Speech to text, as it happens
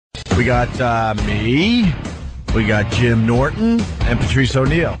We got me, we got Jim Norton, and Patrice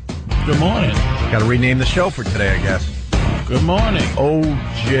O'Neill. Good morning. Got to rename the show for today, I guess. Good morning.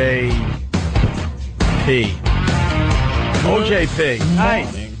 OJP. OJP.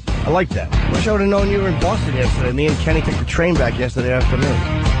 Nice. I like that. Wish I would have known you were in Boston yesterday. Me and Kenny took the train back yesterday afternoon.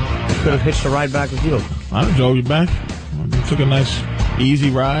 Could have hitched a ride back with you. I drove you back. I took a nice,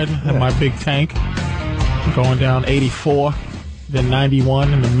 easy ride in my big tank. Going down 84, then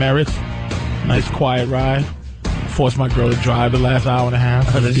 91 in the Merritt. Nice, quiet ride. Forced my girl to drive the last hour and a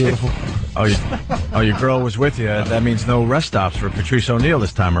half. It was beautiful. Your girl was with you. That means no rest stops for Patrice O'Neill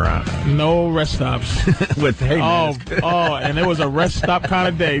this time around. No rest stops. With hey, man. And it was a rest stop kind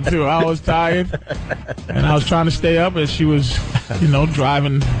of day, too. I was tired, and I was trying to stay up, and she was,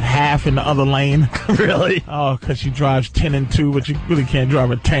 driving half in the other lane. Really? Oh, because she drives 10 and 2, but you really can't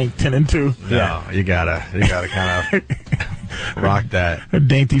drive a tank 10 and 2. No, you gotta kind of rock that. Her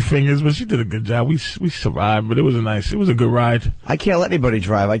dainty fingers, but she did a good job. We survived, but it was a good ride. I can't let anybody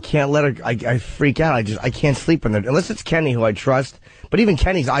drive. I can't let her. I freak out. I can't sleep in there unless it's Kenny, who I trust. But even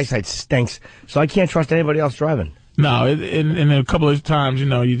Kenny's eyesight stinks, so I can't trust anybody else driving. No, in a couple of times,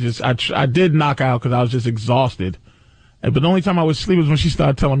 I did knock out because I was just exhausted. But the only time I would sleep was when she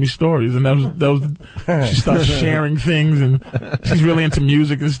started telling me stories, and that was she started sharing things, and she's really into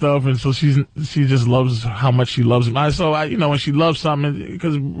music and stuff, and so she just loves how much she loves it. So when she loves something,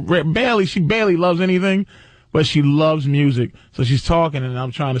 because she barely loves anything, but she loves music. So she's talking, and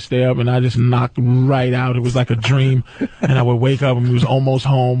I'm trying to stay up, and I just knocked right out. It was like a dream, and I would wake up, and we was almost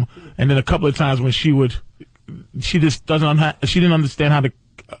home. And then a couple of times when she didn't understand how to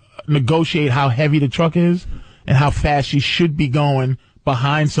negotiate how heavy the truck is. And how fast she should be going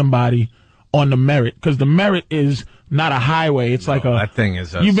behind somebody on the Merritt, because the Merritt is not a highway. It's like that thing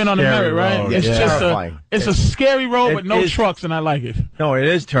is. You've been on the Merritt, right? Road. It's just a scary road with no trucks, and I like it. No, it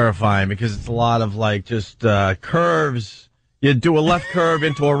is terrifying because it's a lot of curves. You do a left curve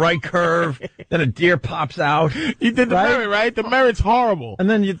into a right curve, then a deer pops out. You did the Merritt, right? The Merritt's horrible. And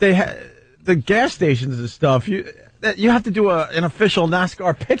then the gas stations and stuff. You have to do an official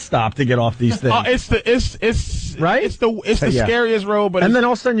NASCAR pit stop to get off these things. It's right. It's the scariest road, but then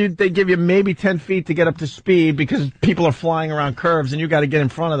all of a sudden they give you maybe 10 feet to get up to speed because people are flying around curves and you got to get in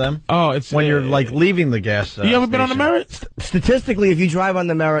front of them. Oh, it's when you're leaving the gas. You ever been on the Merritt? Statistically, if you drive on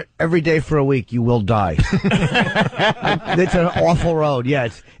the Merritt every day for a week, you will die. It's an awful road. Yeah,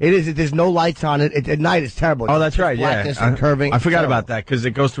 it is. There's no lights on it. At night, it's terrible. Oh, that's right. Blackness and curving. I forgot about that because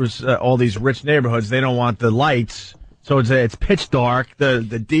it goes through all these rich neighborhoods. They don't want the lights. So it's pitch dark. The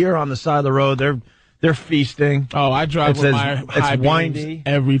deer on the side of the road, they're feasting. Oh, I drive with my high beams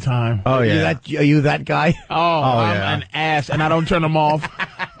every time. Oh yeah, are you that guy? I'm an ass, and I don't turn them off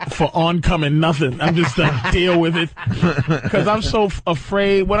for oncoming nothing. I'm just deal with it because I'm so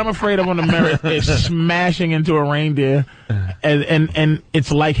afraid. What I'm afraid of on the Merritt is smashing into a reindeer, and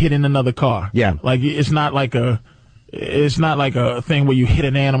it's like hitting another car. Yeah, like it's not like a thing where you hit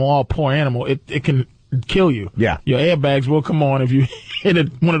an animal, all poor animal. It can kill you. Yeah. Your airbags will come on if you hit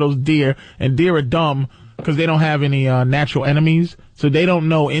one of those deer. And deer are dumb because they don't have any natural enemies, so they don't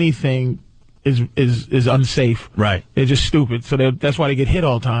know anything is unsafe. Right. They're just stupid, so that's why they get hit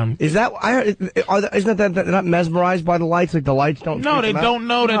all the time. Isn't that they're not mesmerized by the lights? Like the lights don't. No, they don't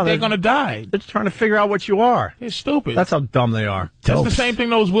know that they're gonna die. They're just trying to figure out what you are. It's stupid. That's how dumb they are. That's the same thing.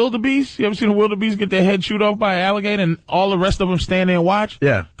 Those wildebeest. You ever seen a wildebeest get their head chewed off by an alligator, and all the rest of them stand there and watch?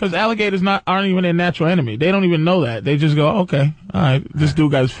 Yeah. Because alligators aren't even their natural enemy. They don't even know that. They just go, okay, all right, this dude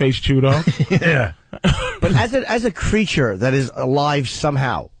got his face chewed off. Yeah. But as a creature that is alive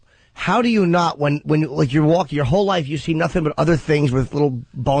somehow, how do you not, when like you're walking your whole life, you see nothing but other things with little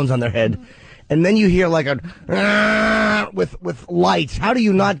bones on their head, and then you hear like a with lights? How do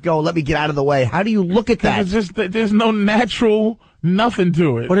you not go, let me get out of the way? How do you look at that? It's just there's no natural nothing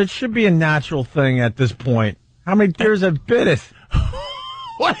to it. But it should be a natural thing at this point. How many deers have bit it?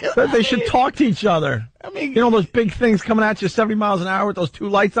 They should talk to each other. I mean, those big things coming at you 70 miles an hour with those two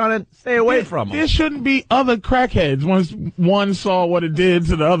lights on it? Stay away from them. There shouldn't be other crackheads once one saw what it did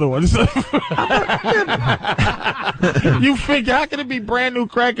to the other one. You figure, how can it be brand new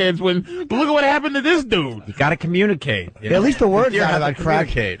crackheads when, look at what happened to this dude? You got to communicate. Yeah, at least the word's out about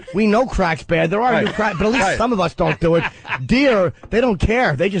crack. We know crack's bad. There are new crack, but at least some of us don't do it. Deer, they don't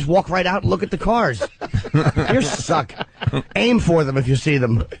care. They just walk right out and look at the cars. Deer suck. Aim for them if you see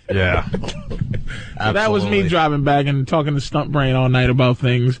them. Yeah. So that was me driving back and talking to Stump Brain all night about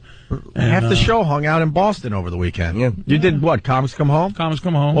things. And, half the show hung out in Boston over the weekend. Yeah. You did what? Comics Come Home? Comics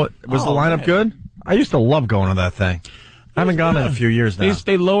Come Home. Was the lineup good? I used to love going to that thing. I haven't gone in a few years now.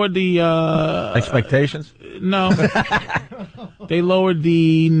 They lowered the expectations. No, they lowered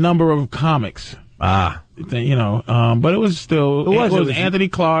the number of comics. Ah, but it was still it was Anthony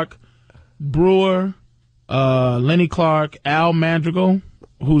Clark, Brewer, Lenny Clark, Al Madrigal,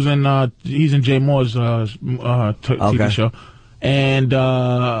 who's he's in Jay Moore's TV show, and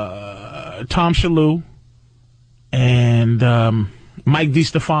Tom Shalhoub, and Mike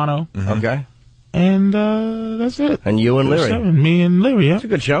DiStefano. Mm-hmm. Okay. And that's it. And you and Leary. Me and Leary, yeah. It's a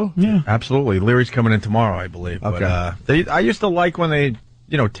good show. Yeah. Absolutely. Leary's coming in tomorrow, I believe. Okay. But I used to like when they,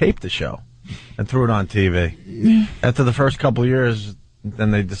 taped the show and threw it on TV. Yeah. After the first couple of years,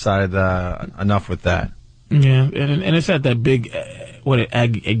 then they decided enough with that. Yeah, and it's at that big,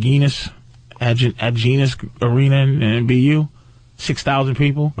 Aggenis Arena in BU. 6,000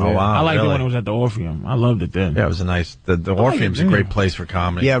 people. Oh, wow. I liked really? it when it was at the Orpheum. I loved it then. Yeah, it was a nice... The Orpheum's a great place for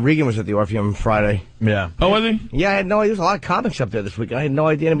comedy. Yeah, Regan was at the Orpheum Friday. Yeah. Oh, was he? Yeah, I had no idea. There was a lot of comics up there this week. I had no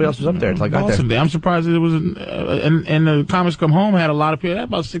idea anybody else was up there until I got there. I'm surprised that it was... and the Comics Come Home had a lot of people. Had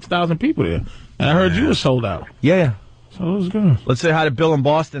about 6,000 people there. And I heard you were sold out. Yeah. So it was good. Let's say hi to Bill in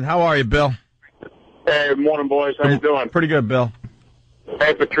Boston. How are you, Bill? Hey, morning, boys. How you doing? Pretty good, Bill.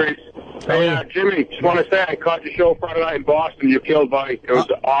 Hey, Patrice. Hey, Jimmy, just want to say I caught your show Friday night in Boston. You killed, buddy. It was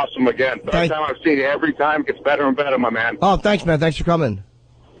awesome again. Every time I've seen you, every time it gets better and better, my man. Oh, thanks, man. Thanks for coming.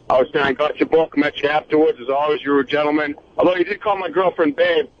 I was saying I got your book, met you afterwards. As always, you were a gentleman. Although you did call my girlfriend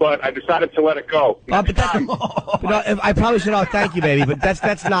babe, but I decided to let it go. I probably should. Oh, thank you, baby. But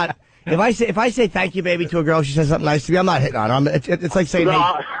that's not. If I say thank you, baby, to a girl, she says something nice to me, I'm not hitting on her. It's like saying,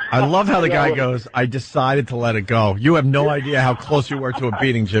 hey. I love how the guy goes, I decided to let it go. You have no idea how close you were to a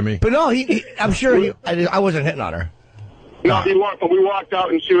beating, Jimmy. But no, I'm sure I wasn't hitting on her. No, he walked, but we walked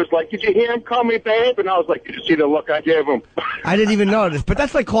out and she was like, did you hear him call me babe? And I was like, did you see the look I gave him? I didn't even notice. But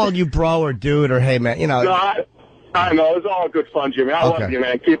that's like calling you bro or dude or hey, man. No, I know. It was all good fun, Jimmy. I love you,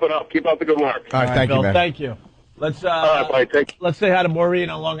 man. Keep it up. Keep up the good work. All right, thank Bill, you, man. Thank you. Let's let's say hi to Maureen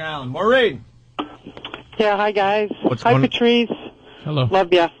on Long Island. Maureen. Yeah, hi guys. Hi, Patrice. Hello.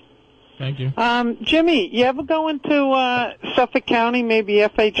 Love ya. Thank you. Jimmy, you ever go into Suffolk County, maybe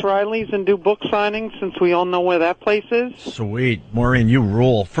F.H. Riley's, and do book signings since we all know where that place is? Sweet. Maureen, you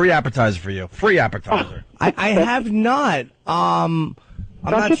rule. Free appetizer for you. Free appetizer. I have not. Don't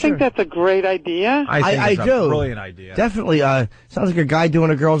you think that's a great idea? I think it's do. a brilliant idea. Definitely. Sounds like a guy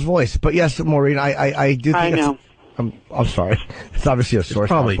doing a girl's voice. But yes, Maureen, I do think I know. I'm sorry. It's obviously a source.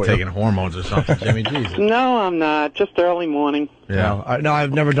 Probably taking hormones or something, Jimmy. Jesus. No, I'm not. Just early morning. Yeah. No,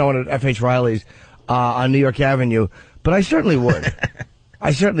 I've never done it at F.H. Riley's on New York Avenue, but I certainly would.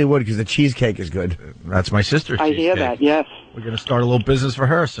 I certainly would because the cheesecake is good. That's my sister's cheesecake. I hear that, yes. We're going to start a little business for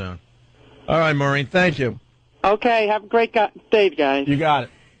her soon. All right, Maureen, thank you. Okay, have a great day, guys. You got it.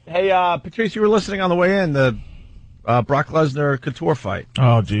 Hey, Patrice, you were listening on the way in, the Brock Lesnar Couture fight.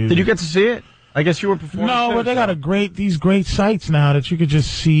 Oh, geez. Did you get to see it? I guess you were performing. No, but they got these great sites now that you could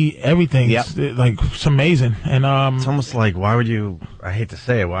just see everything. Yep. It's amazing. And it's almost like, why would you? I hate to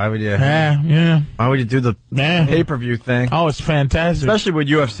say it. Why would you? Yeah. Why would you do the pay-per-view thing? Oh, it's fantastic. Especially with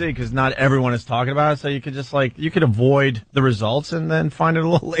UFC, because not everyone is talking about it. So you could just you could avoid the results and then find it a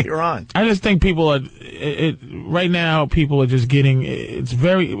little later on. I just think people are right now. People are just getting. It's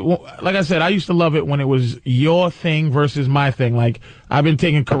very like I said. I used to love it when it was your thing versus my thing. Like I've been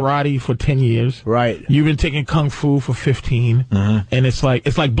taking karate for 10 years. Right. You've been taking kung fu for 15, and it's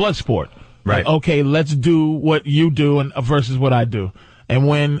like blood sport. Right. Like, okay, let's do what you do and versus what I do. And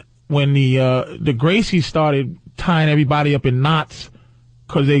when the Gracies started tying everybody up in knots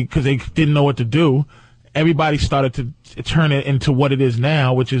because they didn't know what to do, everybody started to turn it into what it is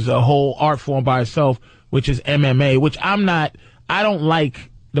now, which is a whole art form by itself, which is MMA. Which I don't like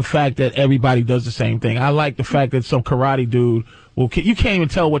the fact that everybody does the same thing. I like the fact that some karate dude. Well, you can't even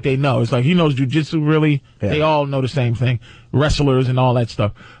tell what they know. It's like he knows jiu-jitsu, really. Yeah. They all know the same thing. Wrestlers and all that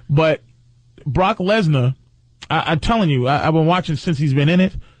stuff. But Brock Lesnar, I'm telling you, I've been watching since he's been in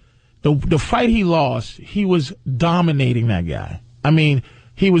it. The fight he lost, he was dominating that guy. I mean,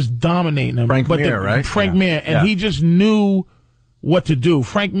 he was dominating him. Frank Mir, right? Frank Mir. And he just knew what to do.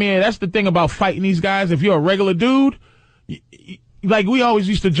 Frank Mir, that's the thing about fighting these guys. If you're a regular dude, like we always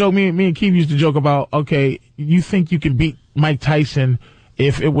used to joke, me and Keith used to joke about, okay, you think you can beat Mike Tyson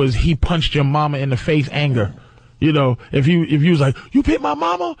if it was he punched your mama in the face anger. You know, if you was like, you hit my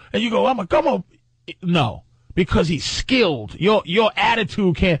mama, and you go, I'm a come on. No, because he's skilled. Your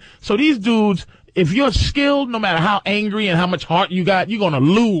attitude can't. So these dudes, if you're skilled, no matter how angry and how much heart you got, you're going to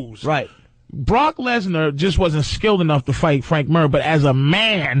lose. Right. Brock Lesnar just wasn't skilled enough to fight Frank Mir, but as a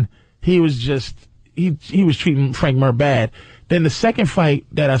man, he was just, he was treating Frank Mir bad. Then the second fight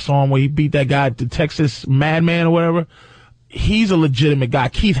that I saw him where he beat that guy, the Texas Madman or whatever, he's a legitimate guy.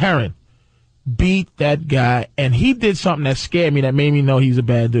 Keith Herron beat that guy, and he did something that scared me, that made me know he's a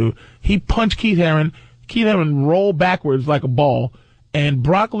bad dude. He punched Keith Herron. Keith Herron rolled backwards like a ball, and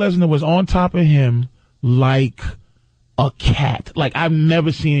Brock Lesnar was on top of him like a cat. Like, I've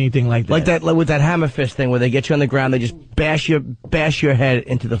never seen anything like that. Like with that hammer fist thing where they get you on the ground, they just bash your head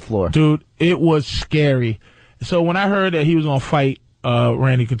into the floor. Dude, it was scary. So when I heard that he was going to fight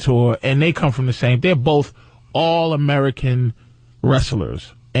Randy Couture, and they come from the same, they're both all-American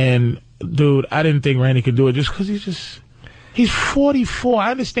wrestlers. And, dude, I didn't think Randy could do it just because he's 44.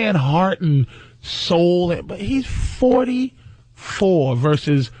 I understand heart and soul, but he's 44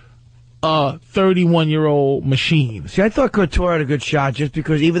 versus a 31-year-old machine. See, I thought Couture had a good shot just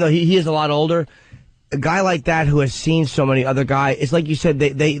because even though he is a lot older, a guy like that who has seen so many other guys, it's like you said,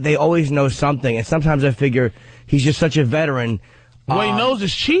 they always know something. And sometimes I figure he's just such a veteran. What he knows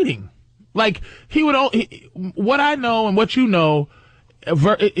is cheating. Like, what I know and what you know,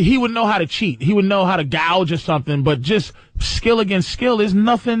 he would know how to cheat. He would know how to gouge or something, but just skill against skill is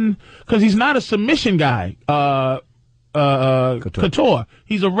nothing, because he's not a submission guy. Couture.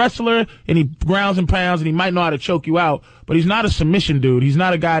 He's a wrestler, and he grounds and pounds, and he might know how to choke you out, but he's not a submission dude. He's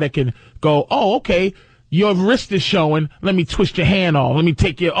not a guy that can go, oh, okay, your wrist is showing, let me twist your hand off, let me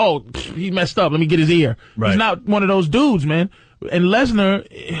take your, oh, he messed up, let me get his ear. Right. He's not one of those dudes, man. And Lesnar,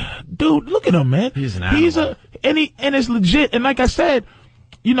 dude, look at him, man. He's an animal. And it's legit. And like I said,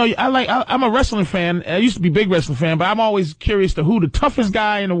 you know, I'm a wrestling fan. I used to be a big wrestling fan, but I'm always curious to who the toughest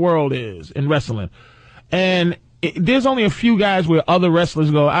guy in the world is in wrestling. And there's only a few guys where other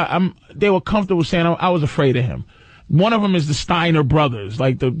wrestlers go, they were comfortable saying I was afraid of him. One of them is the Steiner brothers,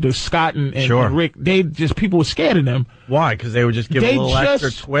 like the Scott and Rick. People were scared of them. Why? Because they would just give a little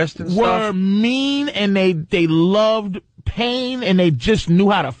extra twist and stuff? They were mean, and they loved pain, and they just knew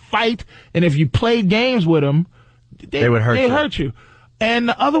how to fight. And if you played games with them, they would hurt you. And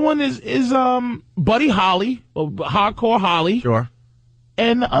the other one is Buddy Holly, or Hardcore Holly. Sure.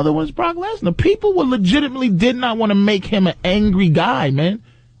 And the other one's Brock Lesnar. People legitimately did not want to make him an angry guy, man.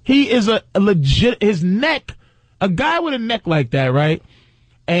 He is a legit, his neck, a guy with a neck like that, right?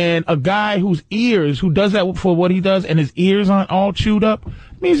 And a guy who does that for what he does, and his ears aren't all chewed up,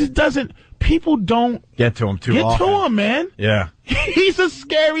 means people don't get to him too often. Get to him, man. Yeah. He's a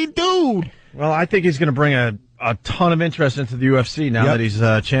scary dude. Well, I think he's going to bring a ton of interest into the UFC now that he's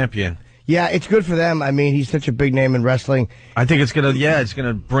champion. Yeah, it's good for them. I mean, he's such a big name in wrestling. I think it's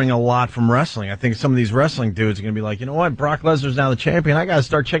gonna bring a lot from wrestling. I think some of these wrestling dudes are gonna be like, you know what, Brock Lesnar's now the champion. I gotta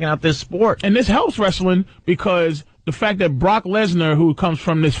start checking out this sport. And this helps wrestling because the fact that Brock Lesnar, who comes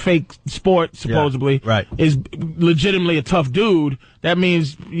from this fake sport supposedly, is legitimately a tough dude. That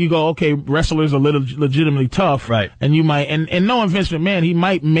means you go, okay, wrestlers are legitimately tough, right? And you might, and knowing Vince McMahon, he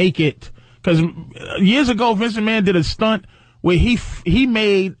might make it, because years ago Vince McMahon did a stunt where he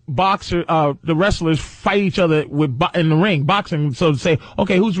made the wrestlers fight each other in the ring, boxing, so to say,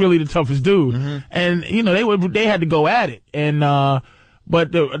 okay, who's really the toughest dude? Mm-hmm. And you know they had to go at it, and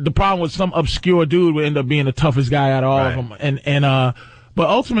but the problem was some obscure dude would end up being the toughest guy out of all of them, but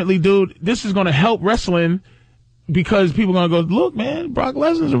ultimately, dude, this is going to help wrestling. Because people are going to go, look, man, Brock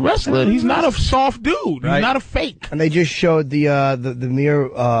Lesnar's a wrestler. He's not a soft dude. He's not a fake. And they just showed the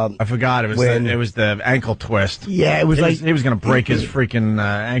mirror. I forgot. It was the ankle twist. Yeah, it was he was going to break his freaking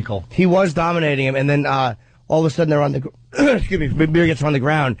ankle. He was dominating him, and then all of a sudden they're on the excuse me, Mir gets on the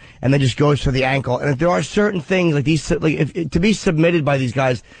ground and then just goes for the ankle. And if there are certain things like these, to be submitted by these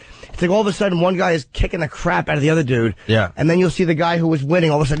guys, it's like all of a sudden one guy is kicking the crap out of the other dude. Yeah. And then you'll see the guy who was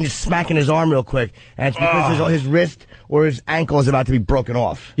winning all of a sudden just smacking his arm real quick. And it's because his wrist or his ankle is about to be broken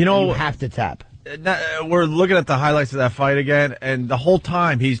off. You know, you have to tap. We're looking at the highlights of that fight again, and the whole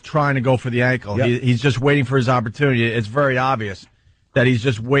time he's trying to go for the ankle. Yep. He's just waiting for his opportunity. It's very obvious that he's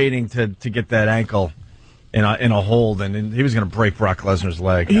just waiting to get that ankle in a hold, and he was going to break Brock Lesnar's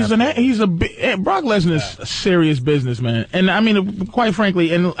leg. Brock Lesnar is a serious business, man. And I mean, quite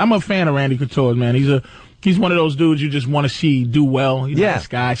frankly, and I'm a fan of Randy Couture, man. He's one of those dudes you just want to see do well. He's a nice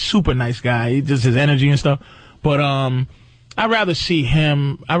guy, super nice guy. He just his energy and stuff. But I'd rather see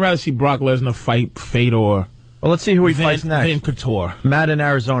Brock Lesnar fight Fedor. Well, let's see who he fights next. Than Couture. Matt in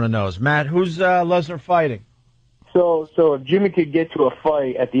Arizona knows. Matt, who's Lesnar fighting? So if Jimmy could get to a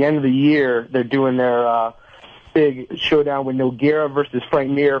fight at the end of the year, they're doing their big showdown with Nogueira versus Frank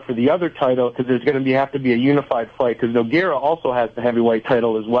Mir for the other title, because there's going to have to be a unified fight, because Nogueira also has the heavyweight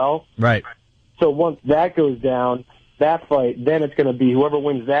title as well. Right. So once that goes down, that fight, then it's going to be whoever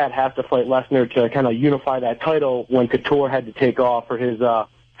wins that has to fight Lesnar to kind of unify that title when Couture had to take off for his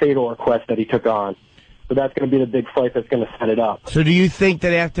Fedor quest that he took on. So that's going to be the big fight that's going to set it up. So do you think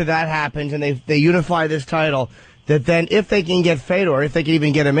that after that happens and they unify this title, that then if they can get Fedor, if they can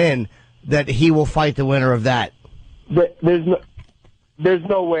even get him in, that he will fight the winner of that. But there's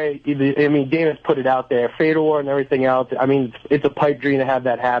no way. I mean, Dana's put it out there, Fedor and everything else. I mean, it's a pipe dream to have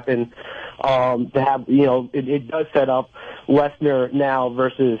that happen. To have, it does set up Lesnar now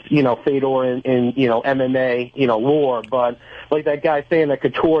versus, Fedor in MMA, lore. But like that guy saying that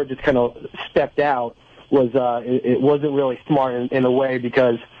Couture just kind of stepped out was, it wasn't really smart in a way,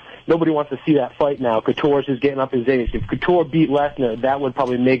 because nobody wants to see that fight now. Couture's just getting up his age. If Couture beat Lesnar, that would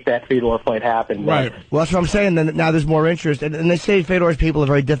probably make that Fedor fight happen. Right. Well, that's what I'm saying. Then now there's more interest, and they say Fedor's people are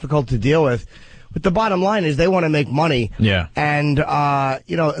very difficult to deal with. But the bottom line is they want to make money. Yeah. And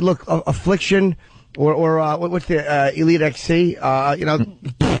look, Affliction or what's the Elite XC?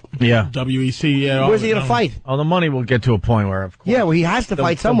 Yeah. WEC. Yeah. Where's he going to fight? Oh, the money will get to a point where, of course. Yeah, well, he has to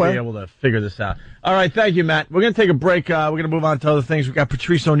fight somewhere. They'll be able to figure this out. All right, thank you, Matt. We're going to take a break. We're going to move on to other things. We got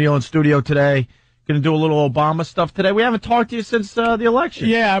Patrice O'Neal in studio today. Going to do a little Obama stuff today. We haven't talked to you since the election.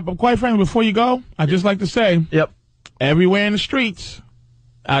 Yeah, but quite frankly, before you go, I'd just like to say, Yep. everywhere in the streets,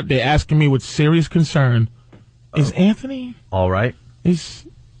 out there asking me with serious concern, is Anthony All right.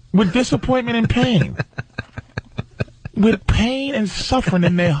 with disappointment and pain, with pain and suffering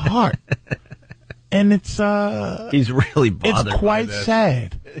in their heart, and it's He's really bothered. it's quite by this.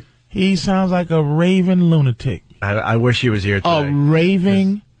 sad. He sounds like a raving lunatic. I wish he was here today. A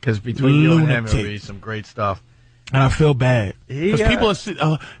raving Because between you and him, lunatic. it'll be some great stuff. And I feel bad. Because Yeah. people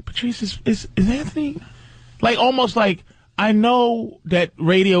are, Patrice, is Anthony? Like, almost like, I know that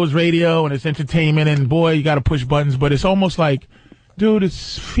radio is radio and it's entertainment and boy, you got to push buttons, but it's almost like, dude,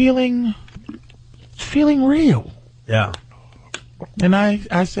 it's feeling real. Yeah. And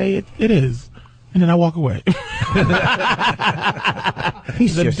I say it is. And then I walk away.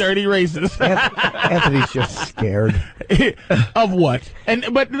 He's The just, dirty racist. Anthony's just scared. Of what?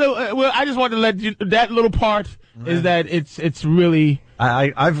 But I just wanted to let you, that little part is that it's really,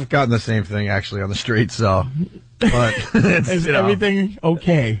 I've gotten the same thing, actually, on the street, so. But it's, is everything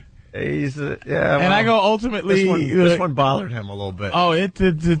okay? He's, yeah. And well, I go, ultimately, this one bothered him a little bit. oh, it's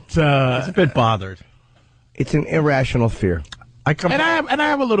He's a bit bothered. It's an irrational fear. I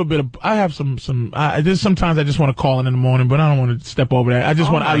have a little bit of, I have some, there's sometimes I just want to call in the morning, but I don't want to step over that. I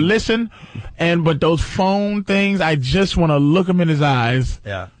just I listen, but those phone things, I just want to look him in his eyes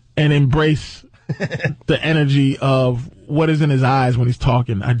Yeah. and embrace the energy of what is in his eyes when he's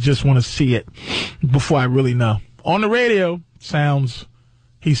talking. I just want to see it before I really know. On the radio,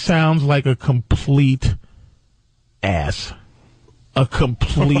 he sounds like a complete ass. A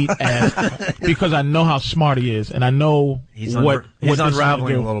complete ass, because I know how smart he is, and I know He's what he's this is unraveling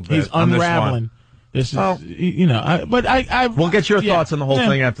gonna do. a little bit. He's on this one. unraveling. This is, I We'll get your yeah, thoughts on the whole yeah.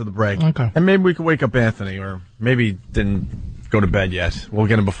 thing after the break. Okay. And maybe we can wake up Anthony, or maybe didn't go to bed yet. We'll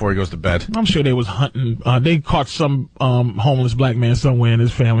get him before he goes to bed. I'm sure they was hunting. They caught some homeless black man somewhere, and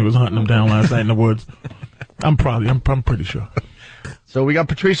his family was hunting him down last night in the woods. I'm pretty sure. So we got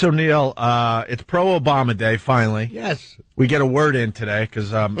Patrice O'Neal. It's pro-Obama Day, finally. Yes. We get a word in today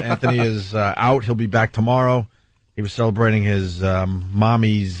because Anthony is out. He'll be back tomorrow. He was celebrating his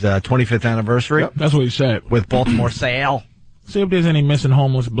mommy's 25th anniversary That's what he said. with Baltimore Sale. See if there's any missing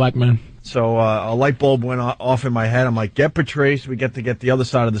homeless black men. So a light bulb went off in my head. I'm like, get Patrice. We get to get the other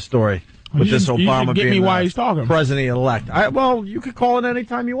side of the story with You this should- you Obama should get being me why he's talking. president-elect. Well, you could call it any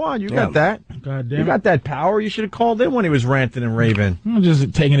time you want. You got that. God You damn it. got that power. You should have called in when he was ranting and raving. I'm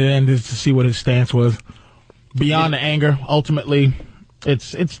just taking it in just to see what his stance was. Beyond the anger, ultimately,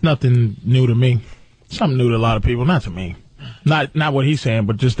 it's nothing new to me. Something new to a lot of people, not to me. Not what he's saying,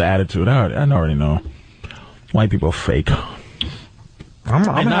 but just the attitude. I already know. White people are fake. I'm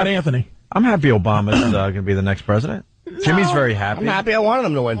And not happy. Anthony. I'm happy Obama's going to be the next president. Jimmy's very happy. I'm happy I wanted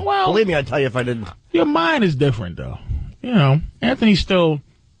him to win. Well- Believe me, I'd tell you if I didn't. Your mind is different, though. You know, Anthony still,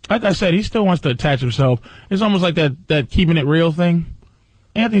 like I said, he still wants to attach himself. It's almost like that keeping it real thing.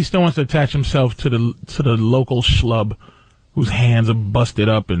 Anthony still wants to attach himself to the local schlub whose hands are busted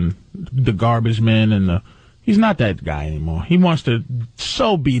up and the garbage men and he's not that guy anymore. He wants to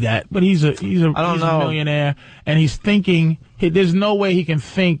be that, but he's a millionaire and he's thinking there's no way he can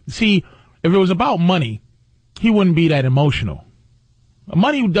think. See, if it was about money, he wouldn't be that emotional.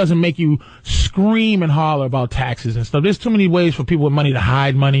 Money doesn't make you scream and holler about taxes and stuff. There's too many ways for people with money to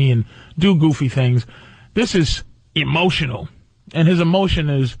hide money and do goofy things. This is emotional. And his emotion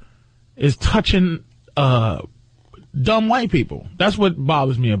is touching dumb white people. That's what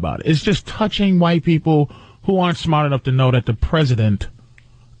bothers me about it. It's just touching white people who aren't smart enough to know that the president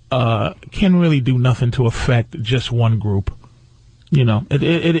can really do nothing to affect just one group. You know, it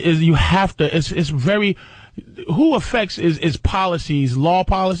is. You have to. It's very. Who affects is policies, law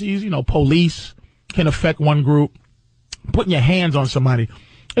policies. You know, police can affect one group. putting your hands on somebody.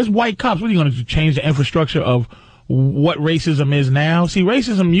 It's white cops. What are you going to do? Change the infrastructure of what racism is now? See,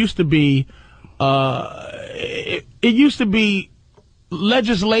 racism used to be, it used to be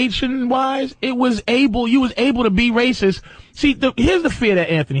legislation-wise. You was able to be racist. See, here's the fear that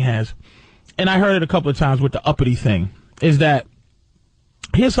Anthony has, and I heard it a couple of times with the uppity thing, is that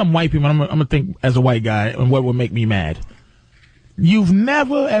here's some white people, I'm going to think as a white guy, and what would make me mad. You've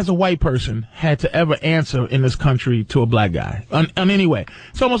never, as a white person, had to ever answer in this country to a black guy on any way.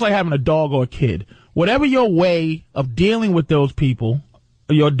 It's almost like having a dog or a kid. Whatever your way of dealing with those people,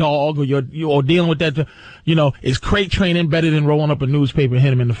 your dog or dealing with that, is crate training better than rolling up a newspaper and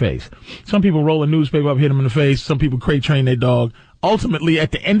hit him in the face. Some people roll a newspaper up, hit him in the face. Some people crate train their dog. Ultimately,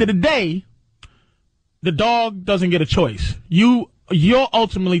 at the end of the day, the dog doesn't get a choice. You're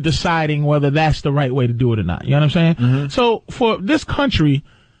ultimately deciding whether that's the right way to do it or not. You know what I'm saying? Mm-hmm. So for this country,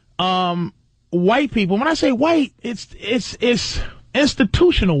 white people, when I say white, it's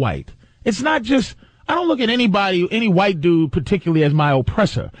institutional white. It's not just, I don't look at any white dude particularly as my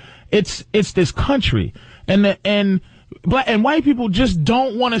oppressor. It's this country. And white people just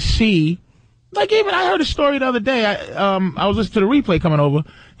don't want to see, like even I heard a story the other day. I was listening to the replay coming over.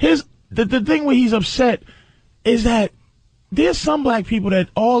 The thing where he's upset is that there's some black people that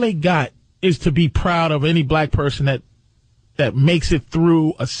all they got is to be proud of any black person that makes it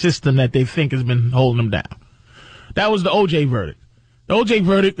through a system that they think has been holding them down. That was the OJ verdict. The OJ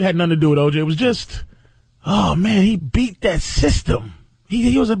verdict had nothing to do with OJ. It was just, oh man, he beat that system.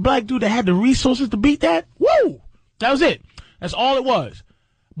 He was a black dude that had the resources to beat that. Woo! That was it. That's all it was.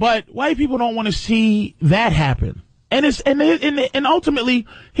 But white people don't want to see that happen. And ultimately,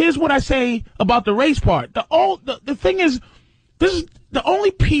 here's what I say about the race part. The thing is, this is the only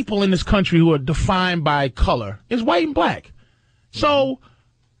people in this country who are defined by color is white and black. So,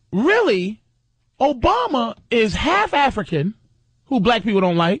 really, Obama is half African, who black people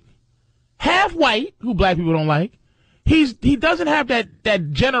don't like, half white, who black people don't like. He doesn't have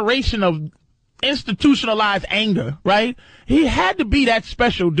that generation of institutionalized anger, right? He had to be that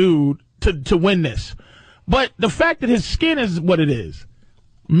special dude to win this. But the fact that his skin is what it is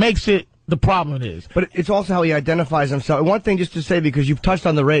makes it the problem it is. But it's also how he identifies himself. And one thing just to say, because you've touched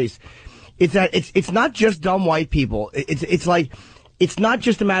on the race, it's that it's not just dumb white people. It's like, it's not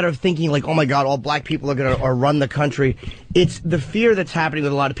just a matter of thinking like, oh my God, all black people are going to run the country. It's the fear that's happening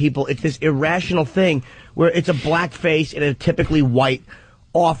with a lot of people. It's this irrational thing where it's a black face in a typically white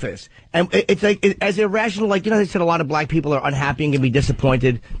office. And it's like, as irrational, like, they said a lot of black people are unhappy and can be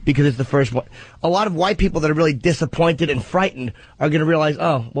disappointed because it's the first one. A lot of white people that are really disappointed and frightened are going to realize,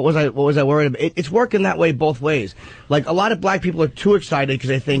 oh, what was I worried about? It's working that way both ways. Like, a lot of black people are too excited because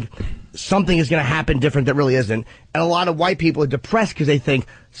they think something is going to happen different that really isn't. And a lot of white people are depressed because they think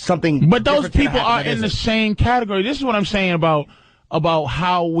something But those people are in the same category. This is what I'm saying about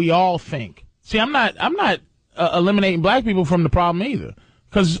how we all think. See, I'm not eliminating black people from the problem either.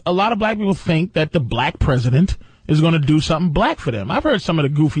 Because a lot of black people think that the black president is going to do something black for them. I've heard some of the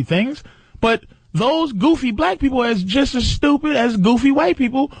goofy things, but those goofy black people are just as stupid as goofy white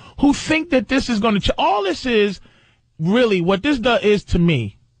people who think that this is going to all this is really what this is to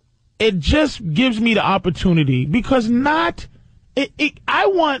me. It just gives me the opportunity because I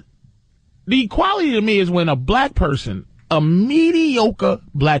want the equality to me is when a black person, a mediocre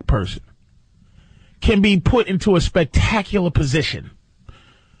black person, can be put into a spectacular position.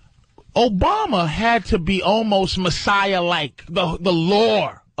 Obama had to be almost Messiah-like, the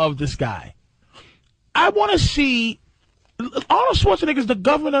lore of this guy. I want to see Arnold Schwarzenegger is the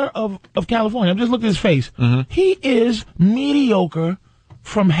governor of California. I'm just looking at his face. Mm-hmm. He is mediocre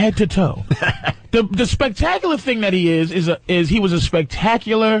from head to toe. The spectacular thing that he is he was a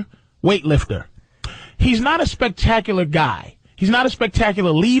spectacular weightlifter. He's not a spectacular guy. He's not a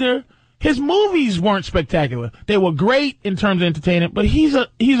spectacular leader. His movies weren't spectacular. They were great in terms of entertainment, but he's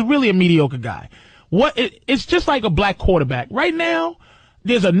really a mediocre guy. It's just like a black quarterback. Right now,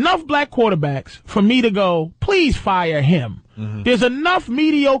 there's enough black quarterbacks for me to go, please fire him. Mm-hmm. There's enough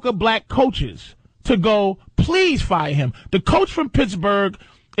mediocre black coaches to go, please fire him. The coach from Pittsburgh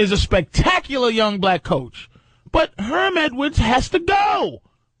is a spectacular young black coach, but Herm Edwards has to go.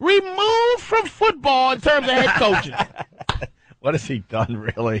 Removed from football in terms of head coaches. What has he done,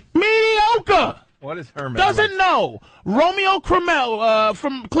 really? Mediocre. What is Herm Doesn't Edwards? know. Romeo Crennel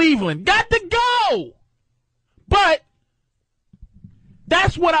from Cleveland. Got to go. But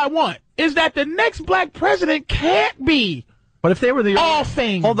that's what I want, is that the next black president can't be But if they were the all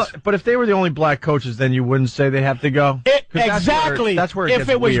things. But if they were the only black coaches, then you wouldn't say they have to go? Exactly. That's where it if gets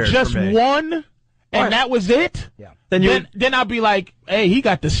it was weird just for me. one and that was it, Yeah. then I'd be like, hey, he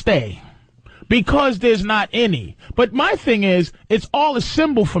got to stay. because there's not any. But my thing is, it's all a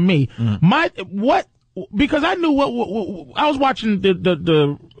symbol for me. Because I knew what I was watching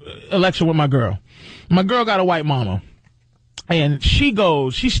the election with my girl. My girl got a white mama, and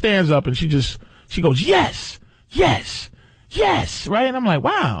she stands up and she goes, yes, right? And I'm like,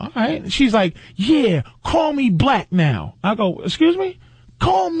 wow, all right. And she's like, yeah, call me black now. I go, excuse me?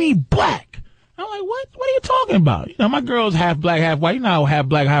 Call me black. I'm like, what? What are you talking about? You know, my girl's half black, half white. You know how half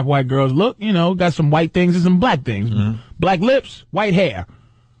black, half white girls look. You know, got some white things and some black things. Mm-hmm. Black lips, white hair.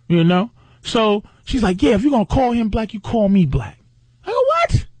 You know? So she's like, yeah, if you're going to call him black, you call me black. I go,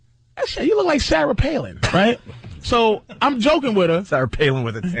 what? You look like Sarah Palin, right? So I'm joking with her. Sarah Palin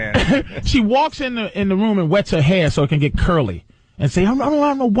with a tan. She walks in the room and wets her hair so it can get curly. And say, I don't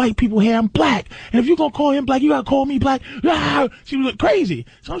want no white people hair. I'm black. And if you're going to call him black, you got to call me black. Ah! She was crazy.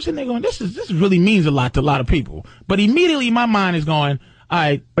 So I'm sitting there going, this really means a lot to a lot of people. But immediately my mind is going, all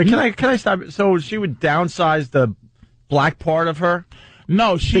right. But can I stop? So she would downsize the black part of her?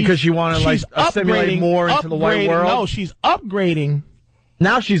 No, because she wanted like assimilate more into the white world. No, she's upgrading.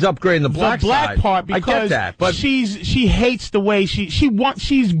 Now she's upgrading the black side. Part because I get that, but she hates the way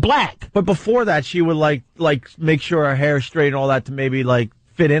she's black. But before that, she would like make sure her hair is straight and all that to maybe like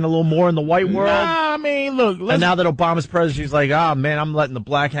fit in a little more in the white world. Nah, I mean, look. And now that Obama's president, she's like, oh man, I'm letting the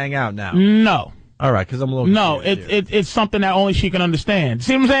black hang out now. No. All right, because I'm a little. No, it's something that only she can understand.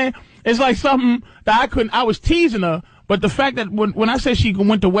 See what I'm saying? It's like something that I was teasing her, but the fact that when I said she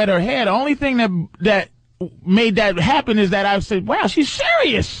went to wet her hair, the only thing that made that happen is that I said, wow, she's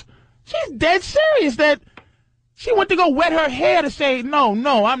serious. She's dead serious that she went to go wet her hair to say, no,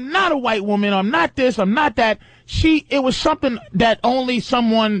 I'm not a white woman. I'm not this. I'm not that. It was something that only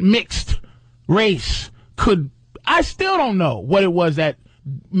someone mixed race could. I still don't know what it was that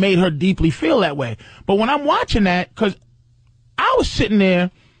made her deeply feel that way. But when I'm watching that, because I was sitting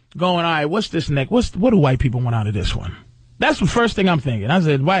there going, all right, what's this next? What do white people want out of this one? That's the first thing I'm thinking. I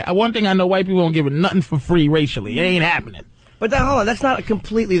said, one thing I know, white people don't give it nothing for free racially. It ain't happening. But hold on, that's not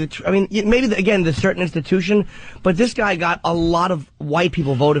completely the truth. I mean, maybe, again, the certain institution, but this guy got a lot of white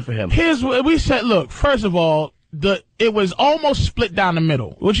people voted for him. Here's what we said. Look, first of all, it was almost split down the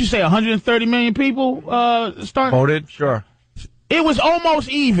middle. What'd you say, 130 million people voted? Sure. It was almost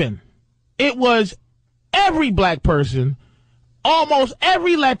even. It was every black person, almost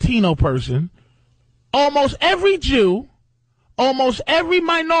every Latino person, almost every Jew, almost every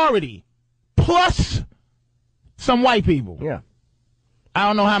minority, plus some white people. Yeah. I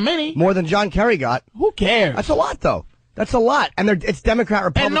don't know how many. More than John Kerry got. Who cares? That's a lot, though. That's a lot. And it's Democrat,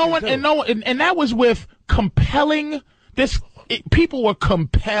 Republican, and that was with compelling, people were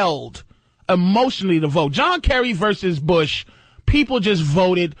compelled emotionally to vote. John Kerry versus Bush, people just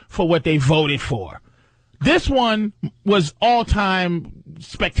voted for what they voted for. This one was all-time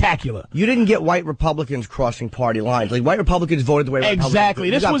spectacular. You didn't get white Republicans crossing party lines. Like, white Republicans voted the way white exactly.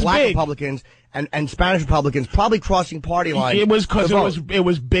 Republicans. This was black big. Republicans and Spanish Republicans probably crossing party lines. It was because it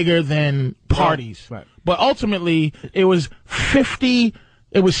was bigger than parties. Right. But ultimately, it was 60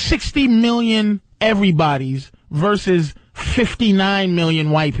 million everybody's versus 59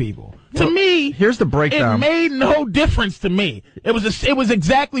 million white people. To me, here's the breakdown. It made no difference to me. It was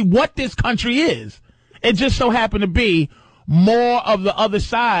exactly what this country is. It just so happened to be more of the other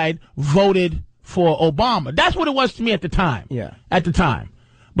side voted for Obama. That's what it was to me at the time. Yeah. At the time.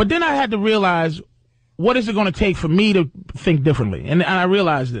 But then I had to realize, what is it going to take for me to think differently? And I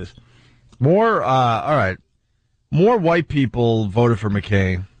realized this. All right. More white people voted for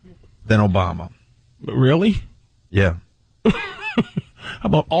McCain than Obama. Really? Yeah. How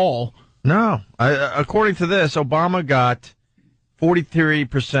about all? No. According to this, Obama got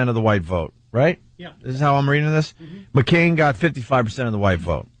 43% of the white vote, right? Yeah. This is how I'm reading this. Mm-hmm. McCain got 55% of the white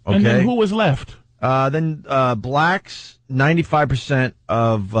vote. Okay. And then who was left? Then blacks, 95%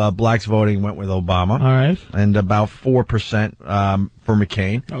 of blacks voting went with Obama. All right. And about 4% for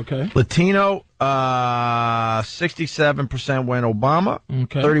McCain. Okay. Latino, 67% went Obama.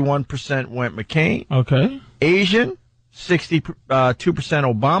 Okay. 31% went McCain. Okay. Asian, 2%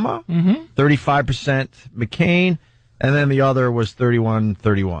 Obama. Mm-hmm. 35% McCain. And then the other was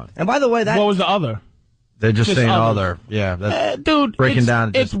 31-31. And by the way, what was the other? They're just saying other. Yeah, that's dude. Breaking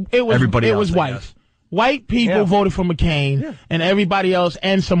down. It was everybody else. It was white. White people voted for McCain, and everybody else,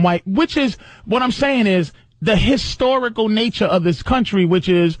 and some white. Which is what I'm saying is the historical nature of this country, which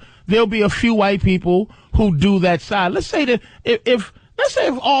is there'll be a few white people who do that side. Let's say that if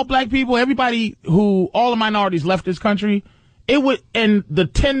all black people, all the minorities left this country. It would, and the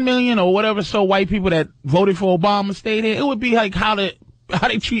 10 million or whatever so white people that voted for Obama stayed here, it would be like how they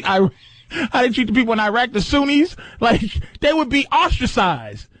treat the people in Iraq, the Sunnis, like they would be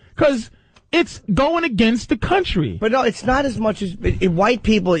ostracized. Because it's going against the country. But no, it's not as much as white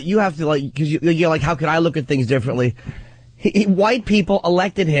people. You have to because you're like, how could I look at things differently? White people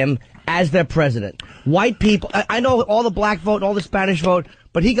elected him as their president. White people. I know all the black vote and all the Spanish vote,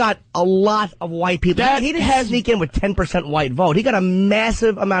 but he got a lot of white people. He didn't sneak in with 10% white vote. He got a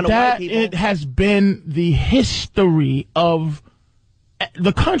massive amount of white people. It has been the history of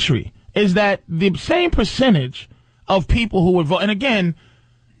the country, is that the same percentage of people who would vote. And again,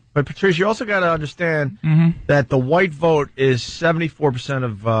 but Patrice, you also got to understand that the white vote is 74%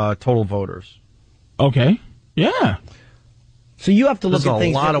 of total voters. Okay. Yeah. So you have to look at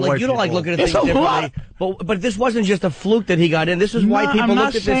things. You don't like looking at things differently. But this wasn't just a fluke that he got in. This was white people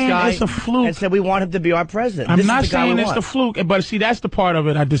looked at this guy and said, we want him to be our president. I'm not saying it's the fluke, but see, that's the part of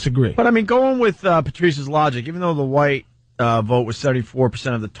it I disagree. But I mean, going with Patrice's logic, even though the white vote was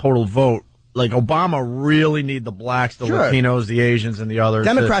 74% of the total vote, like Obama really need the blacks, the Latinos, the Asians, and the others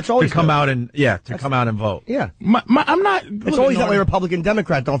Democrats to always come out and come out and vote. Yeah, I'm not. It's always that way. Republican,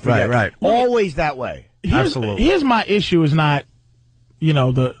 Democrat. Don't forget. Right. Always that way. Absolutely. Here's my issue: is not,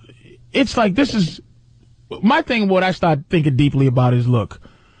 it's like this is my thing. What I start thinking deeply about is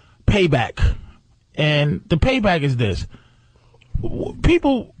payback, and the payback is this: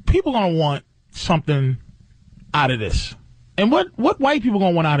 people gonna want something out of this. And what white people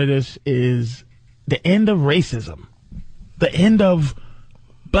gonna want out of this is the end of racism, the end of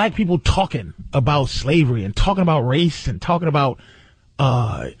black people talking about slavery and talking about race and talking about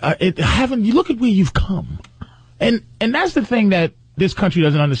you look at where you've come, and that's the thing that this country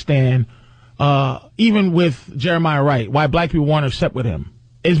doesn't understand. Even with Jeremiah Wright, why black people weren't upset with him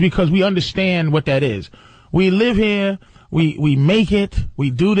is because we understand what that is. We live here. We make it,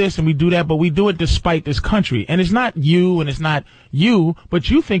 we do this and we do that, but we do it despite this country. And it's not you and it's not you, but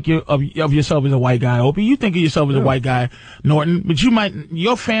you think of yourself as a white guy, Opie. You think of yourself as a white guy, Norton, but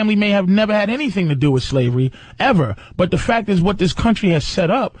your family may have never had anything to do with slavery, ever. But the fact is what this country has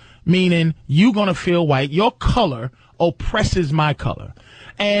set up, meaning you gonna feel white, your color oppresses my color.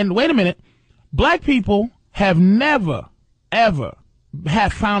 And wait a minute, black people have never, ever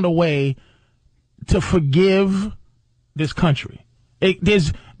have found a way to forgive this country.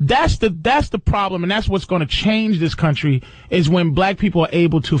 That's the problem, and that's what's going to change this country is when black people are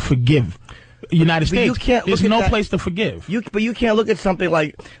able to forgive. United States, there's no place to forgive. But you can't look at something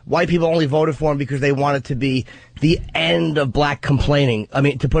like white people only voted for him because they wanted to be the end of black complaining. I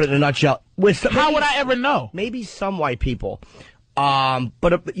mean, to put it in a nutshell. How would I ever know? Maybe some white people.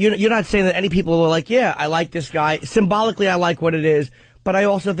 But you're not saying that any people were like, yeah, I like this guy. Symbolically, I like what it is. But I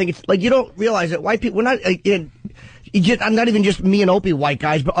also think it's like you don't realize that white people, we're not, I'm not even just me and Opie white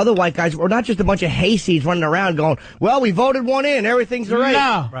guys, but other white guys, we're not just a bunch of hayseeds running around going, well, we voted one in, everything's all right.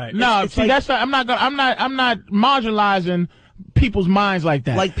 No, right. No, see, that's not, I'm not marginalizing people's minds like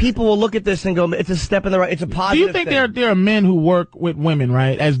that. Like people will look at this and go, it's a step in the right, it's a positive Do you think there are men who work with women,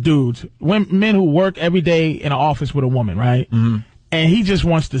 right, as dudes, men who work every day in an office with a woman, right? Mm-hmm. And he just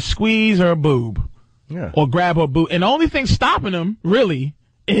wants to squeeze her boob. Yeah. Or grab her boob. And the only thing stopping him, really,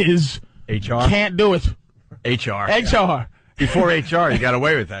 is HR. Can't do it. HR. HR. Before HR, you got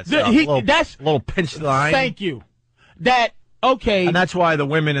away with that stuff. That's a little pinch line. Thank you. Okay. And that's why the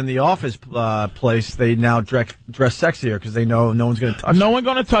women in the office place, they now dress sexier because they know no one's going to touch them. No one's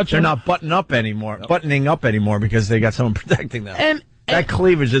going to touch them. They're not buttoning up anymore because they got someone protecting them. And that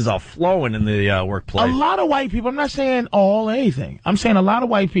cleavage is all flowing in the workplace. A lot of white people, I'm not saying all anything. I'm saying a lot of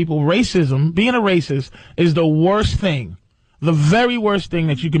white people, racism, being a racist is the worst thing, the very worst thing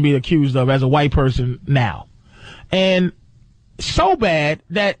that you can be accused of as a white person now. And so bad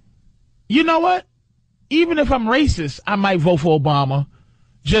that, you know what? Even if I'm racist, I might vote for Obama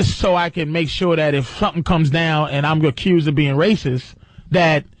just so I can make sure that if something comes down and I'm accused of being racist,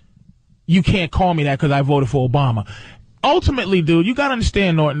 that you can't call me that because I voted for Obama. Ultimately, dude, you got to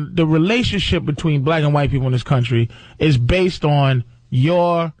understand, Norton, the relationship between black and white people in this country is based on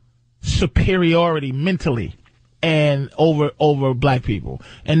your superiority mentally and over black people.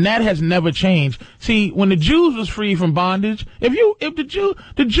 And that has never changed. See, when the Jews was free from bondage, if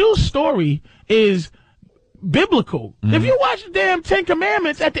the Jews story is biblical. Mm-hmm. If you watch the damn 10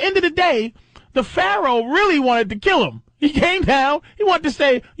 Commandments, at the end of the day, the Pharaoh really wanted to kill him. He came down. He wanted to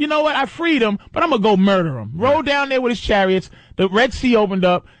say, you know what? I freed him, but I'm going to go murder him. Rode down there with his chariots. The Red Sea opened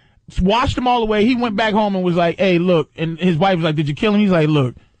up, washed them all away. He went back home and was like, hey, look. And his wife was like, did you kill him? He's like,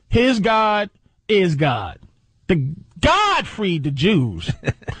 look, his God is God. The God freed the Jews.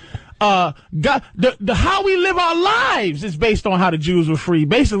 God, the how we live our lives is based on how the Jews were free.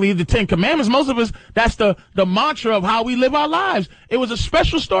 Basically, the 10 Commandments, most of us, that's the mantra of how we live our lives. It was a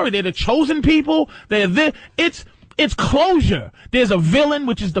special story. They're the chosen people. it's closure. There's a villain,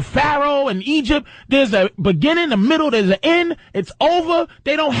 which is the Pharaoh in Egypt. There's a beginning, a middle, there's an end. It's over.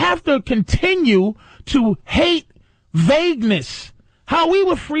 They don't have to continue to hate vagueness. How we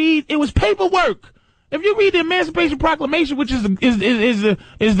were freed, it was paperwork. If you read the Emancipation Proclamation, which is the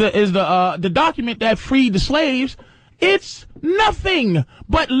document that freed the slaves, it's nothing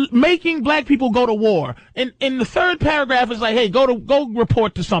but making black people go to war. And in the third paragraph, it's like, hey, go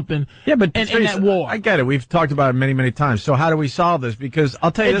report to something. Yeah, but in that war. I get it. We've talked about it many, many times. So how do we solve this? Because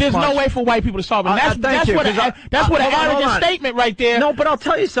I'll tell you this There's much. no way for white people to solve it. That's what an arrogant statement right there. No, but I'll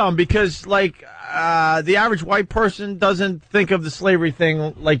tell you something, because like the average white person doesn't think of the slavery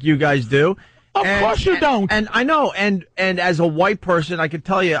thing like you guys do. Of course you don't. And I know, and as a white person, I can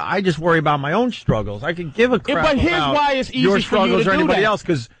tell you, I just worry about my own struggles. I can give a crap but here's about why it's easy your for you struggles to or do anybody that. else,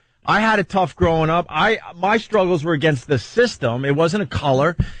 because I had it tough growing up. My struggles were against the system. It wasn't a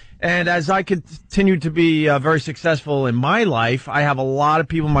color. And as I continue to be very successful in my life, I have a lot of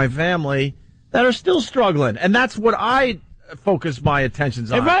people in my family that are still struggling. And that's what I focus my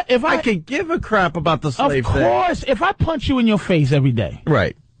attentions on. If I could give a crap about the slave thing. Of course. If I punch you in your face every day.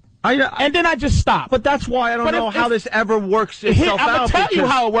 Right. And then I just stop. But that's why I don't know how this ever works itself out. I'm going to tell you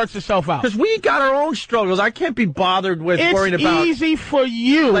how it works itself out. Because we got our own struggles. I can't be bothered with worrying about... It's easy for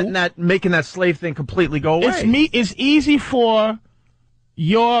you... making that slave thing completely go away. It's easy for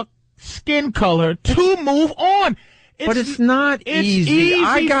your skin color to move on. But it's not easy.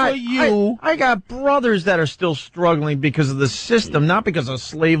 I got brothers that are still struggling because of the system, not because of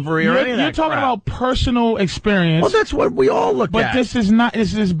slavery or anything. You're talking about personal experience. Well, that's what we all look at. But this is not.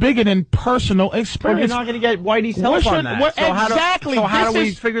 This is bigger than personal experience. Well, you're not going to get Whitey's help on that. So how do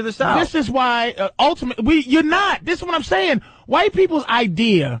we figure this out? This is why ultimately you're not. This is what I'm saying. White people's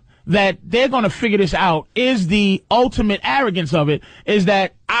idea that they're going to figure this out is the ultimate arrogance of it. Is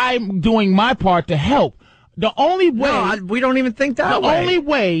that I'm doing my part to help. The only way we don't even think that way. The only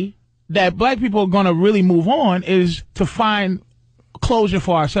way that black people are going to really move on is to find closure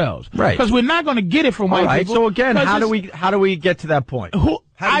for ourselves, right? Because we're not going to get it from white people. So again, how do we get to that point?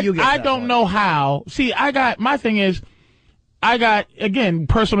 How do you get? I don't know how. See, my thing is, I got again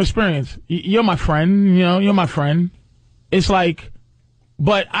personal experience. You're my friend. You know, you're my friend. It's like,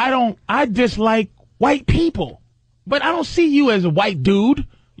 but I dislike white people. But I don't see you as a white dude.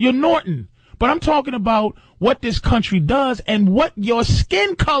 You're Norton. But I'm talking about what this country does and what your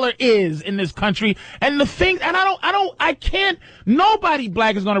skin color is in this country and the things. And I can't, nobody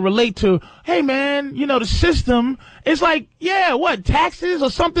black is going to relate to, hey man, you know, the system. It's like, yeah, what, taxes or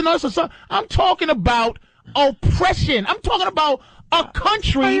something else or something. I'm talking about oppression. I'm talking about a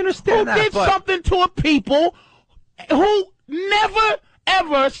country who did something to a people who never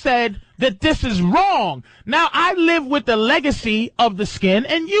ever said that this is wrong. Now, I live with the legacy of the skin,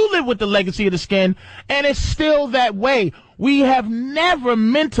 and you live with the legacy of the skin, and it's still that way. We have never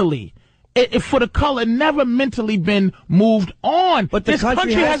mentally, for the color, never mentally been moved on. But this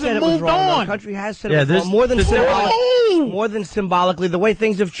country hasn't moved on. The country has said it was wrong. More than symbolically, the way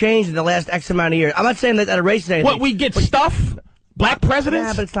things have changed in the last X amount of years. I'm not saying that erases anything. What, we get stuff? Black presidents?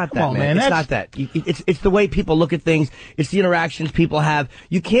 Yeah, but it's not that, man. It's not that. It's the way people look at things. It's the interactions people have.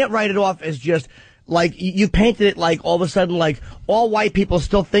 You can't write it off as just, like, you painted it like all of a sudden, like, all white people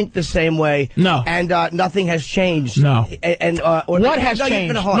still think the same way. No. And nothing has changed. No. What has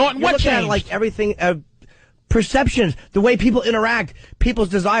changed? What changed? At, like, everything, perceptions, the way people interact, people's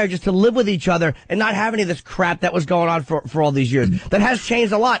desire just to live with each other and not have any of this crap that was going on for all these years. That has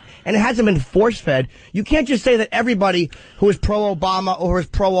changed a lot, and it hasn't been force-fed. You can't just say that everybody who is pro-Obama or who is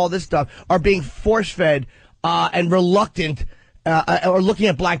pro all this stuff are being force-fed and reluctant or looking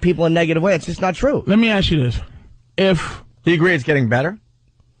at black people in a negative way. It's just not true. Let me ask you this. Do you agree it's getting better?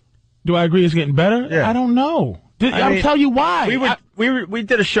 Do I agree it's getting better? Yeah. I don't know. I'll tell you why. We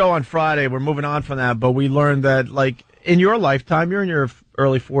did a show on Friday. We're moving on from that, but we learned that, like, in your lifetime, you're in your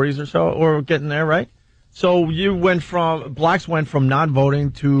early 40s or so, or getting there, right? So blacks went from not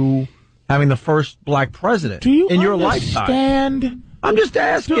voting to having the first black president in your lifetime. I'm just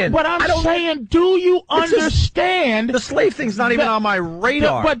asking. But I'm saying, do you understand? The slave thing's not even on my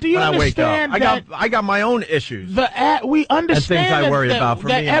radar. But do you understand that I got my own issues. We understand things I worry about for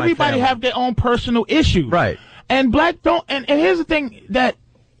me and my everybody family. have their own personal issues, right? And black don't. And here's the thing that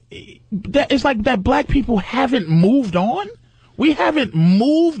it's like that black people haven't moved on. We haven't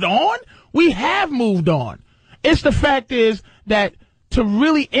moved on. We have moved on. It's the fact is that to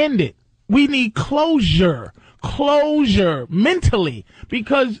really end it, we need closure mentally,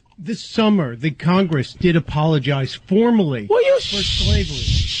 because this summer the Congress did apologize formally for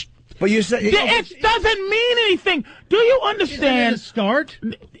slavery. But you said it doesn't mean anything. Do you understand? Is it a start?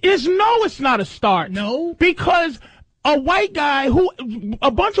 It's not a start. No, because a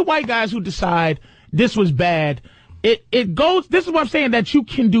bunch of white guys who decide this was bad. It goes. This is what I'm saying, that you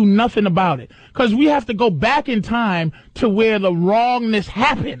can do nothing about it, because we have to go back in time to where the wrongness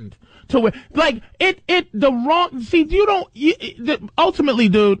happened. To where, like, the wrong. See, ultimately,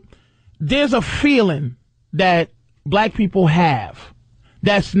 dude, there's a feeling that black people have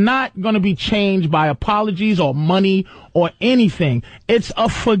that's not going to be changed by apologies or money or anything. It's a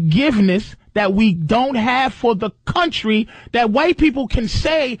forgiveness that we don't have for the country, that white people can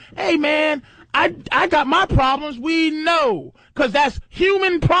say, hey, man, I got my problems. We know, because that's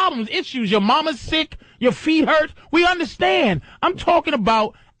human problems, issues. Your mama's sick, your feet hurt. We understand. I'm talking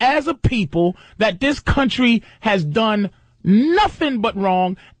about, as a people, that this country has done nothing but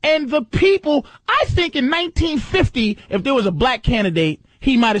wrong. And the people, I think in 1950, if there was a black candidate,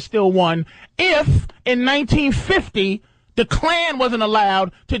 he might have still won. If in 1950, the Klan wasn't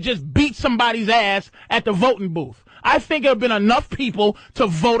allowed to just beat somebody's ass at the voting booth, I think there have been enough people to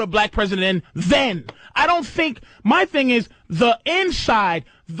vote a black president then. I don't think, my thing is the inside,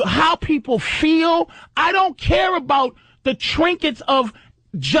 how people feel. I don't care about the trinkets of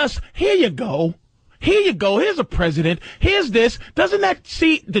just, here you go. Here you go. Here's a president. Here's this. Doesn't that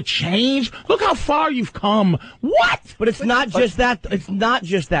see the change? Look how far you've come. What? But it's not just that. It's not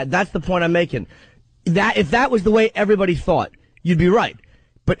just that. That's the point I'm making. That if that was the way everybody thought, you'd be right.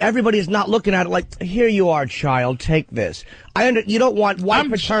 But everybody is not looking at it like, here you are, child, take this. You don't want white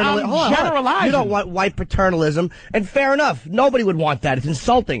paternalism. I'm generalizing. You don't want white paternalism, and fair enough. Nobody would want that. It's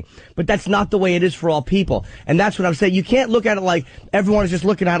insulting. But that's not the way it is for all people. And that's what I'm saying. You can't look at it like everyone is just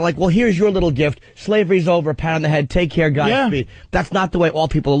looking at it like, well, here's your little gift. Slavery's over. Pat on the head. Take care, Godspeed. Yeah. That's not the way all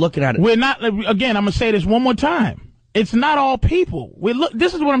people are looking at it. We're not. Again, I'm gonna say this one more time. It's not all people.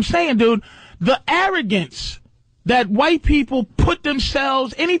 This is what I'm saying, dude. The arrogance that white people put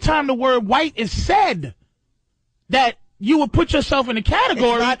themselves, anytime the word white is said, that you would put yourself in a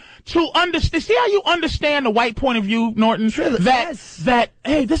category to understand. See how you understand the white point of view, Norton? Sure, that,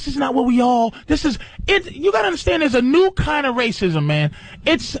 hey, this is not what we all, this is, you gotta understand there's a new kind of racism, man.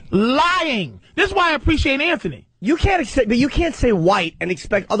 It's lying. This is why I appreciate Anthony. You can't say white and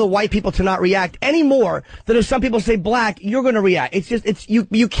expect other white people to not react any more than if some people say black, you're going to react.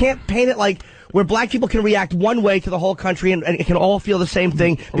 You can't paint it like where black people can react one way to the whole country and it can all feel the same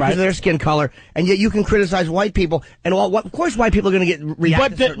thing because of their skin color, and yet you can criticize white people and of course white people are going to get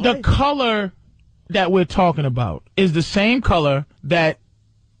reacted. But the color that we're talking about is the same color that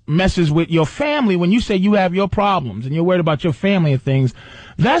messes with your family when you say you have your problems and you're worried about your family and things.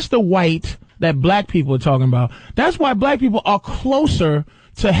 That's the white that black people are talking about. That's why black people are closer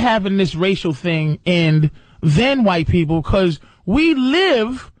to having this racial thing than white people, because we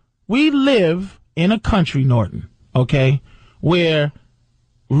live in a country, Norton, okay, where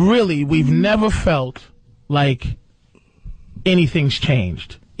really we've never felt like anything's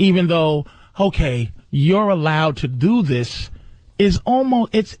changed. Even though, okay, you're allowed to do this, it's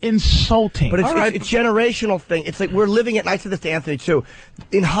insulting. But it's a generational thing. It's like we're living it, and I said this to Anthony too.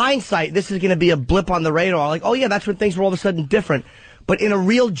 In hindsight, this is going to be a blip on the radar. Like, oh yeah, that's when things were all of a sudden different. But in a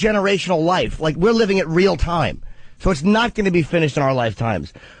real generational life, like we're living it real time. So it's not going to be finished in our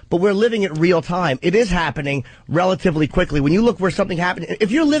lifetimes. But we're living it real time. It is happening relatively quickly. When you look where something happened,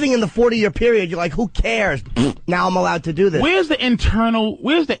 if you're living in the 40-year period, you're like, who cares? Now I'm allowed to do this. Where's the internal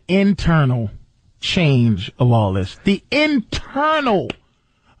change of all this? The internal,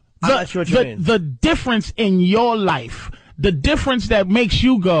 I'm not sure what you mean. The difference in your life, the difference that makes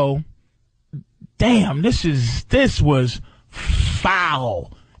you go, damn, this was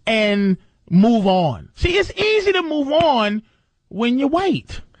foul, and move on. See, it's easy to move on when you're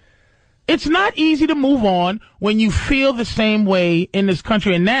white. It's not easy to move on when you feel the same way in this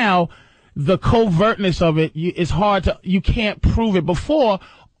country, and now the covertness of it is hard to, you can't prove it. Before,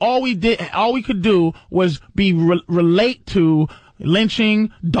 all we could do was relate to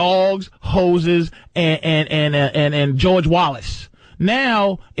lynching, dogs, hoses, and George Wallace.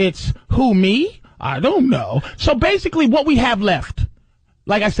 Now it's who, me? I don't know. So basically what we have left,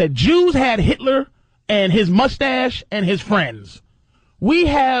 like I said, Jews had Hitler and his mustache and his friends. We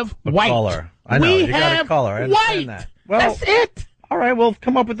have white. Color. I know, you got a color. I understand that. Well, that's it. All right, well,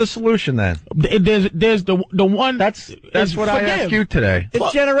 come up with the solution then. There's the one. That's what I asked you today.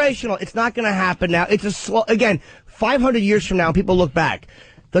 It's generational. It's not going to happen now. It's again, 500 years from now, people look back.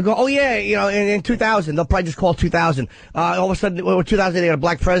 They'll go, oh yeah, in 2000, they'll probably just call 2000. All of a sudden, 2000, they got a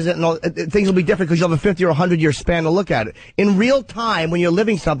black president, and all, things will be different because you'll have a 50 or 100 year span to look at it. In real time, when you're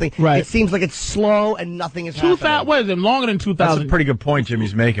living something, it seems like it's slow and nothing is happening. What is it? Longer than 2000? That's a pretty good point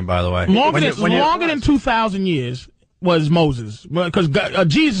Jimmy's making, by the way. Longer than 2,000 years was Moses, because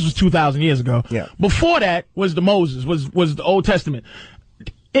Jesus was 2,000 years ago. Yeah. Before that was was the Old Testament.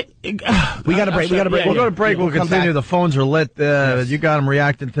 We got a break. We'll go to break. We'll continue. The phones are lit. You got them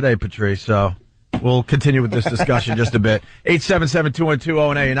reacting today, Patrice. So we'll continue with this discussion just a bit.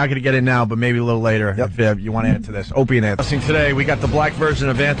 877-212-0NA. You're not going to get in now, but maybe a little later if you want to add to this. Opie and Anthony. Today, we got the black version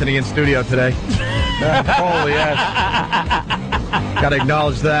of Anthony in studio today. Holy yes. Got to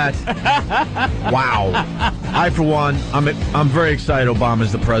acknowledge that. Wow. I, for one, I'm very excited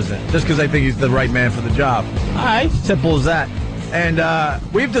Obama's the president, just because I think he's the right man for the job. All right. Simple as that. And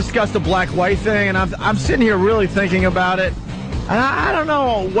we've discussed the black-white thing, and I'm sitting here really thinking about it. And I don't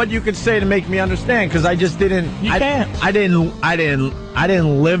know what you could say to make me understand, because I just didn't. You can't. I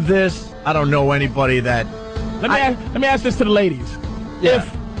didn't live this. I don't know anybody that. Let me ask this to the ladies. Yeah.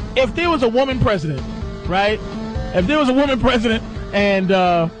 If there was a woman president, right? If there was a woman president, and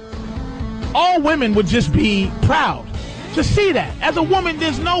all women would just be proud to see that. As a woman,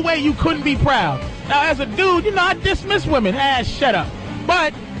 there's no way you couldn't be proud. Now, as a dude, I dismiss women. Shut up.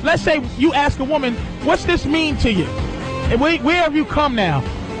 But let's say you ask a woman, what's this mean to you? And where have you come now?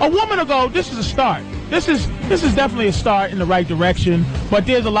 A woman will go, this is a start. This is definitely a start in the right direction, but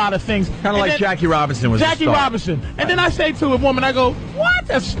there's a lot of things. Kind of like Jackie Robinson was Jackie Robinson. And then I say to a woman, I go, what?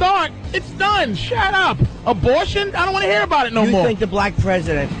 A start? It's done. Shut up. Abortion? I don't want to hear about it no more. You think the black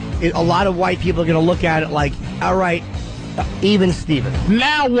president, a lot of white people are going to look at it like, all right, even Steven.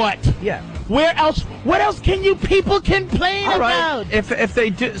 Now what? Yeah. Where else? What else can you people complain about? If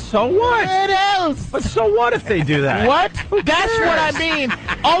they do, so what? What else? But so what if they do that? What? That's what I mean.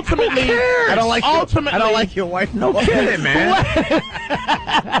 Ultimately, I don't like. Ultimately, I don't like your wife. No kidding, man.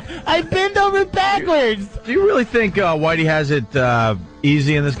 I bend over backwards. Do you really think Whitey has it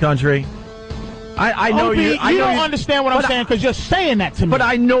easy in this country? I know you. I know don't understand what I'm saying because you're saying that to me. But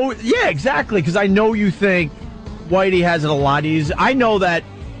I know, yeah, exactly, because I know you think Whitey has it a lot easier. I know that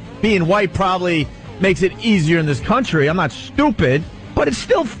being white probably makes it easier in this country. I'm not stupid, but it's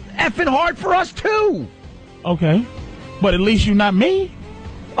still effing hard for us too. Okay, but at least you're not me.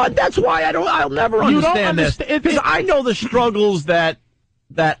 That's why I'll never understand this, because I know the struggles that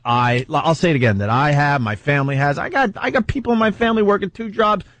I'll say it again, that I have, my family has. I got people in my family working 2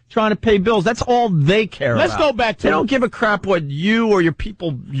 jobs trying to pay bills. That's all they care about. Let's go back to. They don't give a crap what you or your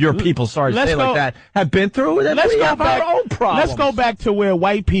people. Sorry to say it like that. Have been through. Let's go back. Our own problems. Let's go back to where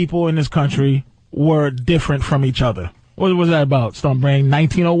white people in this country were different from each other. What was that about? Stonebrain,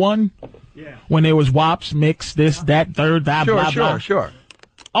 1901. Yeah. When there was WAPs, mix, this, that, third, that, blah. Sure.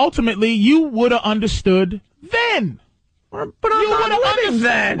 Ultimately, you would have understood then. But I'm not living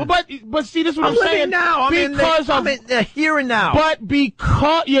then. But see, this is what I'm saying. Now. I'm in the here and now. But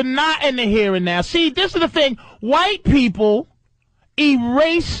because you're not in the here and now. See, this is the thing. White people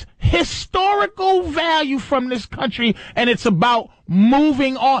erase historical value from this country, and it's about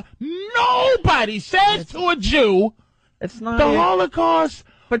moving on. Nobody says to a Jew, it's not the Holocaust.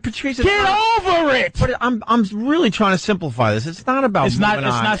 But Patrice, get over it. But I'm really trying to simplify this. It's not about moving on.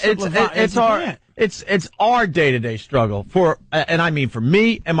 It's not simplifying. It's our day-to-day struggle and I mean for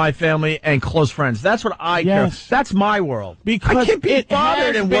me and my family and close friends. That's what I care. That's my world. Because I can't be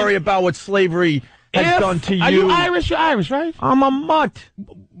bothered and worry about what slavery has done to you. Are you Irish? You're Irish, right? I'm a mutt.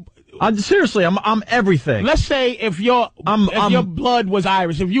 Seriously, I'm everything. Let's say if your blood was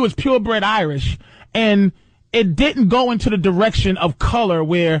Irish, if you was purebred Irish, and it didn't go into the direction of color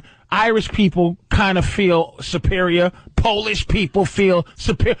where Irish people kind of feel superior, Polish people feel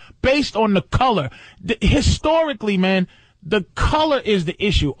superior, based on the color. Historically, man, the color is the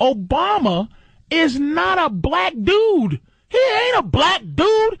issue. Obama is not a black dude. He ain't a black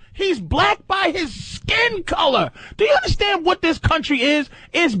dude. He's black by his skin color. Do you understand what this country is?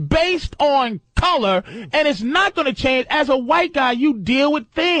 It's based on color, and it's not going to change. As a white guy, you deal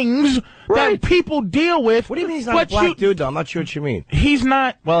with things that people deal with. What do you mean he's not a black dude, though? I'm not sure what you mean. He's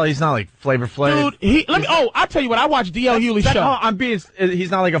not. Well, he's not like Flavor Flav. Dude, I'll tell you what. I watched D.L. Hewley's show.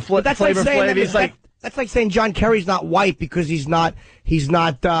 He's not like a Flavor Flav. He's like. That's like saying John Kerry's not white because he's not, you know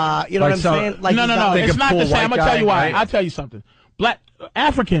what I'm saying? Like, no. It's not the same. I'm going to tell you why. Right? I'll tell you something. Black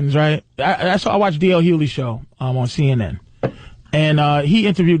Africans, right? I watched D.L. Hewley's show on CNN. And he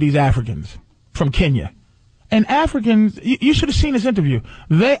interviewed these Africans from Kenya. And Africans, you should have seen this interview.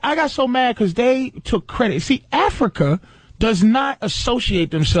 I got so mad because they took credit. See, Africa does not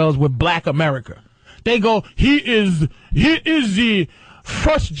associate themselves with Black America. They go, he is the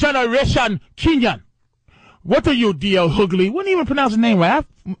first generation Kenyan. What are you, D.L. Hughley? Wouldn't even pronounce the name right.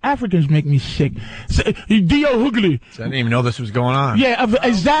 Africans make me sick. D.L. Hughley. So I didn't even know this was going on. Yeah,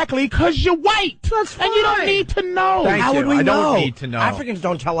 exactly, because you're white. That's fine. And you don't need to know. How would we I know? don't need to know. Africans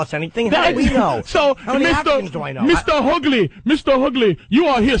don't tell us anything. How do we know? So, how many Africans do I know? Mr. Hughley, you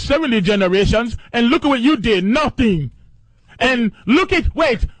are here 70 generations, and look at what you did. Nothing. And look at,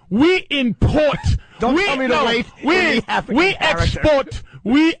 we import. Don't tell me to wait.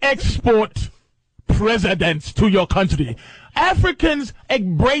 We export presidents to your country. Africans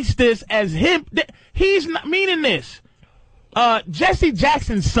embrace this as him. He's not meaning this. Jesse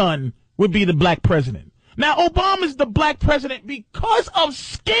Jackson's son would be the black president. Now, Obama's the black president because of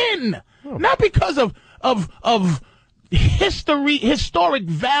skin, not because of historic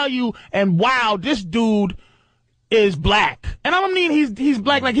value. And wow, this dude is black. And I don't mean he's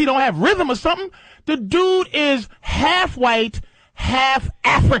black like he don't have rhythm or something. The dude is half white, half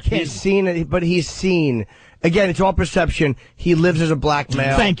African. He's seen it, but he's seen. Again, it's all perception. He lives as a black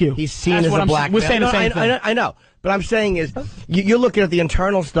male. Thank you. He's seen as a black male. We're saying the same thing. I know. But I'm saying is, you're looking at the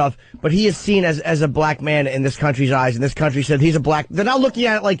internal stuff, but he is seen as a black man in this country's eyes, and this country said he's a black. They're not looking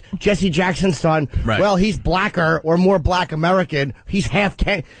at it like Jesse Jackson's son. Right. Well, he's blacker or more black American. He's half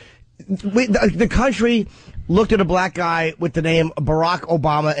the country looked at a black guy with the name Barack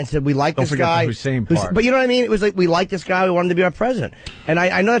Obama and said, we like this guy. Don't forget the Hussein part. But you know what I mean? It was like, we like this guy, we want him to be our president. And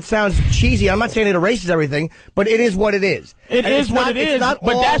I know that sounds cheesy. I'm not saying it erases everything, but it is what it is. It is what it is,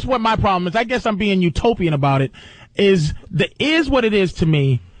 but that's what my problem is. I guess I'm being utopian about it. Is what it is to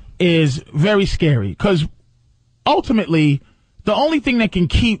me is very scary, because ultimately the only thing that can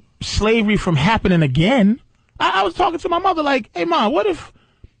keep slavery from happening again, I was talking to my mother like, hey Mom, what if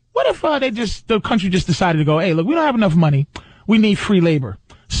the country just decided to go, hey, look, we don't have enough money. We need free labor.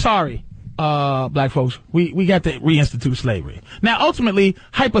 Sorry, black folks, we got to reinstitute slavery. Now, ultimately,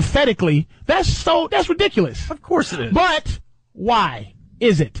 hypothetically, that's ridiculous. Of course it is. But why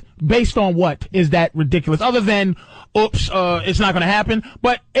is it? Based on what is that ridiculous? Other than, it's not going to happen.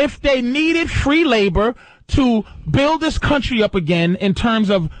 But if they needed free labor to build this country up again in terms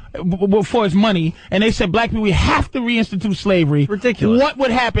of for its money, and they said black people, we have to reinstitute slavery. Ridiculous. What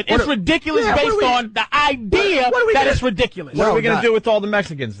would happen? It's ridiculous based on the idea that it's ridiculous. What are we going to do with all the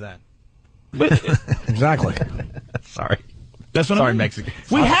Mexicans then? Exactly. Sorry. That's what Sorry, I mean. Mexicans.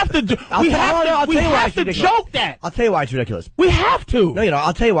 We have to do. We have to joke that. I'll tell you why it's ridiculous. We have to. No,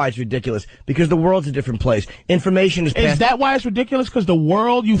 I'll tell you why it's ridiculous. Because the world's a different place. Information is passed. Is that why it's ridiculous? Because the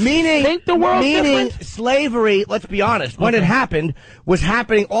world, think the world's different? Slavery, let's be honest, when it happened, was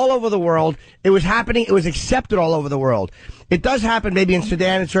happening all over the world. It was accepted all over the world. It does happen maybe in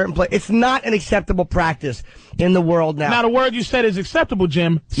Sudan in certain places. It's not an acceptable practice in the world now. Now, the word you said is acceptable,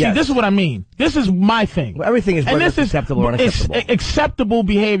 Jim. See, Yes. This is what I mean. This is my thing. Well, everything is whether it's acceptable or unacceptable. It's acceptable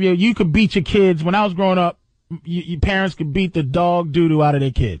behavior. You could beat your kids. When I was growing up, your parents could beat the dog doo-doo out of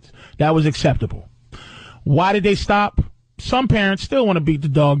their kids. That was acceptable. Why did they stop? Some parents still want to beat the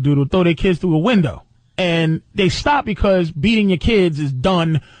dog doo-doo, throw their kids through a window. And they stop because beating your kids is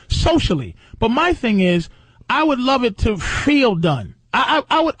done socially. But my thing is, I would love it to feel done.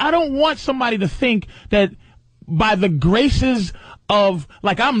 I don't want somebody to think that by the graces of,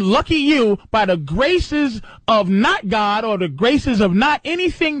 like, I'm lucky you, by the graces of not God or the graces of not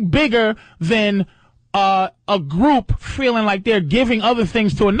anything bigger than a group feeling like they're giving other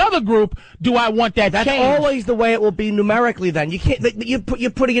things to another group, do I want that That's change? always the way it will be numerically then. You can't, you're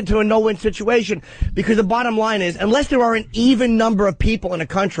putting it to a no-win situation, because the bottom line is, unless there are an even number of people in a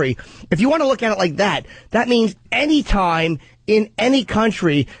country, if you want to look at it like that, that means any time in any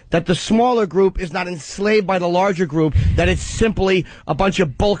country that the smaller group is not enslaved by the larger group, that it's simply a bunch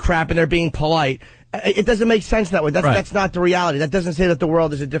of bullcrap and they're being polite. It doesn't make sense that way. That's not the reality. That doesn't say that the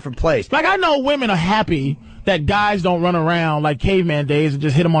world is a different place. Like, I know women are happy that guys don't run around like caveman days and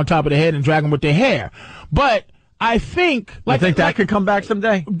just hit them on top of the head and drag them with their hair. But I think... that could come back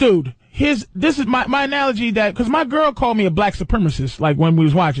someday? Dude, this is my analogy, that... Because my girl called me a black supremacist, like, when we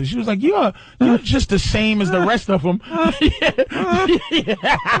was watching. She was like, you're just the same as the rest of them. She's I'm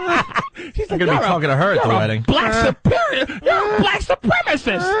going to be talking to her at the wedding. You're a black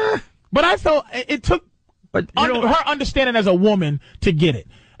supremacist. But I thought it took her understanding as a woman to get it.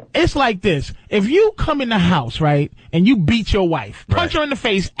 It's like this. If you come in the house, right, and you beat your wife, punch her in the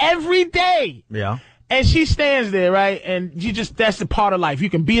face every day. Yeah. And she stands there, right, and that's the part of life. You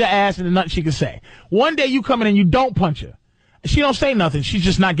can beat her ass and there's nothing she can say. One day you come in and you don't punch her. She don't say nothing. She's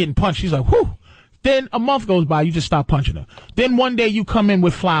just not getting punched. She's like, whew. Then a month goes by, you just stop punching her. Then one day you come in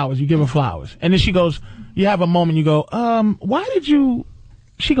with flowers. You give her flowers. And then she goes, you have a moment, you go,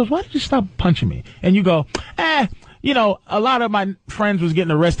 she goes, why did you stop punching me? And you go, you know, a lot of my friends was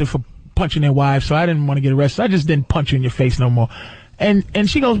getting arrested for punching their wives, so I didn't want to get arrested. I just didn't punch you in your face no more. And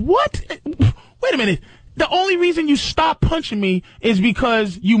she goes, what? Wait a minute. The only reason you stop punching me is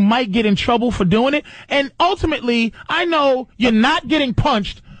because you might get in trouble for doing it. And ultimately, I know you're not getting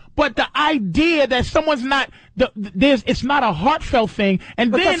punched, but the idea that someone's not, it's not a heartfelt thing.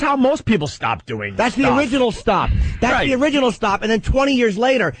 And but then that's how most people stop doing. That's stuff. the original stop. That's Right. the original stop. And then 20 years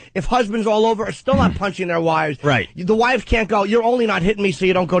later, if husbands all over are still not punching their wives, Right. the wives can't go, you're only not hitting me so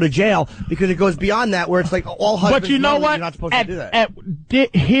you don't go to jail, because it goes beyond that, where it's like all husbands but you know that what? You're not supposed to do that.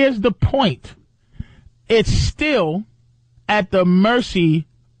 Here's the point. It's still at the mercy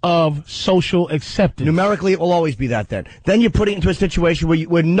of social acceptance. Numerically, it will always be that then. Then you're putting it into a situation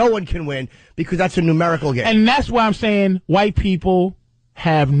where no one can win, because that's a numerical game. And that's why I'm saying white people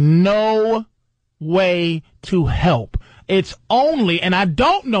have no way to help. It's only, and I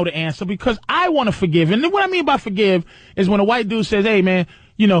don't know the answer because I want to forgive. And what I mean by forgive is when a white dude says, hey, man,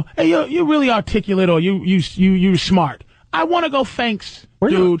 you know, hey, you're really articulate, or you're smart. I want to go, thanks,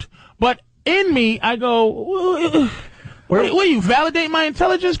 dude. But in me, I go, what you validate my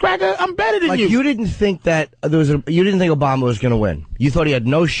intelligence, cracker? I'm better than you. You didn't think that you didn't think Obama was going to win. You thought he had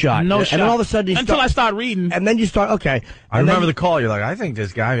no shot. No and shot. then all of a sudden, until I start reading. And then you start, okay. I remember the call. You're like, I think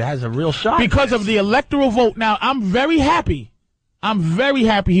this guy has a real shot. Because of the electoral vote. Now, I'm very happy. I'm very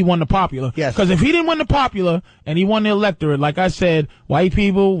happy he won the popular. Yes. Because if he didn't win the popular and he won the electorate, like I said, white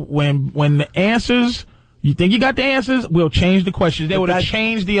people, when the answers, you think you got the answers, we'll change the questions. They would have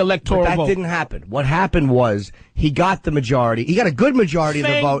changed the electoral vote. That vote. didn't happen. What happened was he got the majority. He got a good majority of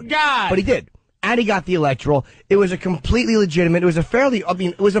the vote. God. But he did. And he got the electoral. It was a completely legitimate. It was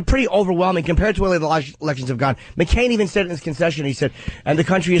it was a pretty overwhelming compared to where the last elections have gone. McCain even said in his concession, he said, and the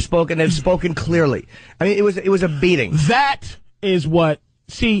country has spoken, they've spoken clearly. I mean, it was a beating. That is what,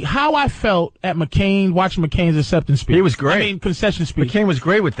 see, how I felt at McCain, watching McCain's acceptance speech. He was great. I mean, concession speech. McCain was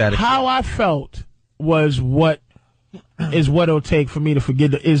great with that. How I felt was what it'll take for me to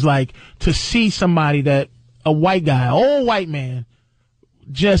forget, is like to see somebody that, a white guy, old white man,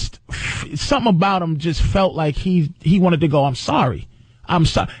 just something about him just felt like he wanted to go, I'm sorry.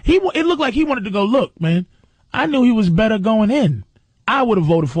 It looked like he wanted to go, look, man, I knew he was better going in. I would have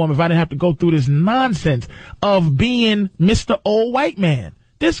voted for him if I didn't have to go through this nonsense of being Mr. Old White Man.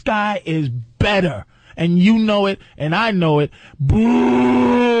 This guy is better. And you know it, and I know it.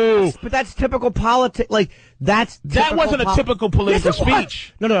 Boo! But that's typical politics. Like, that wasn't a typical political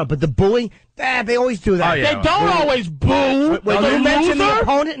speech. No. But the booing, they always do that. Oh, yeah. They don't always boo. When you mention the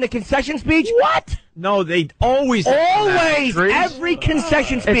opponent in the concession speech, what? No, they always. Every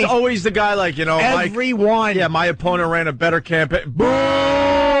concession speech. It's always the guy like, everyone. My opponent ran a better campaign. Boo!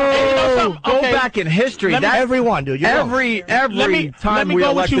 Go back in history. Everyone, dude. Every time we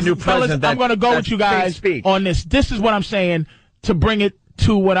elect a new president, I'm going to go with you guys on this. This is what I'm saying to bring it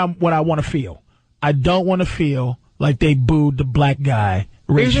to what I want to feel. I don't want to feel like they booed the black guy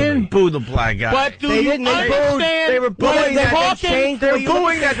racially. They didn't boo the black guy. But do you understand? They were booing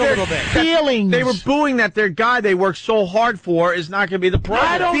They were booing that their guy they worked so hard for is not going to be the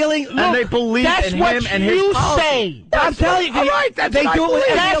president. And they believe in him and his policy. I'm telling you. All right, they do it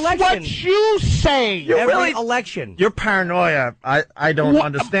every election. That's what you say. Every election. Your paranoia, I don't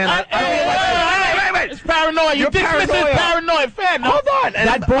understand that. It's paranoia. You dismiss it paranoia. Fair enough. Hold on.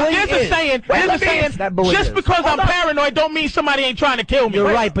 That bullying There's a saying. Just because I'm paranoid don't mean somebody ain't trying to kill me.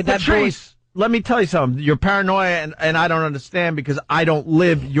 You're right, but that Patrice, let me tell you something. You're paranoia, and I don't understand because I don't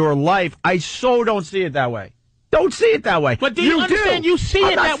live your life. I so don't see it that way. Don't see it that way. But do you understand? You see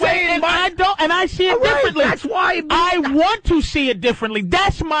it that way, and I don't, and I see it differently. That's why I want to see it differently.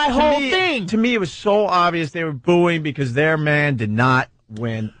 That's my whole thing. To me, it was so obvious they were booing because their man did not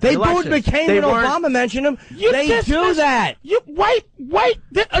win. They booed McCain when Obama mentioned him. They do that.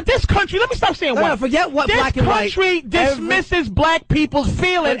 This country, let me stop saying white. Forget what black and white. This country dismisses black people's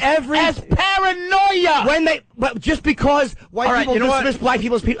feelings as paranoia. But just because white people dismiss black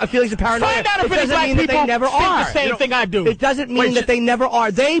people's feelings as paranoia, find out if it doesn't black mean that they never think are. The same thing I do. It doesn't mean that they never are.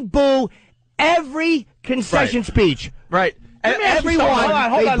 They boo every concession speech. Right. Everyone.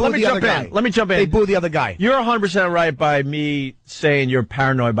 Hold on. Let me jump in. They boo the other guy. You're 100% right by me saying you're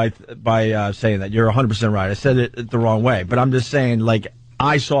paranoid by saying that. You're 100% right. I said it the wrong way, but I'm just saying, like,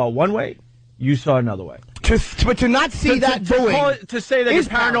 I saw it one way, you saw it another way. But to not see that booing, to say that you're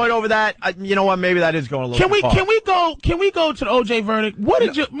paranoid over that, you know what? Maybe that is going a little. Can we go to the OJ verdict? What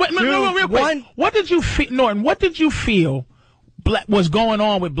did you? Real quick. What did you feel, Norton? What did you feel was going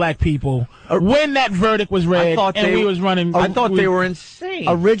on with black people when that verdict was read we was running? I thought they were insane.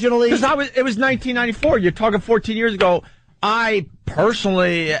 Originally, because it was 1994. You're talking 14 years ago. I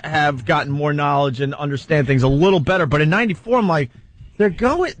personally have gotten more knowledge and understand things a little better. But in '94, I'm like, they're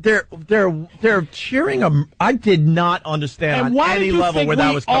cheering them. I did not understand and why on any did you level think where that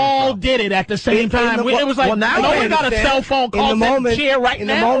we was coming all from. did it at the same time? It was like, well, now no I one got a understand. cell phone call and cheer right in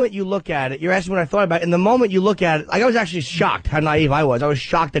now. the moment you look at it, you're asking what I thought about it. In the moment you look at it, I was actually shocked how naive I was. I was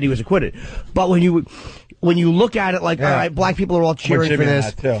shocked that he was acquitted. But when you look at it, like, all right, black people are all cheering for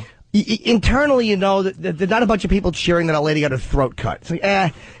this. Internally, you know, there's not a bunch of people cheering that a lady got her throat cut. It's like,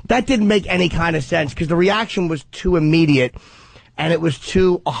 that didn't make any kind of sense because the reaction was too immediate, and it was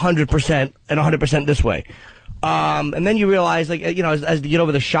too 100% and 100% this way. And then you realize, like, you know, as you get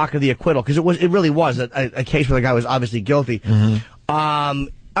over the shock of the acquittal, because it really was a case where the guy was obviously guilty. Mm-hmm.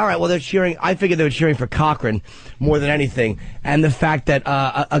 All right, well, they're cheering. I figured they were cheering for Cochran more than anything, and the fact that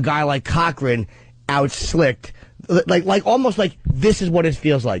a guy like Cochran out-slicked. Like almost like this is what it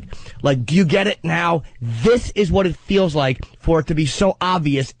feels like. Like, do you get it now? This is what it feels like for it to be so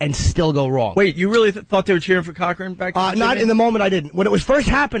obvious and still go wrong. Wait, you really thought they were cheering for Cochran back then? Not in the moment. I didn't. When it was first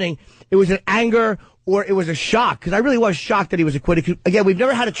happening, it was an anger or it was a shock because I really was shocked that he was acquitted. 'Cause, again, we've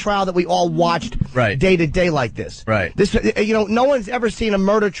never had a trial that we all watched day to day like this. Right. This, you know, no one's ever seen a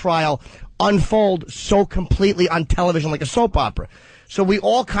murder trial unfold so completely on television like a soap opera. So we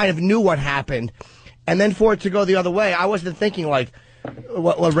all kind of knew what happened. And then for it to go the other way, I wasn't thinking like,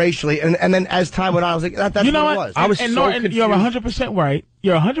 well, racially. And then as time went on, I was like, that's you know what it what? was. I was and so Norton, confused. you're 100% right.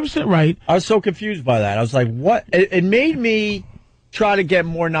 You're 100% right. I was so confused by that. I was like, what? It made me try to get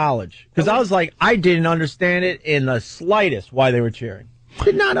more knowledge. Because I was like, I didn't understand it in the slightest why they were cheering.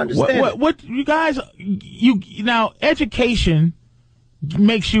 Did not understand it. What you guys, now, education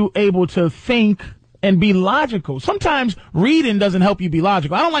makes you able to think and be logical. Sometimes reading doesn't help you be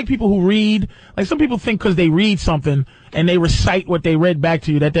logical. I don't like people who read. Like, some people think because they read something and they recite what they read back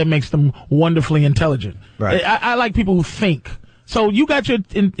to you that makes them wonderfully intelligent. Right. I like people who think. So you got your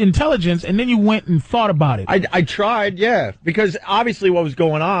intelligence and then you went and thought about it. I tried, yeah. Because obviously what was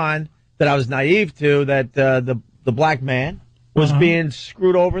going on that I was naive to, that the black man was being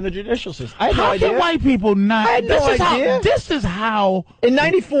screwed over in the judicial system. I had no idea. How can white people not? I had no idea. This is how. In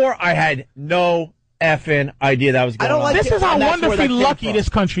 '94, I had no effing idea that was going on. This is how wonderfully lucky this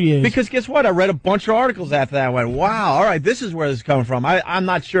country is. Because guess what? I read a bunch of articles after that. I went, wow, all right, this is where this is coming from. I'm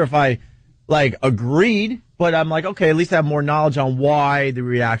not sure if I, like, agreed, but I'm like, okay, at least I have more knowledge on why the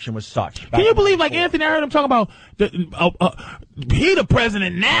reaction was such. Can you believe, like, Anthony, I heard him talk about, he the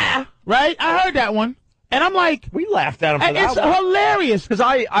president now, right? I heard that one. And I'm like, we laughed at him for that. It's hilarious. Because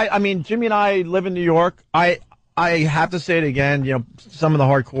I mean, Jimmy and I live in New York. I have to say it again. You know, some of the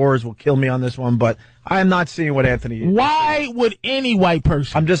hardcores will kill me on this one, but I am not seeing what Anthony is. Why would any white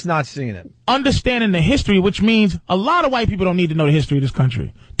person? I'm just not seeing it. Understanding the history, which means a lot of white people don't need to know the history of this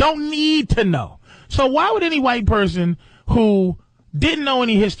country. Don't need to know. So why would any white person who didn't know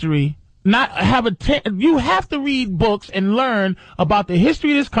any history not have you have to read books and learn about the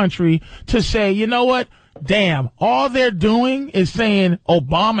history of this country to say, you know what? Damn, all they're doing is saying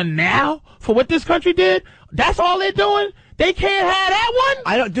Obama now for what this country did. That's all they're doing. They can't have that one.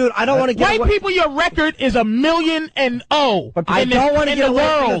 I don't want to get white people. Your record is 1,000,000. But I don't want to get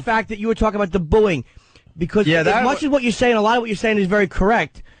away from the fact that you were talking about the booing, because as much as what you're saying, a lot of what you're saying is very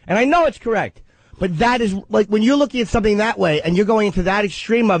correct, and I know it's correct. But that is like when you're looking at something that way and you're going into that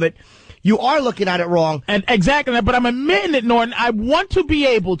extreme of it. You are looking at it wrong. And exactly, but I'm admitting it, Norton. I want to be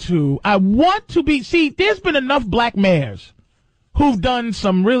see, there's been enough black mayors who've done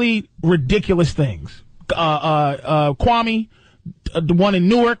some really ridiculous things. Kwame, the one in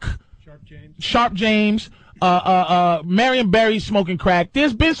Newark, Sharp James, Marion Barry smoking crack.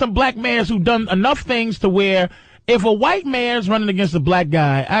 There's been some black mayors who've done enough things to where if a white mayor's running against a black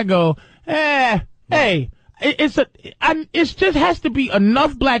guy, I go, hey. It just has to be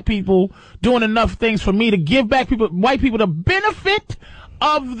enough black people doing enough things for me to give white people the benefit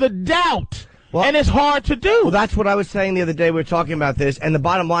of the doubt. Well, and it's hard to do. Well, that's what I was saying the other day. We were talking about this, and the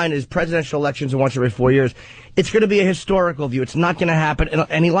bottom line is presidential elections are once every 4 years. It's going to be a historical view. It's not going to happen in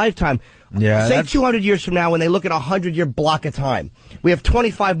any lifetime. Yeah, say 200 years from now when they look at a 100-year block of time. We have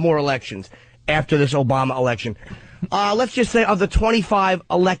 25 more elections after this Obama election. Let's just say of the 25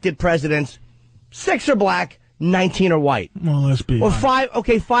 elected presidents, 6 are black, 19 are white. Well, let's be. Or 5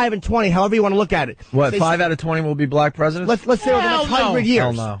 and 20, however you want to look at it. What, 5 out of 20 will be black presidents? Let's say over the next 100 years.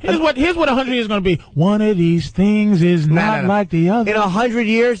 Hell no. Here's what 100 years is going to be. One of these things is not like the other. In 100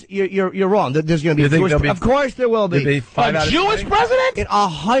 years, you're wrong. There's going to be a Jewish. Of course there will be. A Jewish president? In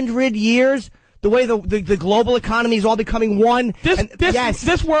 100 years, the way the global economy is all becoming one.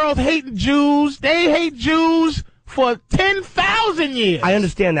 This world hating Jews. They hate Jews for 10,000 years. I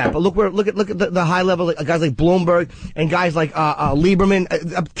understand that, but look at the high level guys like Bloomberg and guys like Lieberman.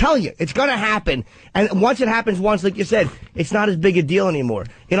 I'm telling you, it's going to happen. And once it happens once, like you said, it's not as big a deal anymore.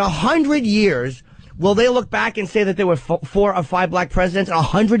 In 100 years, will they look back and say that there were 4 or 5 black presidents in a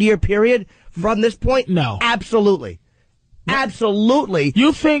 100-year period from this point? No. Absolutely. Absolutely.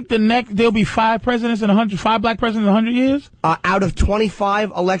 You think there'll be 5 presidents in 5 black presidents in 100 years? Out of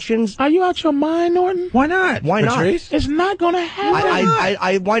 25 elections? Are you out your mind, Norton? Why not? Why not? Patrice? It's not going to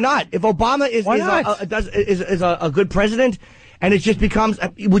happen. Why not? If Obama is a good president, and it just becomes,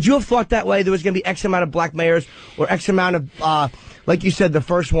 would you have thought that way? There was going to be X amount of black mayors, or X amount of, like you said, the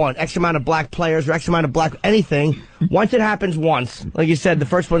first one, X amount of black players, or X amount of black anything. Once it happens once, like you said, the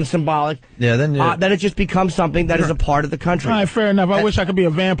first one's symbolic. Yeah, then it just becomes something that is a part of the country. All right, fair enough. I wish I could be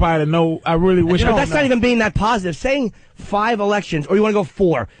a vampire to know. I really wish. But that's not even being that positive. Saying 5 elections, or you want to go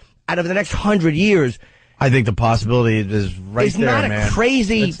 4 out of the next 100 years. I think the possibility is right it's there, not man.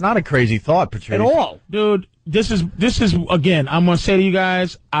 It's not a crazy thought, Patrice. At all. Dude, this is again, I'm going to say to you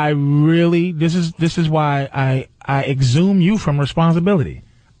guys, this is why I exhume you from responsibility.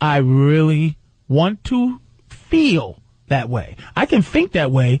 I really want to feel that way. I can think that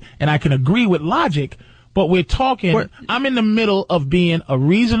way, and I can agree with logic, but I'm in the middle of being a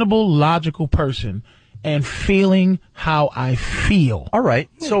reasonable, logical person and feeling how I feel. All right.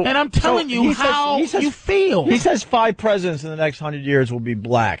 And I'm telling you how you feel. He says 5 presidents in the next 100 years will be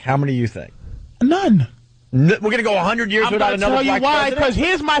black. How many do you think? None. We're going to go 100 years without another black president? I'm going to tell you why, because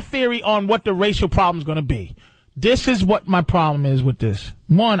here's my theory on what the racial problem is going to be. This is what my problem is with this.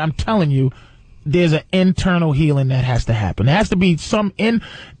 One, I'm telling you, there's an internal healing that has to happen. There has to be some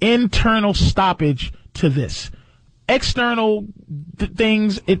internal stoppage to this. External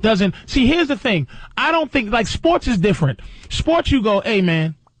things, it doesn't. See, here's the thing. I don't think, like, sports is different. Sports, you go, hey,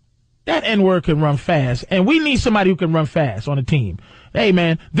 man, that N-word can run fast, and we need somebody who can run fast on the team. Hey,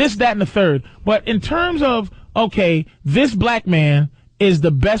 man, this, that, and the third. But in terms of, okay, this black man is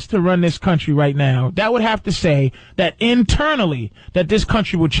the best to run this country right now, that would have to say that internally that this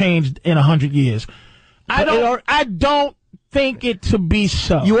country will change in 100 years. I don't think it to be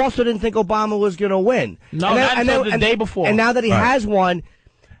so. You also didn't think Obama was going to win. No, not until the day before. And now that he has won,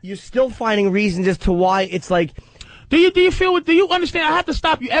 you're still finding reasons as to why it's like. Do you understand? I have to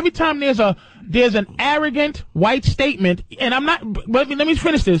stop you every time there's an arrogant white statement, and I'm not. Let me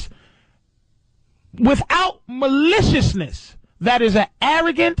finish this. Without maliciousness, that is an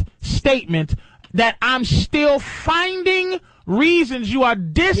arrogant statement that I'm still finding reasons you are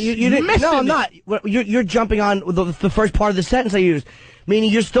dismissing. No, I'm not. You're jumping on the first part of the sentence I used, meaning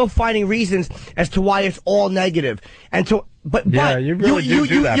you're still finding reasons as to why it's all negative. And so, you really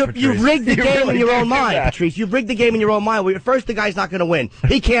do that, Patrice. You rigged the game really in your own mind, that. Patrice. You've rigged the game in your own mind. At first, the guy's not going to win.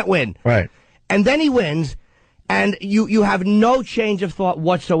 He can't win. Right. And then he wins, and you have no change of thought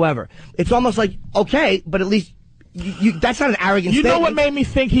whatsoever. It's almost like, okay, but at least that's not an arrogant statement. You know what made me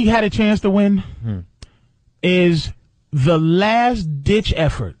think he had a chance to win? Is the last-ditch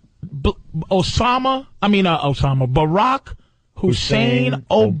effort. Barack Hussein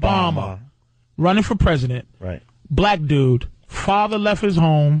Obama running for president. Right. Black dude. Father left his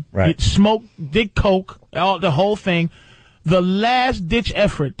home. Right. Smoked, did coke, the whole thing. The last-ditch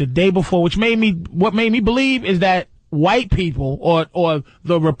effort the day before, what made me believe is that white people or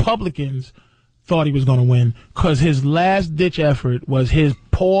the Republicans thought he was going to win because his last-ditch effort was his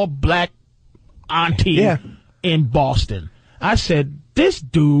poor black auntie in Boston. I said, this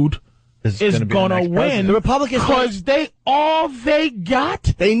dude is going to win. The Republicans, because they got.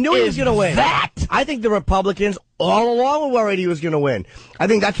 They knew he was going to win. That I think the Republicans all along were worried he was going to win. I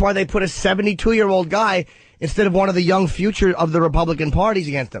think that's why they put a 72-year-old guy instead of one of the young future of the Republican parties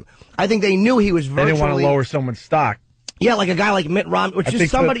against him. I think they knew he was virtually. They didn't want to lower someone's stock. Yeah, like a guy like Mitt Romney, which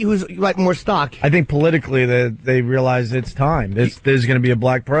is somebody who's like more stock. I think politically they realize it's time. There's going to be a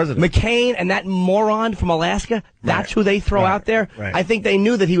black president. McCain and that moron from Alaska, that's who they throw out there. Right. I think they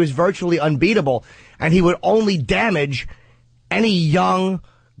knew that he was virtually unbeatable, and he would only damage any young,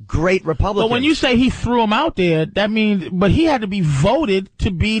 great Republican. But when you say he threw him out there, that means, but he had to be voted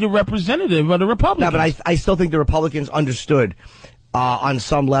to be the representative of the Republicans. No, but I still think the Republicans understood on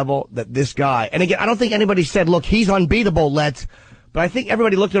some level that this guy, and again, I don't think anybody said, look, he's unbeatable, but I think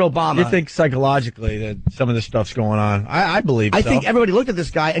everybody looked at Obama. You think psychologically that some of this stuff's going on? I believe so. I think everybody looked at this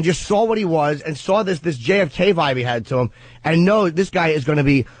guy and just saw what he was and saw this JFK vibe he had to him and know this guy is going to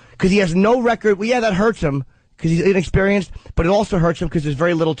be, because he has no record. Well, yeah, that hurts him because he's inexperienced, but it also hurts him because there's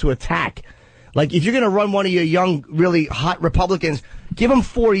very little to attack. Like, if you're going to run one of your young, really hot Republicans, give them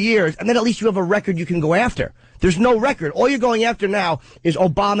 4 years, and then at least you have a record you can go after. There's no record. All you're going after now is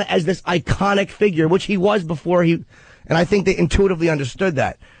Obama as this iconic figure, which he was before he... And I think they intuitively understood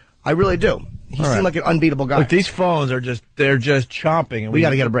that. I really do. He seemed like an unbeatable guy. Look, these phones are they're just chomping. And we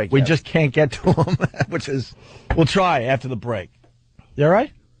got to get a break. We just can't get to them, which is... We'll try after the break. You all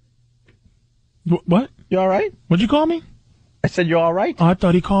right? What? You all right? What'd you call me? I said you all right? Oh, I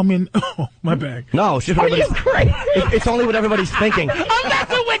thought he called me. Oh, my bad. No, it's just Are you crazy? It's only what everybody's thinking. I'm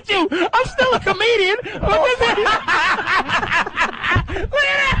messing with you. I'm still a comedian.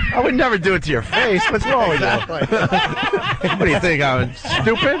 I would never do it to your face. What's wrong with you? What do you think? I'm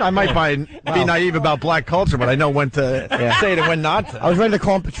stupid? I might be naive about black culture, but I know when to say it and when not to. I was ready to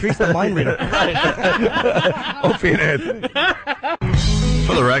call him Patrice the mind reader. Opie and Anthony.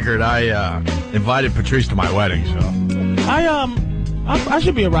 For the record, I invited Patrice to my wedding, so... I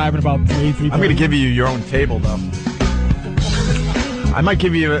should be arriving about 3:30. I'm going to give you your own table, though. I might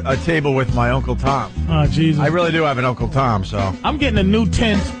give you a table with my Uncle Tom. Oh, Jesus. I really do have an Uncle Tom, so... I'm getting a new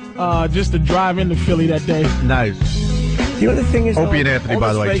tent just to drive into Philly that day. Nice. You know the thing is, Opie and Anthony,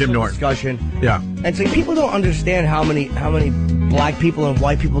 by the way, Jim Norton. Discussion. Yeah. And so people don't understand how many black people and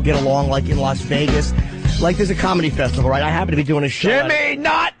white people get along, like in Las Vegas. Like, there's a comedy festival, right? I happen to be doing a show. Jimmy,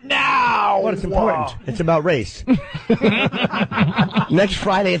 not now! Well, it's important. It's about race. Next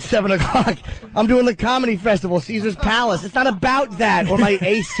Friday at 7 o'clock, I'm doing the comedy festival, Caesar's Palace. It's not about that or my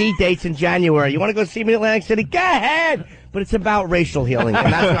AC dates in January. You want to go see me in Atlantic City? Go ahead! But it's about racial healing,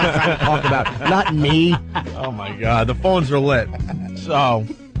 and that's what I'm trying to talk about. Not me. Oh, my God. The phones are lit. So...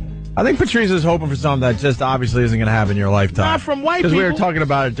 I think Patrice is hoping for something that just obviously isn't going to happen in your lifetime. Not from white people. Because we were talking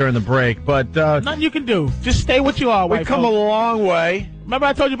about it during the break, but... nothing you can do. Just stay what you are, white We've come a long way. Remember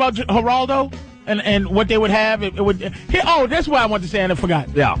I told you about Geraldo and what they would have? It would. That's what I wanted to say and I forgot.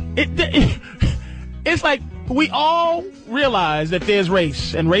 Yeah. It's like we all realize that there's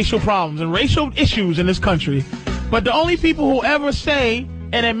race and racial problems and racial issues in this country, but the only people who ever say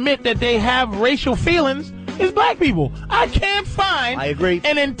and admit that they have racial feelings is black people. I can't find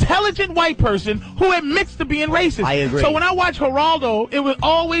an intelligent white person who admits to being racist. I agree. So when I watch Geraldo, it would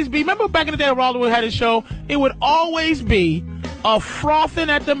always be, remember back in the day Geraldo had his show, it would always be a frothing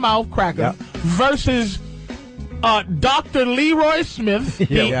at the mouth cracker versus Dr. Leroy Smith,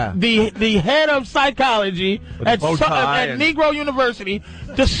 the head of psychology at Negro University,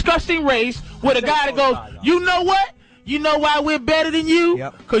 discussing race with a guy that goes, you know what? You know why we're better than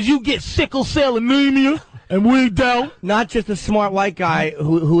you? Because you get sickle cell anemia. And we don't. Not just a smart white guy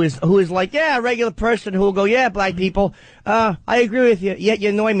who is like, yeah, a regular person who will go, yeah, black people. I agree with you. Yet you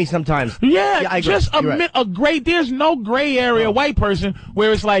annoy me sometimes. Yeah, I agree. Just admit there's no gray area white person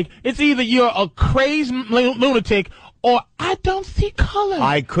where it's like, it's either you're a crazed lunatic or I don't see color.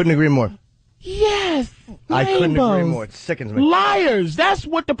 I couldn't agree more. Yes. I couldn't agree more. It sickens me. Liars. That's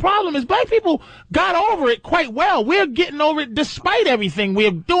what the problem is. Black people got over it quite well. We're getting over it despite everything.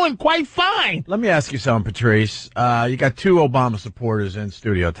 We're doing quite fine. Let me ask you something, Patrice. You got two Obama supporters in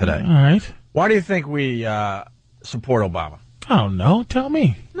studio today. All right. Why do you think we support Obama? I don't know. Tell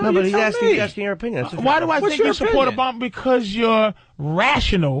me. No, but he's asking your opinion. Why do I think you support Obama? Because you're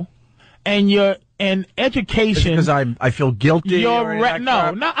rational and you're... And education. Because I feel guilty. No,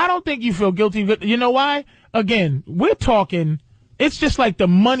 I don't think you feel guilty. You know why? Again, we're talking. It's just like the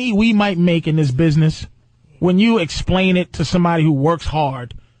money we might make in this business when you explain it to somebody who works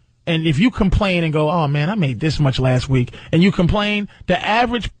hard. And if you complain and go, oh, man, I made this much last week, and you complain, the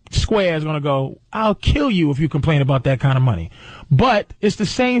average square is going to go, I'll kill you if you complain about that kind of money. But it's the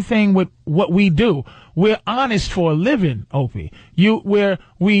same thing with what we do. We're honest for a living, Opie. We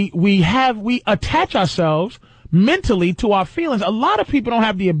attach ourselves mentally to our feelings. A lot of people don't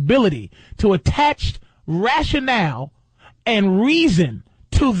have the ability to attach rationale and reason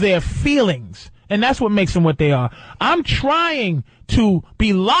to their feelings. And that's what makes them what they are. I'm trying to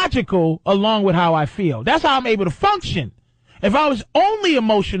be logical along with how I feel. That's how I'm able to function. If I was only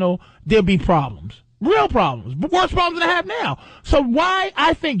emotional, there'd be problems. Real problems. But worse problems than I have now. So why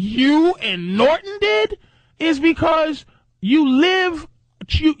I think you and Norton did is because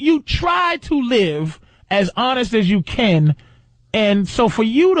you try to live as honest as you can. And so for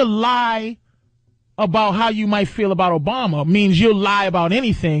you to lie about how you might feel about Obama means you'll lie about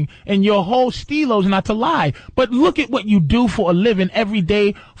anything, and your whole stilo is not to lie. But look at what you do for a living every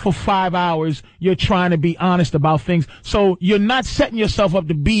day for 5 hours. You're trying to be honest about things. So you're not setting yourself up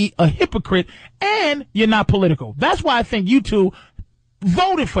to be a hypocrite, and you're not political. That's why I think you two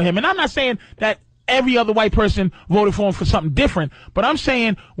voted for him. And I'm not saying that every other white person voted for him for something different, but I'm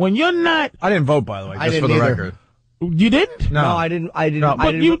saying when you're not... I didn't vote, by the way, just for the record. You didn't? No, I didn't. No,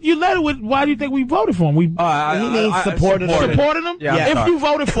 But you led it with, why do you think we voted for him? He means supported him. Supported him? Yeah, if you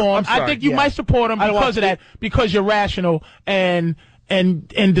voted for him, I think you might support him because of that, because you're rational and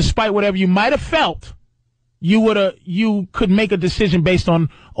despite whatever you might have felt, you could make a decision based on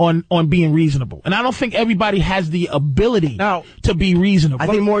being reasonable. And I don't think everybody has the ability to be reasonable. I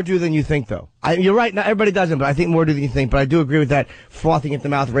think more do than you think, though. You're right. Not everybody doesn't, but I think more do than you think. But I do agree with that frothing at the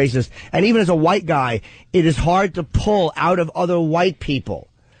mouth racist. And even as a white guy, it is hard to pull out of other white people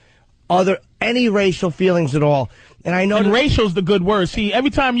any racial feelings at all. And I know racial's the good word. See, every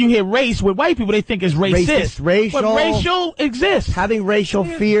time you hear race with white people, they think it's racist. Racial. But racial exists. Having racial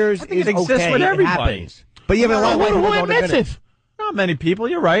fears is exists with everybody. It happens. But you have a lot of white people don't admit it. Not many people.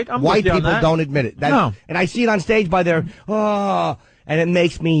 You're right. White people don't admit it. No. And I see it on stage by their, and it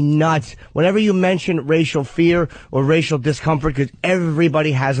makes me nuts. Whenever you mention racial fear or racial discomfort, because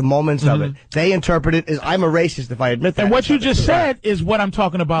everybody has moments of it, they interpret it as I'm a racist if I admit that. And what you just said is what I'm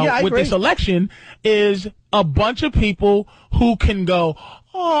talking about with this election is a bunch of people who can go,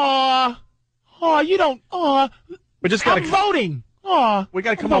 you don't, we just I'm voting. We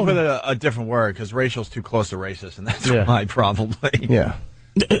got to come up with a different word because racial's too close to racist, and that's why probably. Yeah,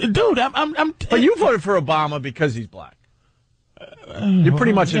 dude, I'm. But you voted for Obama because he's black. You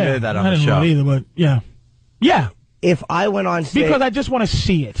pretty much admitted that on the show. I didn't vote either, but yeah. If I went on stage, because I just want to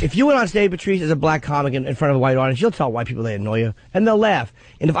see it. If you went on stage, Patrice, as a black comic in front of a white audience, you'll tell white people they annoy you, and they'll laugh.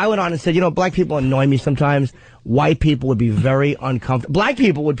 And if I went on and said, black people annoy me sometimes, white people would be very uncomfortable. Black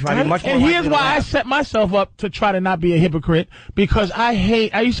people would probably be much more. And here's why I set myself up to try to not be a hypocrite, because I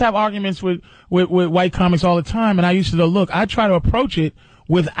used to have arguments with white comics all the time, and I used to go, look, I try to approach it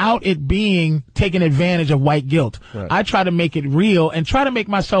without it being taking advantage of white guilt. Right. I try to make it real and try to make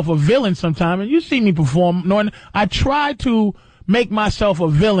myself a villain sometime. And you see me perform, Norton. I try to make myself a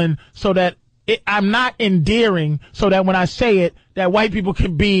villain so that I'm not endearing, so that when I say it, that white people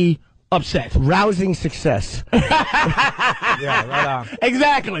can be upset. Rousing success. Yeah, right on.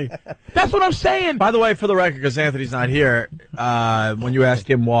 Exactly. That's what I'm saying. By the way, for the record, because Anthony's not here, when you ask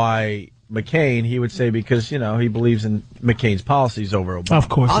him why McCain, he would say because, he believes in McCain's policies over Obama. Of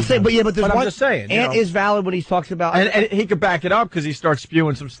course. I'll say, but there's one. I'm just saying. Ant is valid when he talks about. And he could back it up because he starts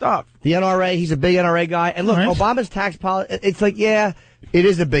spewing some stuff. The NRA, he's a big NRA guy. And look, Obama's tax policy, it's like, it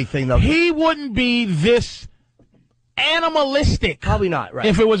is a big thing, though. He wouldn't be this animalistic. Probably not, right.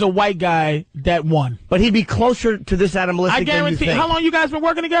 If it was a white guy that won. But he'd be closer to this animalistic I guarantee. than you think. How long you guys been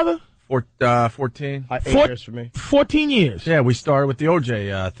working together? 14. 8 years for me. 14 years. Yeah, we started with the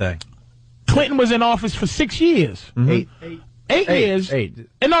OJ thing. Clinton was in office for 6 years. Mm-hmm. 8 years. 8.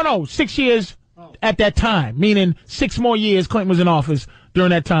 No, 6 years at that time, meaning 6 more years Clinton was in office during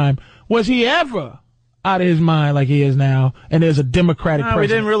that time. Was he ever out of his mind like he is now, and there's a Democratic president? We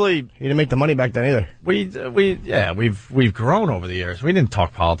didn't really. He didn't make the money back then either. We've grown over the years. We didn't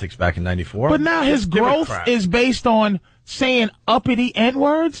talk politics back in '94. But now his growth is based on saying uppity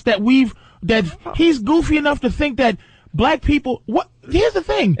N-words that he's goofy enough to think that black people. Here's the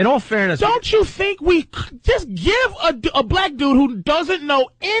thing. In all fairness, don't you think we just give a black dude who doesn't know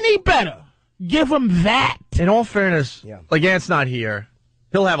any better, give him that? In all fairness, like Ant's not here.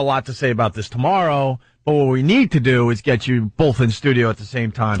 He'll have a lot to say about this tomorrow. But what we need to do is get you both in studio at the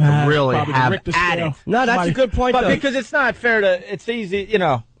same time to really have at it. No, that's a good point. But because it's not fair to, it's easy,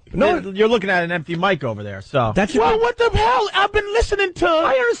 No, you're looking at an empty mic over there. So what the hell? I've been listening to.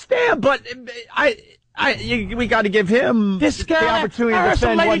 I understand, but we got to give him this guy, the opportunity to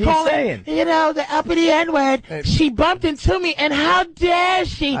defend what he's saying. The uppity N-word. She bumped into me, and how dare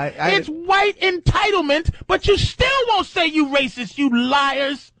she? It's white entitlement, but you still won't say you racist, you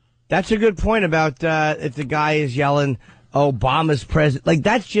liars. That's a good point about if the guy is yelling Obama's president. Like,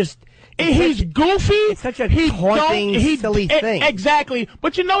 that's just. He's goofy. It's such a taunting, silly thing. Exactly.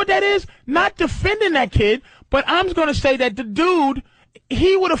 But you know what that is? Not defending that kid, but I'm going to say that the dude,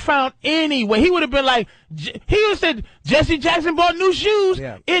 he would have found any way. He would have been like, he would have said, Jesse Jackson bought new shoes.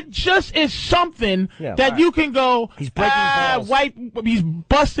 Yeah. It just is something that you can go, he's breaking balls. He's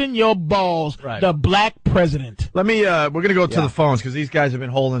busting your balls. Right. The black president. Let me, we're going to go to the phones because these guys have been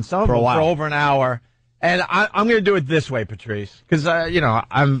holding some for over an hour. And I'm going to do it this way, Patrice, because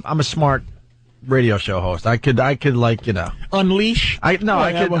I'm a smart radio show host. I could unleash.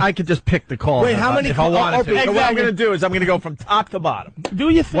 I could just pick the call. Wait, how many? If I wanted to. Exactly. What I'm going to do is I'm going to go from top to bottom. Do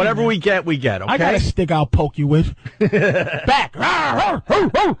you think? Whatever we get, we get. Okay. I got a stick I'll poke you with. Back.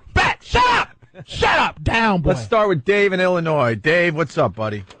 Back. Shut up. Shut up. Down, boy. Let's start with Dave in Illinois. Dave, what's up,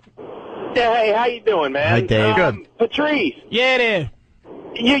 buddy? Hey, how you doing, man? Hi, Dave. Good. Patrice. Yeah, it is.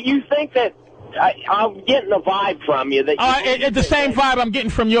 You think that I'm getting the vibe from you that. It's the same vibe I'm getting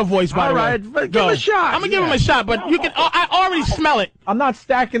from your voice, by the way. All right, give him a shot. I'm gonna give him a shot, but you can. I already smell it. I'm not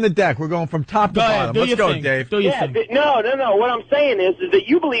stacking the deck. We're going from top to bottom. Let's go, Dave. Do your thing. No. What I'm saying is that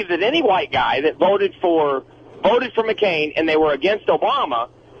you believe that any white guy that voted for McCain and they were against Obama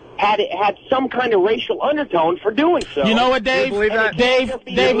had some kind of racial undertone for doing so. You know what, Dave? You believe that?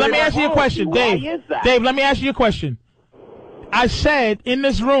 Dave, let me ask you a question. Why is that? Dave, let me ask you a question. I said in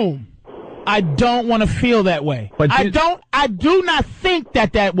this room, I don't want to feel that way. But I do not think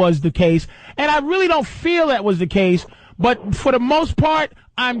that was the case, and I really don't feel that was the case. But for the most part,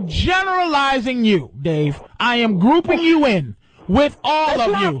 I'm generalizing you, Dave. I am grouping you in with all of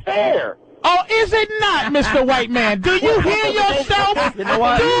you. That's not fair. Oh, is it not, Mr. White Man? Do you hear yourself? You know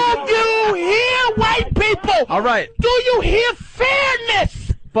what? Do you hear white people? All right. Do you hear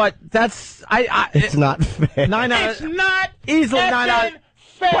fairness? But that's It's not fair. It's not easily 9 out.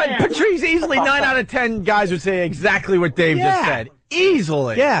 fair. But Patrice, easily 9 out of 10 guys would say exactly what Dave just said.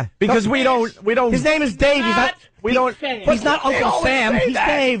 Easily. Yeah. Because we don't. His name is Dave. He's not Uncle Sam. He's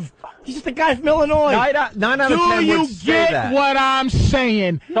Dave. He's just a guy from Illinois. 9 out of 10 Do would you say get that. what I'm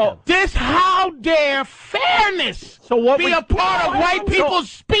saying? No. How dare fairness be a part of white people's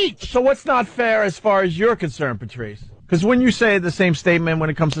speech? So what's not fair as far as you're concerned, Patrice? Because when you say the same statement when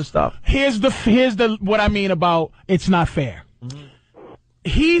it comes to stuff. Here's the what I mean about it's not fair. Mm-hmm.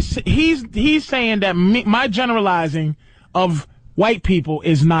 He's saying that my generalizing of white people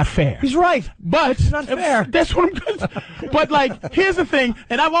is not fair. He's right. But it's not fair. That's what I'm. But like, here's the thing,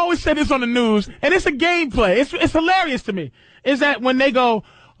 and I've always said this on the news, and it's a gameplay. It's hilarious to me. Is that when they go,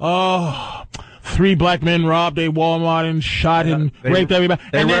 3 black men robbed a Walmart and shot and raped everybody.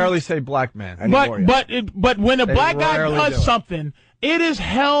 They and rarely say black man. But when a black guy does something, it is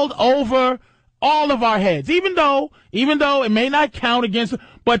held over all of our heads. Even though it may not count against,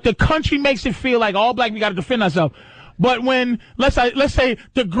 but the country makes it feel like all black, we got to defend ourselves. But when let's say Gary,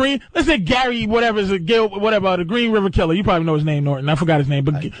 the Green River Killer, you probably know his name, Norton. I forgot his name,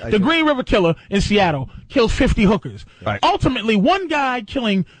 but the Green River Killer in Seattle killed 50 hookers. Right. Ultimately, one guy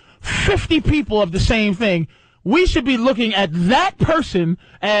killing 50 people of the same thing. We should be looking at that person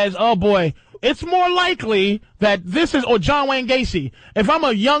as, oh boy, it's more likely that this is, or John Wayne Gacy. If I'm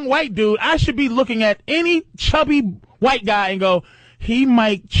a young white dude, I should be looking at any chubby white guy and go, he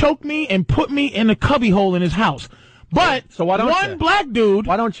might choke me and put me in a cubbyhole in his house. But so why don't one you? Black dude,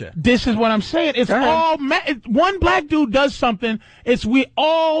 why don't you? This is what I'm saying. It's all one black dude does something. We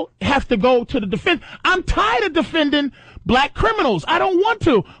all have to go to the defense. I'm tired of defending black criminals. I don't want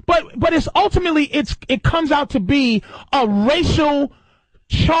to. But it's ultimately it comes out to be a racial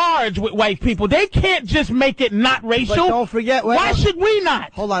charge with white people. They can't just make it not racial. But don't forget. Why should we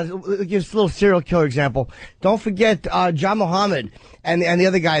not? Hold on. Give us a little serial killer example. Don't forget John Muhammad and the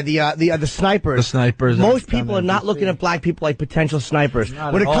other guy, the snipers. The snipers. Most people are not looking at black people like potential snipers.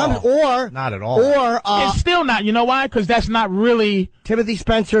 Not when at it comes, all. Not at all. Or it's still not. You know why? Because that's not really. Timothy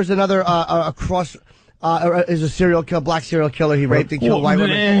Spencer's another is a serial killer, black serial killer. He raped and killed white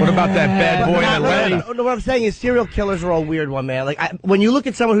women. What about that bad boy in Atlanta? No, what I'm saying is serial killers are a weird one, man. Like when you look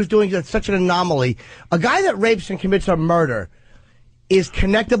at someone who's doing such an anomaly, a guy that rapes and commits a murder is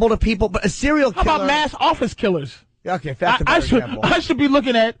connectable to people, but a serial killer. How about mass office killers? Okay, that's a better example. I should be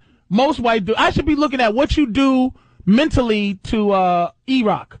looking at most white dudes. I should be looking at what you do mentally to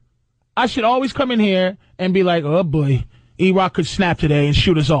E-Rock. I should always come in here and be like, oh boy, E-Rock could snap today and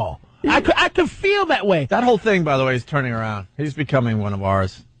shoot us all. I could feel that way. That whole thing, by the way, is turning around. He's becoming one of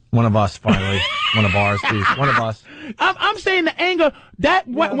ours. One of us, finally. One of ours, please. One of us. I'm saying the anger,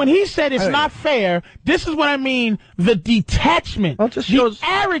 when he said it's not fair, this is what I mean, the detachment, the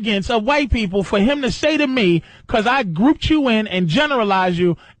arrogance of white people for him to say to me, because I grouped you in and generalized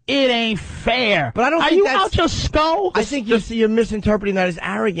you, it ain't fair. But I don't think you out your skull? I think you're misinterpreting that as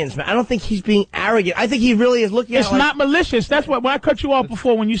arrogance, man. I don't think he's being arrogant. I think he really is looking at it It's not malicious. That's what, when I cut you off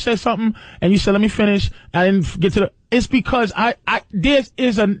before, when you said something and you said, let me finish, I didn't get to the, it's because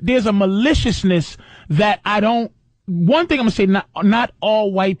there's a maliciousness that I don't, one thing I'm going to say, not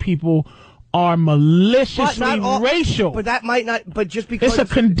all white people are maliciously racial. But that might not, but just because.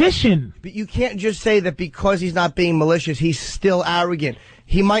 It's a condition. But you can't just say that because he's not being malicious, he's still arrogant.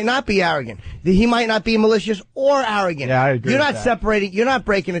 He might not be arrogant. He might not be malicious or arrogant. Yeah, I agree. You're not separating, you're not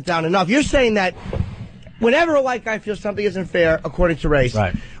breaking it down enough. You're saying that whenever a white guy feels something isn't fair according to race,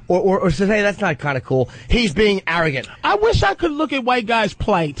 right, or says, hey, that's not kind of cool, he's being arrogant. I wish I could look at white guys'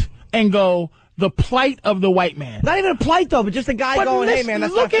 plight and go, the plight of the white man. Not even a plight, though, but just a guy going, hey, man,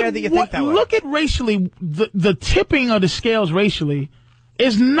 that's not fair that you think that way. Look at racially, the tipping of the scales racially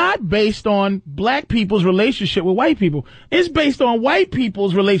is not based on black people's relationship with white people. It's based on white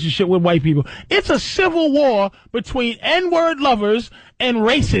people's relationship with white people. It's a civil war between N-word lovers and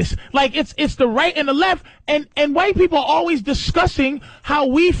racists. Like it's the right and the left, and white people are always discussing how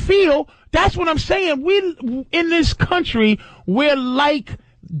we feel. That's what I'm saying. We in this country, we're like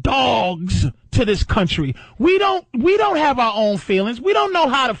dogs to this country. We don't have our own feelings. We don't know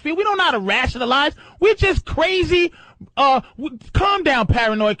how to feel. We don't know how to rationalize. We're just crazy. Calm down,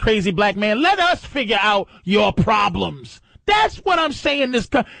 paranoid, crazy black man. Let us figure out your problems. That's what I'm saying.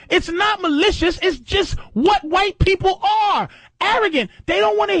 It's not malicious. It's just what white people are. Arrogant. They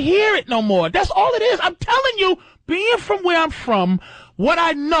don't want to hear it no more. That's all it is. I'm telling you, being from where I'm from, what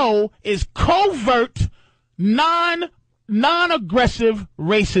I know is covert, non-aggressive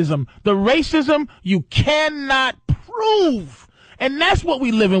racism. The racism you cannot prove. And that's what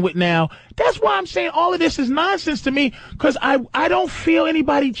we living with now. That's why I'm saying all of this is nonsense to me, because I don't feel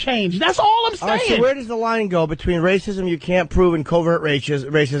anybody change. That's all I'm saying. All right, so where does the line go between racism you can't prove and covert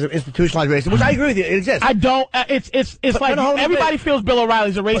racism, institutionalized racism, which I agree with you, it exists. I don't. It's like everybody feels Bill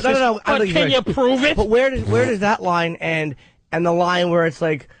O'Reilly's a racist. But can you prove it? But where does that line end, and the line where it's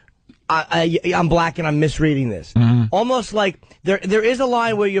like, I'm black and I'm misreading this? Mm-hmm. Almost like there is a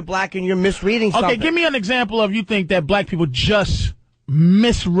line where you're black and you're misreading something. Okay, give me an example of you think that black people just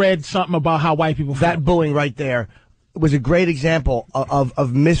misread something about how white people feel. That booing right there was a great example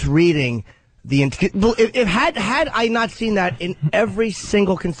of misreading the. Had I not seen that in every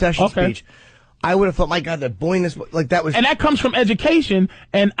single concession speech, I would have thought, my God, they're booing this like that was. And that comes from education,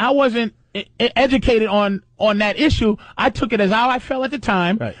 and I wasn't educated on that issue. I took it as how I felt at the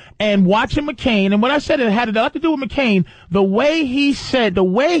time, right. And watching McCain, and when I said it had a lot to do with McCain, the way he said, the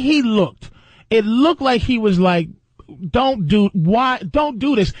way he looked, it looked like he was like, don't do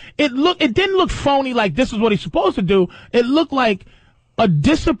this. It didn't look phony like this is what he's supposed to do. It looked like a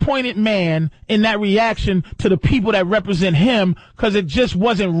disappointed man in that reaction to the people that represent him, because it just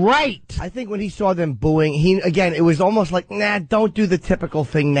wasn't right. I think when he saw them booing, it was almost like, nah, don't do the typical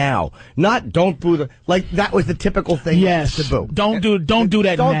thing now. Not don't boo like that was the typical thing. Yes, to boo. Don't do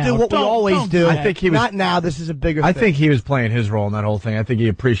that now. Don't do what we always do. I think he was, not now. This is a bigger. I think he was playing his role in that whole thing. I think he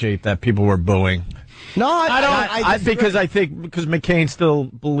appreciated that people were booing. No, I think because McCain still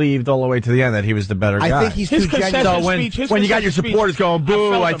believed all the way to the end that he was the better guy. I think he's too genuine. So when you got your supporters going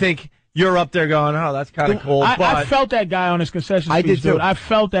boo, I think you're up there going, oh, that's kind of cool. I felt that guy on his concession speech. I did too. Dude. I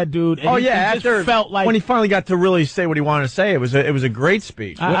felt that dude. And after felt like when he finally got to really say what he wanted to say, it was a great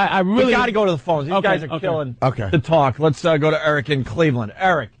speech. I really we got to go to the phones. These guys are killing the talk. Let's go to Eric in Cleveland.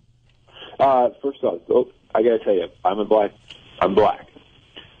 Eric. First off, I got to tell you, I'm black.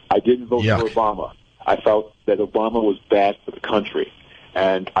 I didn't vote for Obama. I felt that Obama was bad for the country.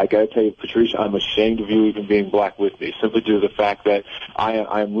 And I got to tell you, Patricia, I'm ashamed of you even being black with me, simply due to the fact that I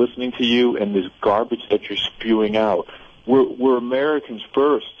am listening to you and this garbage that you're spewing out. We're Americans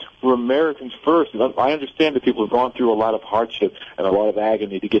first. We're Americans first. And I understand that people have gone through a lot of hardship and a lot of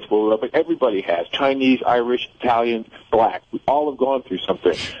agony to get to where we're at, but everybody has. Chinese, Irish, Italians, black. We all have gone through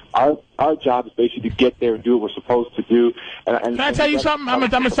something. Our job is basically to get there and do what we're supposed to do. Can I tell you something? I'm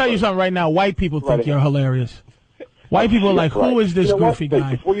going to tell you something right now. White people think you're hilarious. White people are like, who is this goofy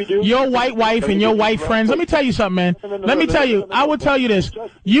guy? Your white wife and your white friends. Let me tell you something, man. Let me tell you. I will tell you this.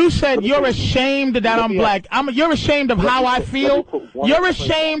 You said you're ashamed that I'm black. You're ashamed of how I feel. You're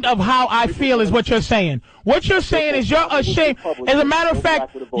ashamed of how I feel is what you're saying. What you're saying is you're ashamed. As a matter of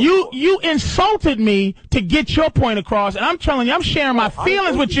fact, you insulted me to get your point across, and I'm telling you, I'm sharing my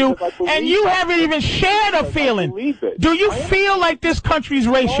feelings with you, and you haven't even shared a feeling. Do you feel like this country's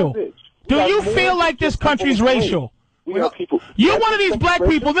racial? Do you feel like this country's racial? You're one of these black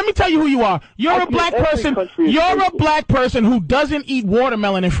people. Let me tell you who you are. You're a black person. You're a black person who doesn't eat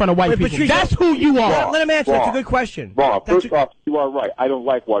watermelon in front of white people. That's who you are. Let him answer. It's a good question. First off, you are right. I don't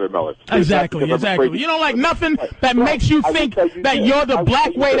like watermelon. Exactly. You don't like nothing that makes you think that you're the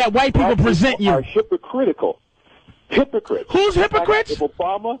black way that white people present you. Are hypocritical. Hypocrites. Who's hypocrites? If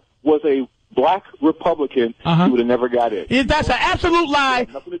Obama was a black Republican, he would have never got in. That's an absolute lie.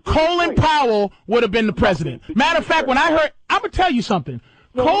 Colin Powell would have been the president. Matter of fact, when I heard, I'm going to tell you something.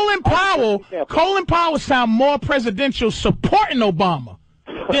 Colin Powell sound more presidential supporting Obama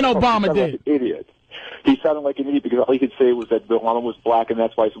than Obama did. Like an idiot. He sounded like an idiot because all he could say was that Obama was black, and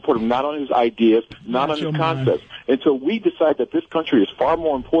that's why I support him, not on his ideas, not on his concepts. Until we decide that this country is far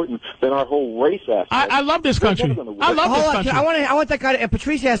more important than our whole race aspect. I love this country. I love this country. I want that guy to,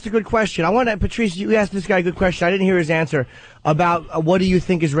 Patrice asked a good question. Patrice, you asked this guy a good question. I didn't hear his answer about what do you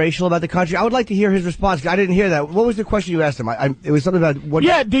think is racial about the country. I would like to hear his response. I didn't hear that. What was the question you asked him? It was something about what...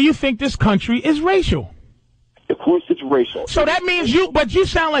 Yeah, do you think this country is racial? Of course, it's racial. So that means but you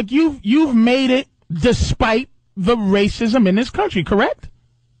sound like you've made it despite the racism in this country, correct?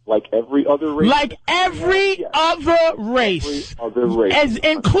 Like every other race. Like every other race. Every other race. As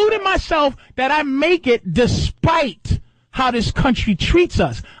including myself, that I make it despite how this country treats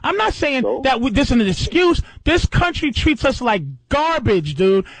us. I'm not saying that this is an excuse. This country treats us like garbage,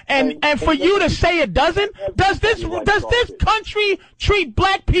 dude. And for you to say it doesn't, does this country treat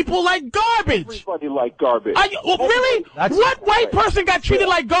black people like garbage? Everybody like garbage. Really? What white person got treated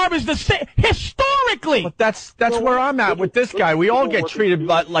like garbage historically? But that's where I'm at with this guy. We all get treated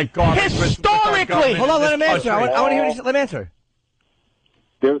like garbage. Historically. Hold on, let him answer. I want to hear let him answer.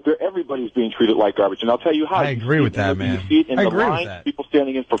 Everybody's being treated like garbage, and I'll tell you how. I agree with that, man. You see it in the line, people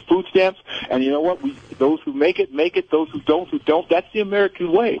standing in for food stamps, and you know what? Those who make it. Those who don't. That's the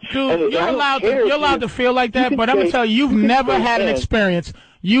American way. Dude, you're allowed to feel like that, but I'm gonna tell you, you've never had an experience.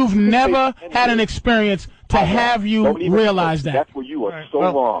 You've never had an experience to have you realize that. That's where you are so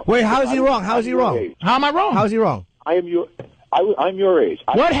wrong. Wait, how is he wrong? How is he wrong? How am I wrong? How is he wrong? I'm your age.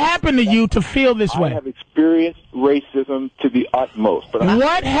 What happened to you to feel this way? I have experienced racism to the utmost. But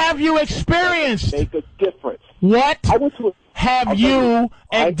what have you experienced? Make a difference. What have you?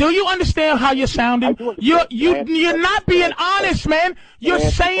 And do you understand how you're sounding? You're not being honest, man. You're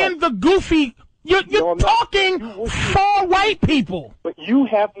saying the goofy. You're talking for white people. But you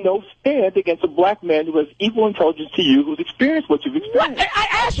have no stand against a black man who has equal intelligence to you, who's experienced what you've experienced. I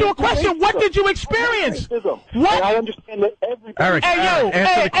asked you a question. What did you experience? What? And I understand that everybody... Eric,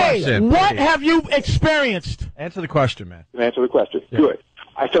 answer the question. What have you experienced? Answer the question, man. Answer the question. Yeah. Good.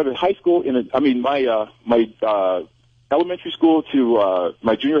 I started high school my elementary school to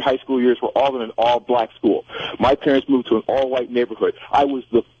my junior high school years were all in an all-black school. My parents moved to an all-white neighborhood. I was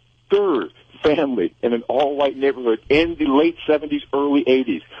the third family in an all-white neighborhood in the late 70s, early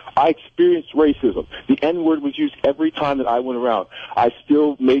 80s. I experienced racism. The N-word was used every time that I went around. I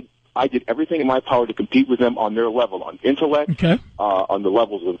did everything in my power to compete with them on their level, on intellect, on the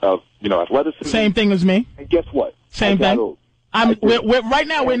levels of athleticism. Same thing as me. And guess what? Same thing. Right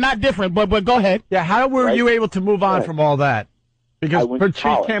now we're not different, but go ahead. Yeah, how were you able to move on from all that? Because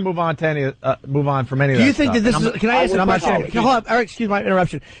Patrice can't move on to move on from any of that. Do you think that this is? Can I ask? Hold up, Eric. Excuse my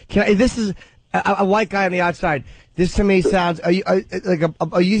interruption. This is a white guy on the outside. This to me sounds. Are you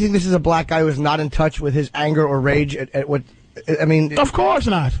think this is a black guy who is not in touch with his anger or rage at what? I mean, of course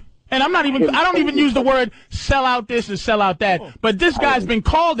not. And I don't even use the word sell out this and sell out that. But this guy's been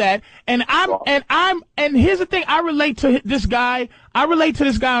called that, and here's the thing, I relate to this guy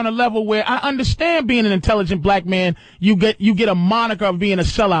on a level where I understand being an intelligent black man, you get a moniker of being a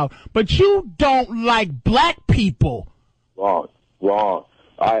sellout. But you don't like black people. Wrong.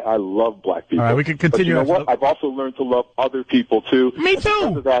 I love black people. All right, we can continue. But you know what? I've also learned to love other people too. Me too.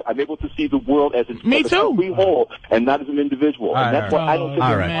 Because of that, I'm able to see the world as a complete whole and not as an individual. And that's why I don't think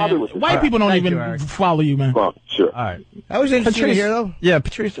I'm bothered with it. White people don't even follow you, man. Sure. All right. That was interesting to hear, though. Yeah,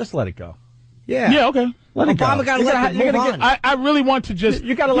 Patrice, just let it go. Yeah, okay. Let it go. Obama got to let it on. I really want to just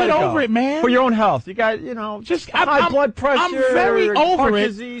you got to let it go. over it, man. For your own health. You got just high blood pressure. I'm very over it.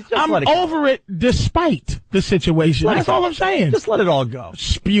 Disease, I'm over it despite the situation. That's all I'm saying. Just let it all go.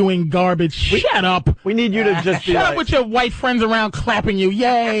 Spewing garbage. Shut up. We need you to just be shut up with your white friends around clapping you.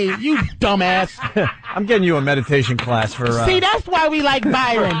 Yay, you dumbass. I'm getting you a meditation class for. See, that's why we like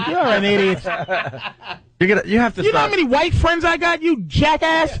Byron. You're an idiot. You have to. You know how many white friends I got? You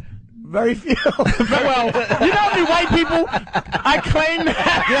jackass. Very few. Well, you know how many white people I claim to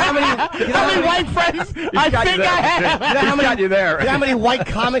have? You know how many white friends I think I have? You know how many white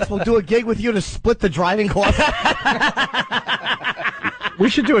comics will do a gig with you to split the driving cost? We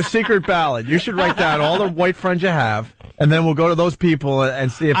should do a secret ballot. You should write down all the white friends you have, and then we'll go to those people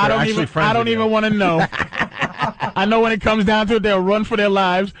and see if they're actually friends. I don't even want to know. I know when it comes down to it, they'll run for their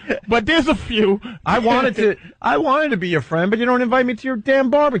lives. But there's a few. I wanted to be your friend, but you don't invite me to your damn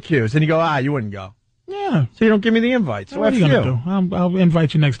barbecues. And you go, you wouldn't go. Yeah. So you don't give me the invite. So what are you going to do? I'll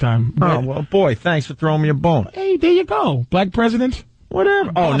invite you next time. Oh, well, boy, thanks for throwing me a bone. Hey, there you go. Black president.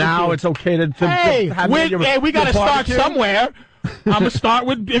 Whatever. Oh, now it's okay to have we got to start somewhere. I'm going to start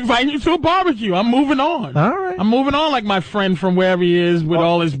with inviting you to a barbecue. I'm moving on. All right. I'm moving on like my friend from wherever he is with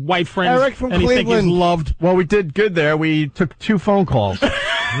all his white friends. Eric from and Cleveland. He think he's loved. Well, we did good there. We took 2 phone calls.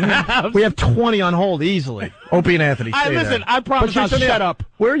 We have 20 on hold easily. Opie and Anthony. Listen, I promise I'll shut up.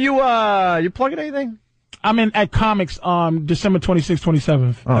 Where are you plugging anything? I'm at Comics December 26th,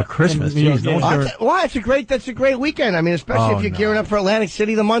 27th. Oh, Christmas. Why? That's a great weekend. I mean, especially if you're gearing up for Atlantic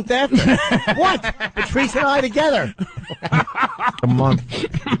City the month after. What? Patrice and I together. A month.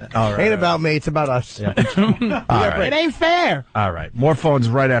 All right. Ain't about me. It's about us. Yeah. All right. It ain't fair. All right. More phones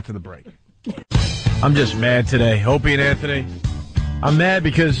right after the break. I'm just mad today. Opie and Anthony. I'm mad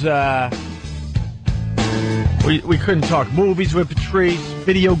because we couldn't talk movies with Patrice,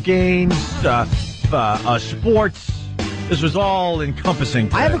 video games, sports. This was all encompassing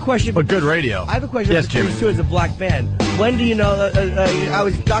today. I have a question. But good radio. I have a question yes, for Patrice, too, as a black man. When do you know,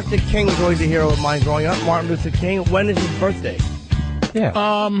 Dr. King was always a hero of mine growing up, Martin Luther King. When is his birthday?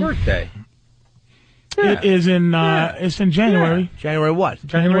 Yeah. Birthday. Yeah. It is in, it's in January. Yeah. January what?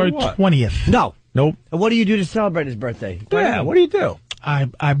 January 20th. No. Nope. And what do you do to celebrate his birthday? Yeah, what do you do?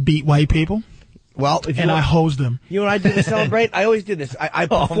 I beat white people. Well, I hose them. You know what I do to celebrate? I always do this. I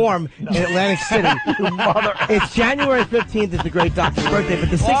perform in Atlantic City. It's January 15th is the great doctor's birthday, but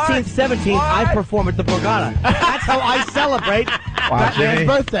the 16th, 17th, I perform at the Borgata. That's how I celebrate Batman's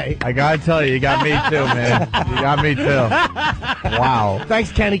birthday. I gotta tell you got me too, man. You got me too. Wow.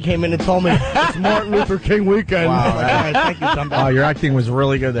 Thanks, Kenny came in and told me it's Martin Luther King weekend. Wow. Right, thank you, somebody. Oh, your acting was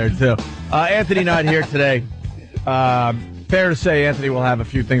really good there too. Anthony not here today. Fair to say, Anthony will have a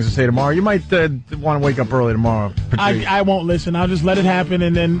few things to say tomorrow. You might want to wake up early tomorrow. I won't listen. I'll just let it happen,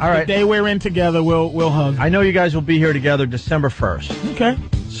 and then the day we're in together, we'll hug. I know you guys will be here together December 1st. Okay.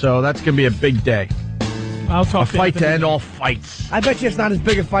 So that's going to be a big day. I'll talk a fight to end all fights. I bet you it's not as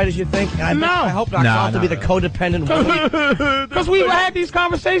big a fight as you think. And I hope not to be the codependent woman. Because we've had these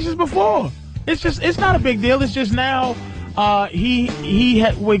conversations before. It's not a big deal. It's just now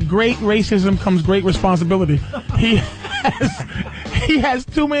with great racism comes great responsibility. He has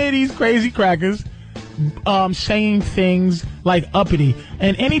too many of these crazy crackers saying things like uppity.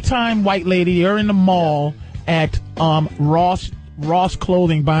 And anytime, white lady, you're in the mall at Ross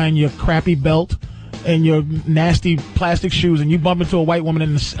Clothing buying your crappy belt and your nasty plastic shoes, and you bump into a white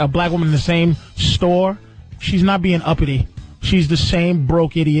woman a black woman in the same store, she's not being uppity. She's the same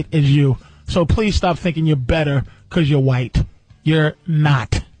broke idiot as you. So please stop thinking you're better because you're white. You're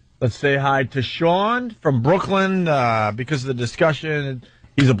not. Let's say hi to Sean from Brooklyn because of the discussion.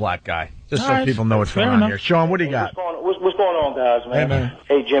 He's a black guy. Just so people know what's going on here. Sean, what do you got? What's going on, guys, man? Hey, man.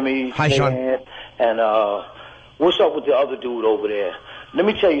 Hey, Jimmy. Hi, Sean. And what's up with the other dude over there? Let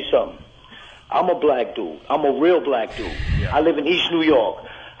me tell you something. I'm a black dude. I'm a real black dude. Yeah. I live in East New York.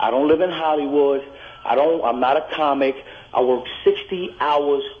 I don't live in Hollywood. I'm not a comic. I work 60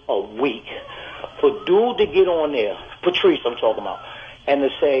 hours a week. For dude to get on there, Patrice I'm talking about, and to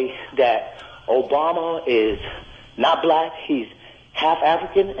say that Obama is not black, he's half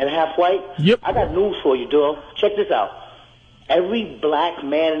African and half white. Yep. I got news for you, dog. Check this out. Every black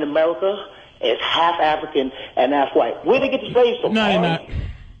man in America is half African and half white. Where they get the slaves from? No, they're not.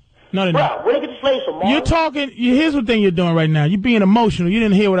 No, they're not. Where they get the slaves from, You're talking. Here's the thing you're doing right now. You're being emotional. You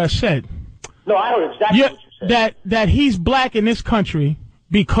didn't hear what I said. No, I heard exactly what you said. That he's black in this country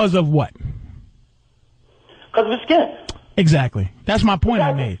because of what? Because of his skin. Exactly. That's my point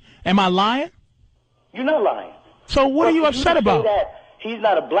I made. Am I lying? You're not lying. So what are you upset about? That he's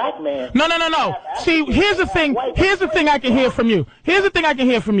not a black man. No. See, here's the thing. Here's the thing I can hear from you.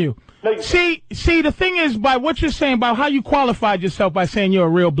 See, the thing is, by what you're saying, by how you qualified yourself by saying you're a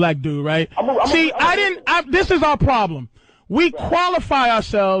real black dude, right? This is our problem. We qualify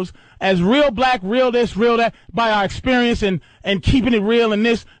ourselves as real black, real this, real that, by our experience and keeping it real and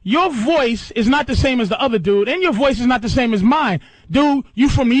this. Your voice is not the same as the other dude, and your voice is not the same as mine. Dude, you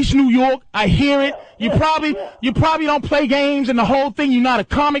from East New York. I hear it. You probably don't play games and the whole thing. You're not a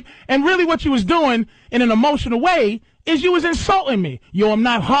comic. And really what you was doing in an emotional way is you was insulting me. Yo, I'm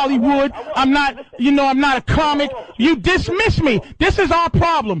not Hollywood. I'm not a comic. You dismiss me. This is our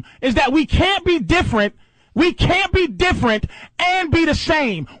problem, is that we can't be different. We can't be different and be the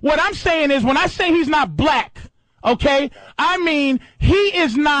same. What I'm saying is, when I say he's not black, okay, I mean he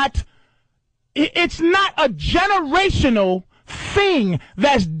is not, it's not a generational thing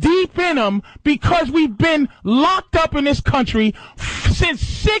that's deep in him, because we've been locked up in this country since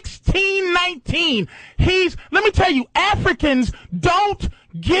 1619. Let me tell you, Africans don't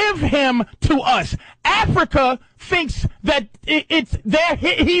give him to us. Africa thinks that he's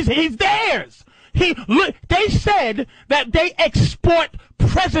theirs. They said that they export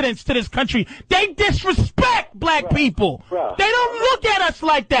presidents to this country. They disrespect black people. They don't look at us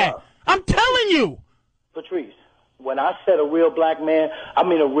like that. I'm telling you. Patrice, when I said a real black man, I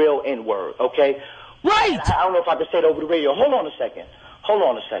mean a real N-word, okay? Right. I don't know if I can say it over the radio. Hold on a second.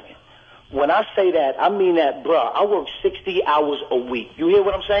 When I say that, I mean that, bruh, I work 60 hours a week. You hear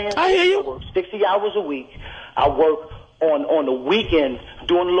what I'm saying? I hear you. I work 60 hours a week. I work on the weekend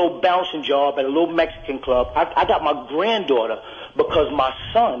doing a little bouncing job at a little Mexican club. I got my granddaughter because my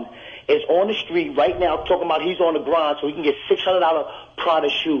son is on the street right now talking about he's on the grind so he can get $600 Prada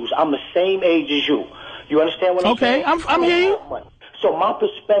shoes. I'm the same age as you. You understand what I'm saying? Okay, I'm here. So my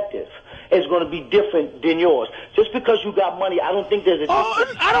perspective is going to be different than yours. Just because you got money, I don't think there's a... Oh,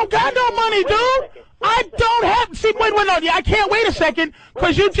 I don't got no money, dude. I don't have... See, wait, no, I can't wait a second,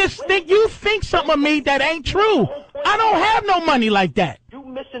 because you think something of me that ain't true. I don't have no money like that. You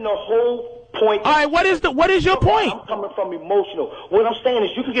missing the whole point. All right, what is your point? I'm coming from emotional. What I'm saying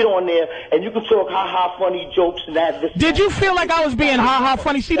is you can get on there and you can talk ha-ha funny jokes and that. Did you feel like I was being ha-ha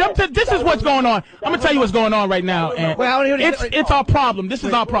funny? See, this is what's going on. I'm going to tell you what's going on right now. And it's our problem. This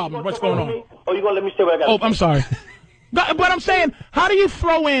is our problem. What's going on? Oh, you going to let me say what I got to say? I'm sorry. But I'm saying, how do you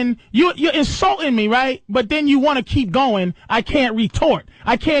throw in, you're insulting me, right? But then you want to keep going. I can't retort.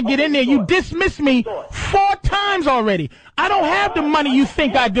 I can't get in there. You dismissed me 4 times already. I don't have the money you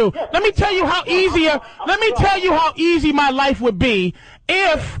think I do. Let me tell you how easy my life would be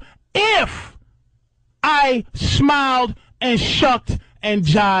if I smiled and shucked and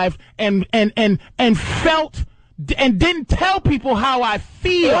jived and felt and didn't tell people how I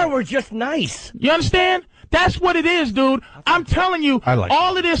feel. Or we're just nice. You understand? That's what it is, dude. I'm telling you,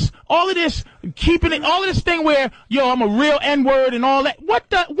 all of this thing where, yo, I'm a real N-word and all that. What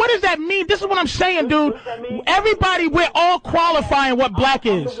does that mean? This is what I'm saying, dude. Everybody, we're all qualifying what black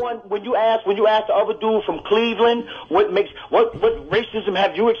is. When you ask the other dude from Cleveland, what racism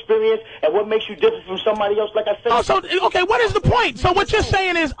have you experienced and what makes you different from somebody else, like I said. Oh, so, okay, what is the point? So what you're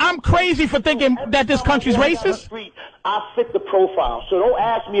saying is I'm crazy for thinking that this country's racist? I fit the profile, so don't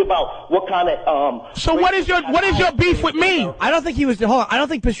ask me about what kind of So what is your beef with me? I don't think he was. Hold on. I don't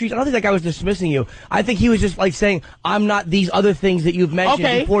think that guy was dismissing you. I think he was just like saying, "I'm not these other things that you've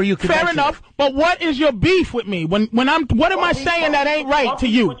mentioned before you." Fair enough. But what is your beef with me? What am I saying that ain't right to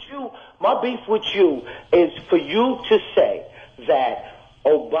you? My beef with you is for you to say that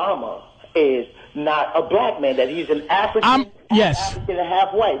Obama is not a black man, that he's an African. Yes. African and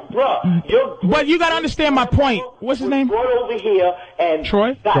half white. Bruh, but you got to understand my point. What's his name? Brought over here and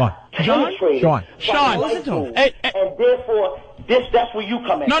Troy? Sean. Listen to him. And therefore, that's where you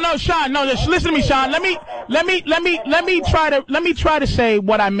come in. No, Sean. No, just listen to me, Sean. Let me try to say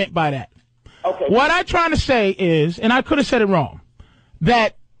what I meant by that. Okay. What I'm trying to say is, and I could have said it wrong,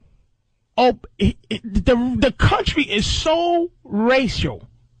 that the country is so racial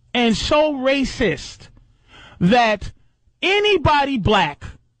and so racist that anybody black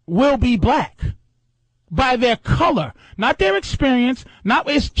will be black by their color, not their experience.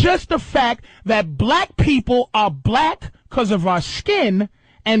 It's just the fact that black people are black because of our skin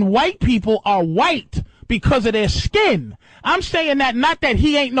and white people are white because of their skin. I'm saying that not that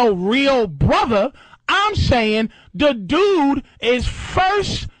he ain't no real brother. I'm saying the dude is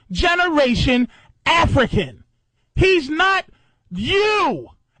first generation African. He's not you.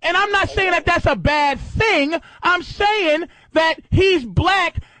 And I'm not saying that that's a bad thing. I'm saying that he's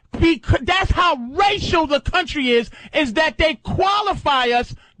black because that's how racial the country is that they qualify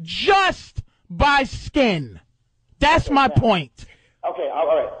us just by skin. That's my point. Okay, all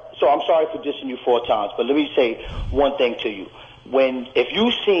right. So I'm sorry for dissing you 4 times, but let me say one thing to you. If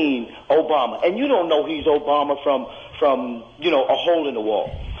you've seen Obama, and you don't know he's Obama from a hole in the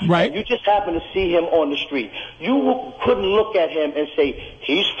wall. Right. And you just happen to see him on the street. You couldn't look at him and say,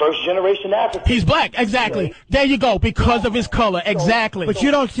 he's first generation African. He's black, exactly. Right. There you go, because of his color, exactly. But you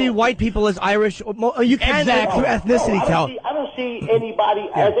don't see white people as Irish. You can through ethnicity tell. I don't see anybody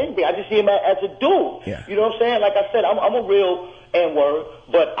as anything. I just see him as a dude. Yeah. You know what I'm saying? Like I said, I'm a real N-word,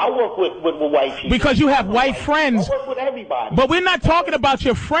 but I work with white people. Because you have white friends. I work with everybody. But we're not talking about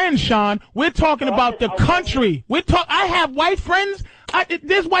your friends, Sean. We're talking about the country. I have white friends.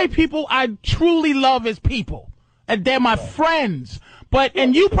 There's white people I truly love as people, and they're my friends.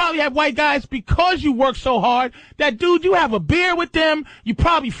 And you probably have white guys because you work so hard that, dude, you have a beer with them, you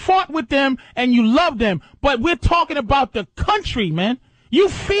probably fought with them, and you love them. But we're talking about the country, man. You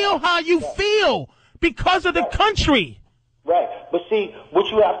feel how you feel because of the country. Right. But see, what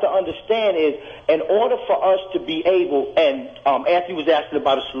you have to understand is, in order for us to be able, and Anthony was asking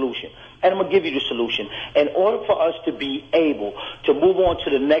about a solution, and I'm going to give you the solution. In order for us to be able to move on to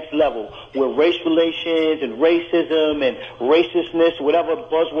the next level where race relations and racism and racistness, whatever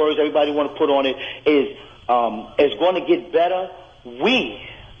buzzwords everybody want to put on it, is going to get better,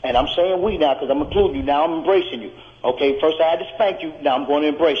 and I'm saying we now because I'm including you, now I'm embracing you. Okay, first I had to spank you, now I'm going to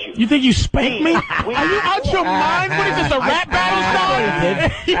embrace you. You think you spanked me? Are you out your mind? What is this, a rap battle song?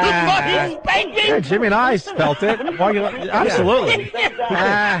 You spanked me? Yeah, Jimmy and I felt it. Absolutely.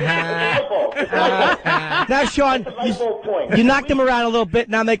 Now, Sean, you knocked him around a little bit,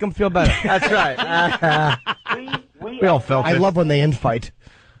 now make him feel better. That's right. We all felt it. I love when they infight.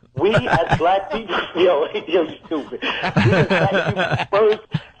 We as black people, you're stupid. We as black people first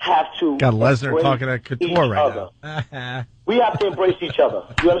have to. Got Lesnar talking to Couture right now. We have to embrace each other.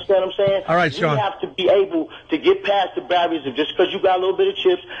 You understand what I'm saying? All right, Sean. We have to be able to get past the barriers of just because you got a little bit of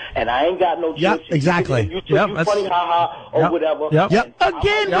chips and I ain't got no chips. Yep, exactly. You funny, ha-ha, or whatever. Yep.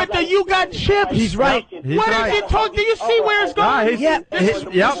 Again, with the you got chips. He's right. What is it talk? Do you see where it's going?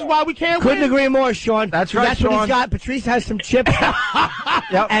 This is why we can't Couldn't win. agree more, Sean. That's right, That's what Sean. he's got. Patrice has some chips.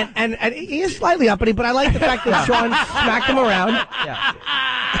 And he is slightly uppity, but I like the fact that Sean smacked him around. Yeah.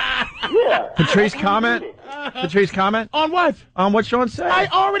 Patrice, comment? Patrice, comment? On what? On what Sean said? I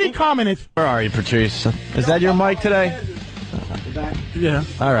already commented. Where are you, Patrice? Is that your mic today? Yeah.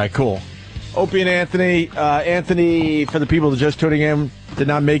 All right, cool. Opie and Anthony. Anthony, for the people that are just tuning in, did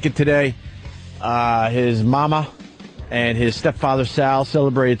not make it today. His mama and his stepfather, Sal,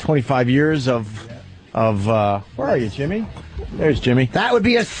 celebrated 25 years of where are you, Jimmy? There's Jimmy. That would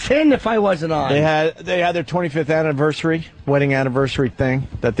be a sin if I wasn't on. They had their 25th wedding anniversary thing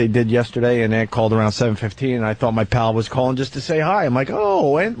that they did yesterday, and Aunt called around 7:15, and I thought my pal was calling just to say hi. I'm like,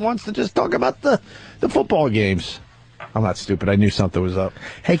 oh, Aunt wants to just talk about the football games. I'm not stupid. I knew something was up.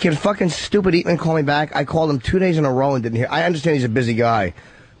 Hey, can fucking stupid Eatman call me back? I called him 2 days in a row and didn't hear. I understand he's a busy guy,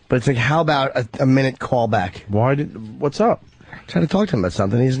 but it's like, how about a minute call back? What's up? I tried to talk to him about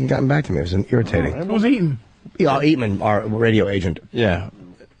something. He hasn't gotten back to me. It was irritating. It was eating. Yeah, Eatman, our radio agent. Yeah.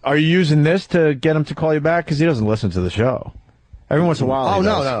 Are you using this to get him to call you back? Because he doesn't listen to the show. Every once in a while. Oh, he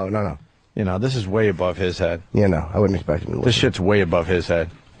does. no. You know, this is way above his head. Yeah, no, I wouldn't expect him to listen. This shit's way above his head.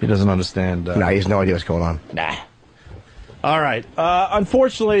 He doesn't understand. No, he has no idea what's going on. Nah. All right.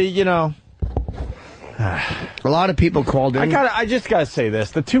 Unfortunately, you know, a lot of people called in. I just gotta say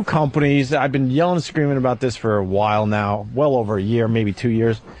this: the two companies. I've been yelling and screaming about this for a while now, well over a year, maybe 2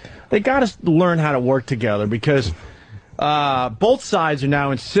 years. They got to learn how to work together because both sides are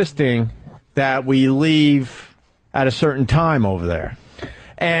now insisting that we leave at a certain time over there.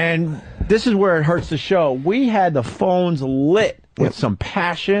 And this is where it hurts the show. We had the phones lit with some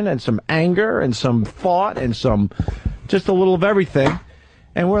passion and some anger and some thought and just a little of everything.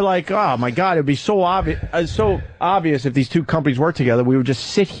 And we're like, oh, my God, it would be so obvious if these two companies worked together. We would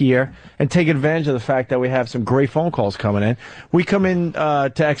just sit here and take advantage of the fact that we have some great phone calls coming in. We come in to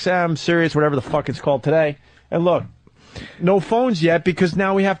XM, Sirius, whatever the fuck it's called today, and look, no phones yet because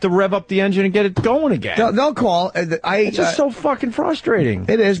now we have to rev up the engine and get it going again. They'll call. It's just so fucking frustrating.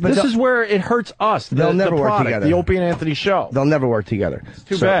 It is, but this is where it hurts us. They'll never work together. The Opie and Anthony show. They'll never work together. It's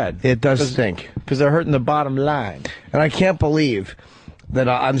too bad. It does stink. Because they're hurting the bottom line. And I can't believe that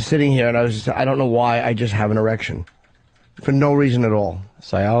I'm sitting here and I don't know why I just have an erection. For no reason at all.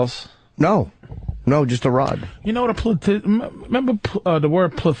 Cialis? No, just a rod. You know what remember the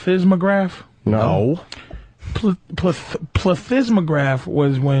word plethysmograph? No. Plethysmograph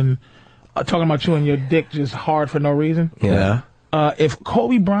was when talking about you and your dick just hard for no reason. Yeah. If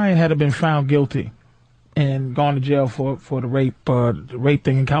Kobe Bryant had been found guilty and gone to jail for the rape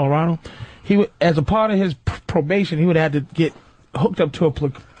thing in Colorado, he would, as a part of his probation, he would have had to get hooked up to a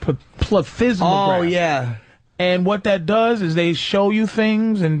plethysmograph. Oh, yeah. And what that does is they show you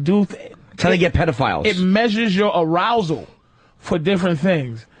things and do It's how they get pedophiles. It measures your arousal for different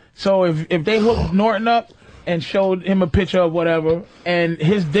things. So if they hooked Norton up and showed him a picture of whatever and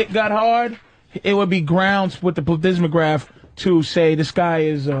his dick got hard, it would be grounds with the plethysmograph to say this guy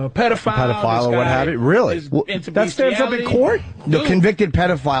is a pedophile, or what have you. Really? That stands up in court? The convicted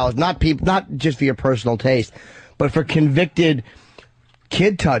pedophiles, not just for your personal taste, but for convicted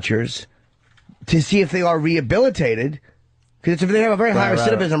kid touchers to see if they are rehabilitated. Because if they have a very high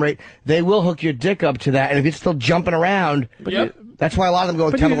recidivism rate, they will hook your dick up to that. And if it's still jumping around, that's why a lot of them go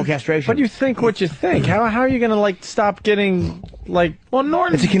with chemical castration. But you think what you think. How are you going to stop getting Well,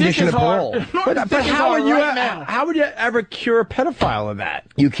 Norton's it's a condition dick of is parole. Hard. But how would you ever cure a pedophile of that?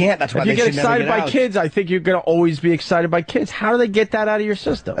 You can't. That's why if you they get excited by kids, I think you're going to always be excited by kids. How do they get that out of your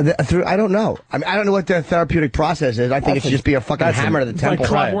system? I don't know. I mean, I don't know what their therapeutic process is. I think it should just be a fucking hammer to the temple. Like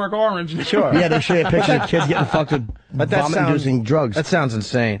Clockwork Orange. Sure. Yeah, they show you a picture of kids getting fucked with vomit-inducing drugs. That sounds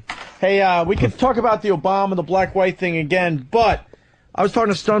insane. Hey, we could talk about the Obama, the black-white thing again, but I was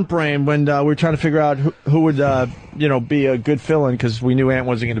talking to Stunt Brain when we were trying to figure out who would, be a good fill-in because we knew Ant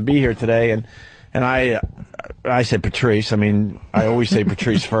wasn't going to be here today, and I said Patrice. I mean, I always say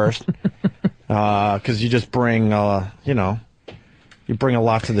Patrice first because you just bring, you bring a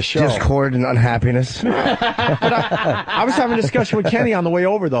lot to the show. Discord and unhappiness. But I was having a discussion with Kenny on the way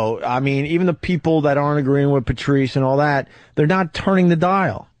over, though. I mean, even the people that aren't agreeing with Patrice and all that, they're not turning the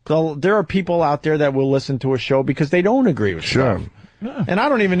dial. So there are people out there that will listen to a show because they don't agree with stuff. And I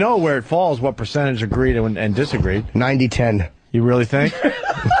don't even know where it falls, what percentage agreed and disagreed. 90-10. You really think?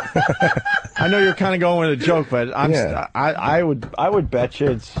 I know you're kind of going with a joke, but I would bet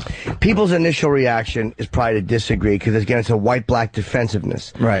you it's... People's initial reaction is probably to disagree because, again, it's a white-black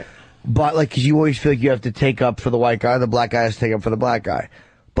defensive-ness. Right. But, like, because you always feel like you have to take up for the white guy, the black guy has to take up for the black guy.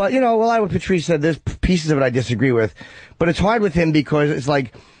 But, you know, what Patrice said, there's pieces of it I disagree with. But it's hard with him because it's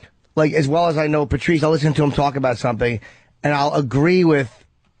like, as well as I know Patrice, I'll listen to him talk about something, and I'll agree with,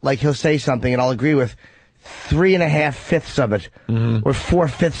 like, he'll say something, and I'll agree with 3.5/5 of it, or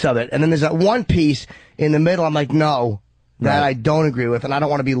 4/5 of it. And then there's that one piece in the middle, I'm like, no, that I don't agree with, and I don't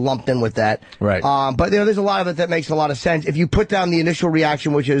want to be lumped in with that. Right. But, you know, there's a lot of it that makes a lot of sense. If you put down the initial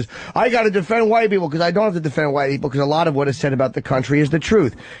reaction, which is, I got to defend white people, because I don't have to defend white people, because a lot of what is said about the country is the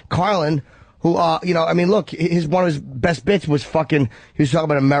truth. Carlin, who, you know, I mean, look, one of his best bits was he was talking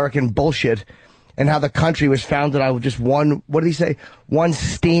about American bullshit, and how the country was founded on just one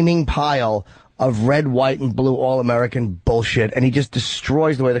steaming pile of red, white, and blue all-American bullshit, and he just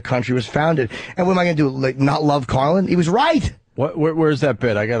destroys the way the country was founded. And what am I going to do, like, not love Carlin? He was right! Where's that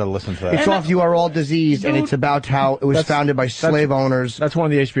bit? I got to listen to that. It's off You Are All Diseased, and it's about how it was founded by slave owners. That's one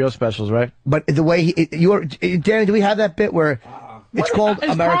of the HBO specials, right? But the way Danny, do we have that bit where it's called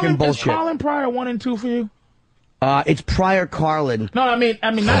American Bullshit? Is Carlin Pryor 1 and 2 for you? It's Pryor Carlin. No, I mean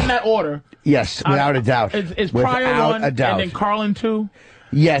not in that order. Yes, without a doubt. Is Pryor 1 and then Carlin 2?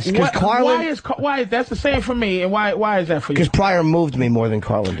 Yes, because Carlin... Why that's the same for me, and why is that for you? Because Pryor moved me more than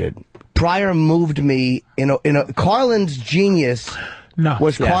Carlin did. Pryor moved me in a Carlin's genius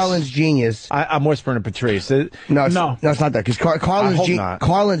Carlin's genius. I'm whispering to Patrice. No, it's not that. Because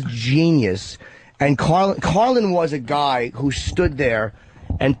Carlin's genius, and Carlin was a guy who stood there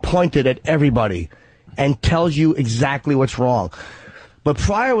and pointed at everybody and tells you exactly what's wrong. But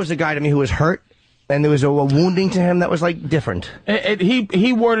Pryor was a guy to me who was hurt, and there was a wounding to him that was, like, different.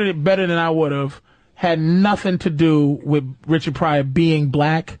 He worded it better than I would have. Had nothing to do with Richard Pryor being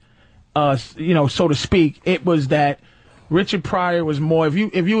black, you know, so to speak. It was that Richard Pryor was more, if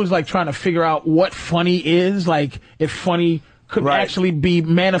you was, like, trying to figure out what funny is, like, if funny could actually be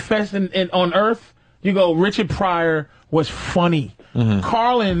manifested on Earth, you go, Richard Pryor was funny.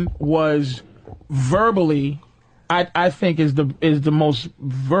 Carlin was verbally... I think is the most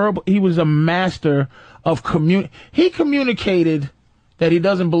verbal. He was a master of He communicated that he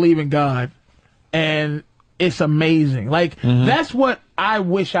doesn't believe in God, and it's amazing. Like that's what I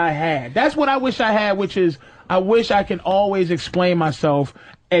wish I had. That's what I wish I had, which is I wish I can always explain myself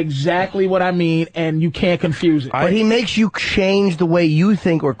exactly what I mean, and you can't confuse it. But he makes you change the way you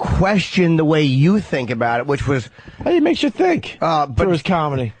think or question the way you think about it, which was he makes you think. But his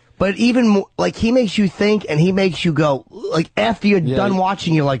comedy. But even more, like, he makes you think, and he makes you go, like, after you're done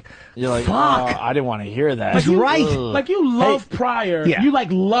watching, you're like, fuck. I didn't want to hear that. That's right. Like, you love Pryor. Yeah. You, like,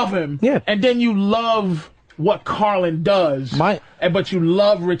 love him. Yeah. And then you love what Carlin does. But you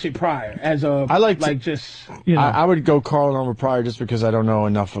love Richard Pryor as a, I would go Carlin over Pryor just because I don't know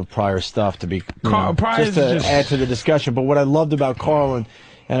enough of Pryor's stuff to be, just to add to the discussion. But what I loved about Carlin,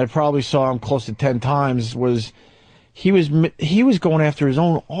 and I probably saw him close to 10 times, was... He was going after his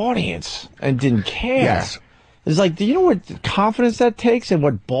own audience and didn't care. Yes. It's like, do you know what confidence that takes and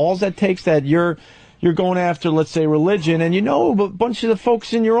what balls that takes, that you're going after, let's say, religion, and you know a bunch of the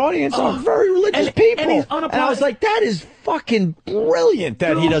folks in your audience are very religious people. And I was like, that is fucking brilliant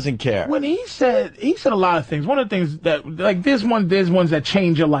that he doesn't care. When he said a lot of things. One of the things that, like, there's ones that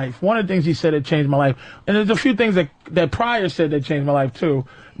change your life. One of the things he said that changed my life. And there's a few things that Pryor said that changed my life too,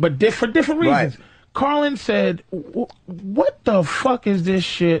 but for different reasons. Right. Carlin said, what the fuck is this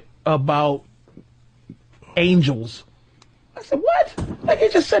shit about angels? I said, what? Like, he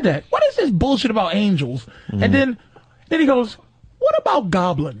just said that. What is this bullshit about angels? And then he goes, what about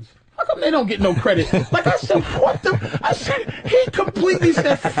goblins? How come they don't get no credit? Like, I said, what the? I said, he completely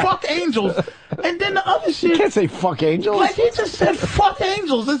said, fuck angels. And then the other shit. You can't say fuck angels. Like, he just said, fuck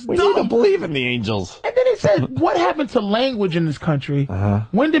angels. It's dumb. We don't believe in the angels. And then he said, what happened to language in this country?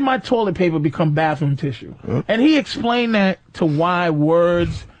 When did my toilet paper become bathroom tissue? And he explained that to why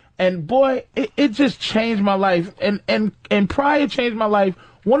words. And boy, it just changed my life. And Pryor changed my life.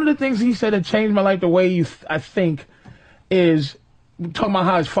 One of the things he said that changed my life the way I think is talking about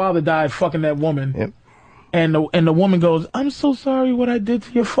how his father died fucking that woman. Yep. And the woman goes, I'm so sorry what I did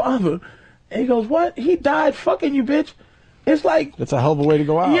to your father. And he goes, what? He died fucking you, bitch. It's like... That's a hell of a way to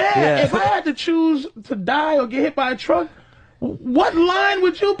go out. Yeah, if I had to choose to die or get hit by a truck, what line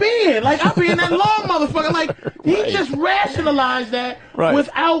would you be in? Like, I'd be in that long motherfucker. Like, he just rationalized that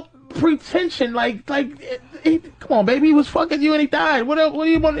without pretension. Like, come on, baby, he was fucking you and he died. What do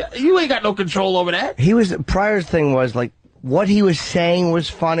you want? You ain't got no control over that. Pryor's thing was, like, what he was saying was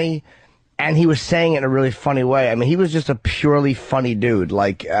funny, And he was saying it in a really funny way. I mean, he was just a purely funny dude.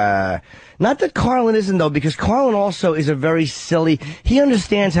 Like, not that Carlin isn't, though, because Carlin also is a very silly... He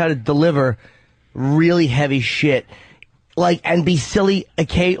understands how to deliver really heavy shit, like, and be silly.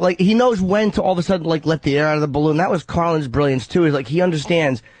 Okay, like, he knows when to all of a sudden, like, let the air out of the balloon. That was Carlin's brilliance, too. Is like, he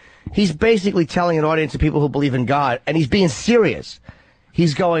understands... He's basically telling an audience of people who believe in God, and he's being serious.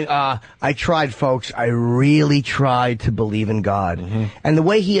 He's going, I tried, folks. I really tried to believe in God. And the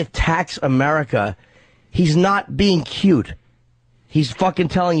way he attacks America, he's not being cute. He's fucking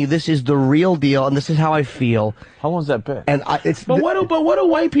telling you this is the real deal, and this is how I feel. How long's that bit? And but what do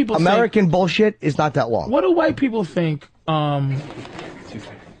white people American think? bullshit is not that long. What do white people think? What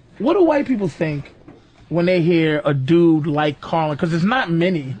do white people think when they hear a dude like Carlin? Because there's not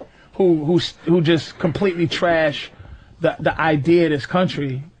many who just completely trash the idea of this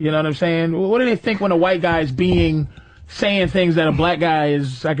country. You know what I'm saying? What do they think when a white guy is saying things that a black guy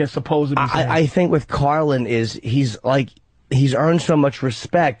is, I guess, supposed to be saying? I think with Carlin he's earned so much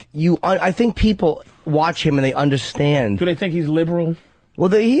respect. I think people watch him and they understand. Do they think he's liberal? Well,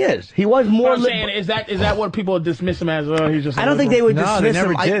 he is. He was more. I'm saying, is that what people dismiss him as? Oh, he's just. I don't think they would dismiss him. No,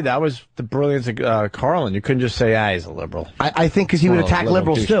 they never did. That was the brilliance of Carlin. You couldn't just say, he's a liberal. I think because he would attack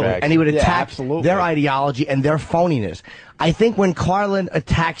liberals too, and he would attack their ideology and their phoniness. I think when Carlin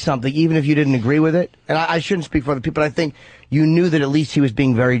attacked something, even if you didn't agree with it, and I shouldn't speak for other people, but I think you knew that at least he was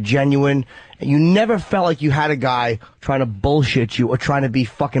being very genuine. And you never felt like you had a guy trying to bullshit you or trying to be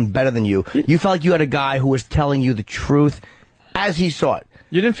fucking better than you. You felt like you had a guy who was telling you the truth as he saw it.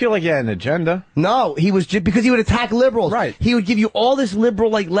 You didn't feel like you had an agenda? No, he was just because he would attack liberals. Right. He would give you all this liberal,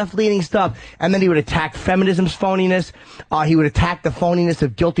 like, left-leaning stuff, and then he would attack feminism's phoniness. He would attack the phoniness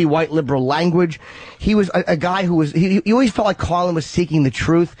of guilty white liberal language. He was a guy who was, he always felt like Carlin was seeking the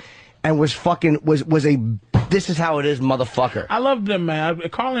truth and was a, this is how it is, motherfucker. I love them, man.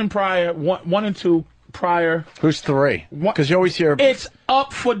 Carlin Pryor, 1 and 2. Pryor. Who's 3? Because you always hear... It's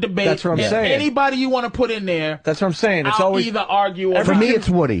up for debate. That's what I'm saying. Anybody you want to put in there... That's what I'm saying. It's I'll always... either argue or... For me, it's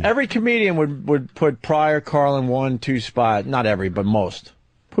Woody. Every comedian would put Pryor, Carlin 1, 2 spot. Not every, but most.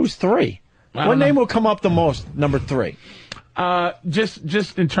 Who's 3? What name will come up the most, number 3?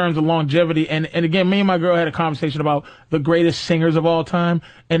 Just in terms of longevity, and again, me and my girl had a conversation about the greatest singers of all time,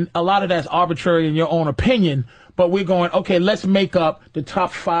 and a lot of that's arbitrary in your own opinion, but we're going, okay, let's make up the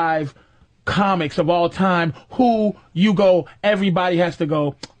top 5 comics of all time who you go, everybody has to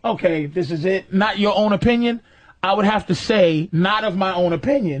go, okay, this is it, not your own opinion. I would have to say, not of my own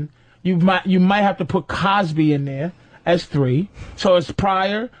opinion, you might have to put Cosby in there as 3. So it's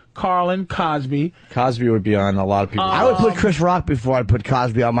Pryor, Carlin, Cosby. Cosby would be on a lot of people. I would put Chris Rock before I'd put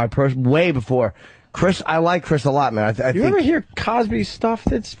Cosby on my person, way before. Chris, I like Chris a lot, man. I you think ever hear Cosby stuff?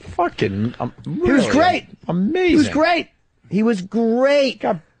 That's fucking really he was great. Amazing. He was great. He was great.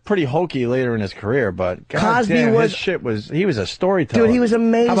 Got pretty hokey later in his career, but Cosby damn, was his shit was he was a storyteller. Dude, he was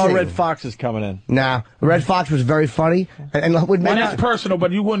amazing. How about Red Fox is coming in? Nah, Red Fox was very funny, and that's personal,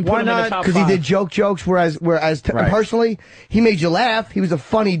 but you wouldn't put him in the top 5 because he did jokes. Whereas personally, he made you laugh. He was a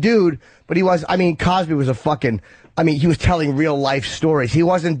funny dude, but he was. I mean, Cosby was a fucking. I mean, he was telling real life stories. He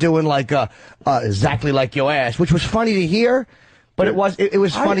wasn't doing like exactly like your ass, which was funny to hear. But it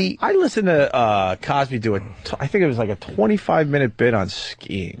was funny. I listened to Cosby do I think it was like a 25-minute bit on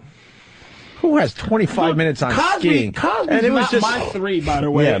skiing. Who has 25 minutes on skiing? Cosby's and it was just my 3, by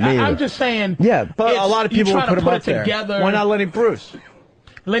the way. Yeah, I'm just saying. Yeah, but a lot of people would put him up there. Together. Why not Lenny Bruce?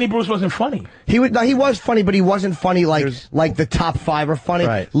 Lenny Bruce wasn't funny. He was funny, but he wasn't funny like the top 5 are funny.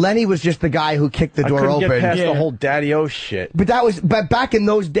 Right. Lenny was just the guy who kicked the door open. Get past the whole Daddy-O shit. But back in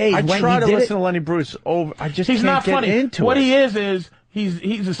those days, I when try he to did listen to Lenny Bruce over. I just he's can't not get funny. into what it. He is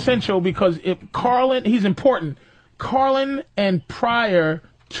he's essential because Carlin, he's important. Carlin and Pryor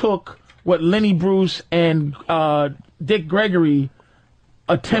took what Lenny Bruce and Dick Gregory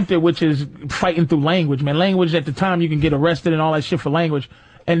attempted, which is fighting through language. Man, language at the time you can get arrested and all that shit for language.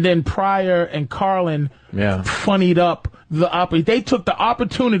 And then Pryor and Carlin funnied up the opportunity. They took the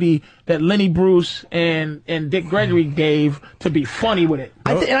opportunity that Lenny Bruce and Dick Gregory gave to be funny with it.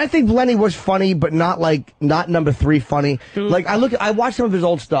 I think Lenny was funny, but not number 3 funny. Dude. Like I watched some of his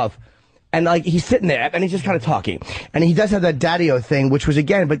old stuff, and like he's sitting there and he's just kind of talking, and he does have that Daddy-O thing, which was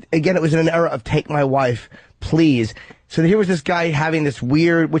again it was in an era of take my wife, please. So here was this guy having this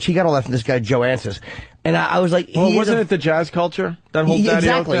weird, which he got all that from this guy Joe Ansis. And I was like, well, wasn't it the jazz culture? That whole Daddy-O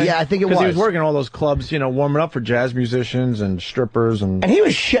exactly, thing? yeah, I think it was. Because he was working all those clubs, warming up for jazz musicians and strippers. And he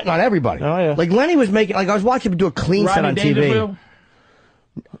was shitting on everybody. Oh, yeah. Like, Lenny was making, like, I was watching him do a clean set on TV.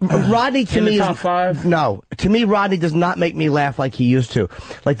 Rodney, to me, top 5? No. To me, Rodney does not make me laugh like he used to.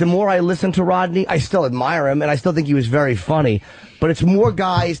 Like, the more I listen to Rodney, I still admire him, and I still think he was very funny. But it's more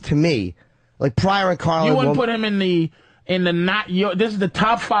guys, to me, Like Pryor and Carlin. You wouldn't put him in the not your. This is the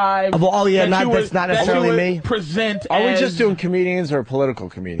top 5. That's not necessarily me. Present. Are we just doing comedians or political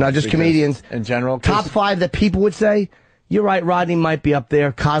comedians? No, just comedians in general. Top 5 that people would say. You're right. Rodney might be up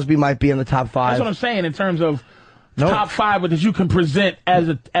there. Cosby might be in the top 5. That's what I'm saying in terms of top 5 that you can present as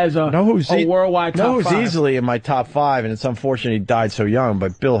a worldwide top 5. Who's easily in my top 5, and it's unfortunate he died so young.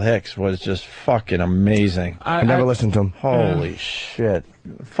 But Bill Hicks was just fucking amazing. I never listened to him. Holy shit!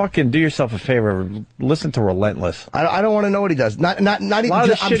 Fucking do yourself a favor. Listen to Relentless. I don't want to know what he does. Not even. A lot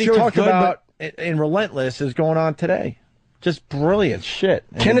of the shit he talked good, about in Relentless is going on today. Just brilliant shit.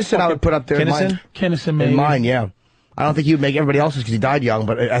 Kinnison, I would put up there. Kinnison, maybe. In mine, yeah. I don't think he would make everybody else's because he died young,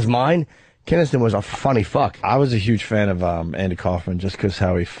 but as mine, Kinnison was a funny fuck. I was a huge fan of Andy Kaufman just because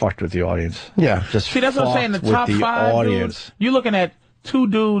how he fucked with the audience. Yeah. Just see, that's what I'm saying. The top 5 audience. Dudes, you're looking at 2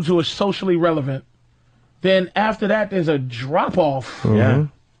 dudes who are socially relevant. Then after that, there's a drop-off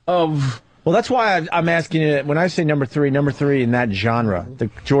of... Well, that's why I'm asking you, when I say number 3 in that genre, the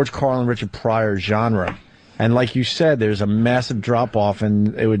George Carlin, Richard Pryor genre. And like you said, there's a massive drop-off,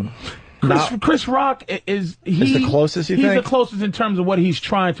 and it would... Chris Rock is the closest, you think? He's the closest in terms of what he's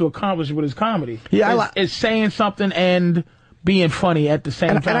trying to accomplish with his comedy. Yeah, is saying something and being funny at the same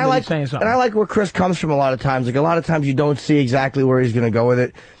time. And he's saying something. And I like where Chris comes from a lot of times. Like, a lot of times you don't see exactly where he's going to go with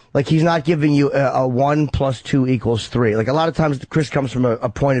it. Like, he's not giving you a 1 + 2 = 3. Like, a lot of times Chris comes from a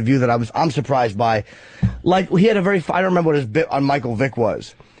point of view that I'm surprised by. Like, he had I don't remember what his bit on Michael Vick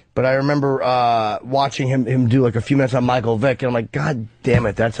was. But I remember watching him do like a few minutes on Michael Vick, and I'm like, God damn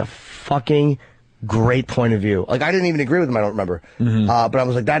it, that's a fucking great point of view. Like, I didn't even agree with him, I don't remember. But I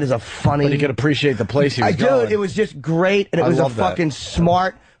was like, that is a funny... But you could appreciate the place he was going. It was just great, and it was a fucking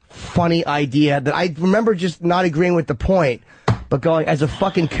smart, funny idea that I remember just not agreeing with the point, but going, as a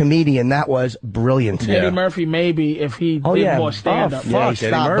fucking comedian, that was brilliant. Eddie Murphy, maybe, if he did more stand-up. He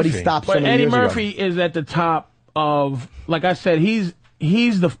stopped, but he stopped so many Eddie years Murphy ago. is at the top of, like I said, he's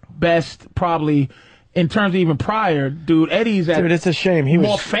the best, probably, in terms of even Pryor, dude. Eddie's it's a shame. He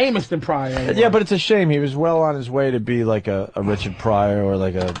more was famous than Pryor. Yeah, but it's a shame. He was well on his way to be like a Richard Pryor or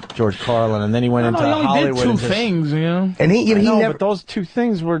like a George Carlin, and then he went into Hollywood. He only did 2 things, you know. And he never. But those 2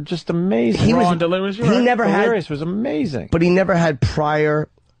 things were just amazing. Raw and Delirious. Delirious was amazing. But he never had Pryor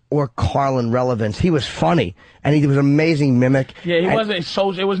or Carlin relevance. He was funny, and he was an amazing mimic. Yeah, he wasn't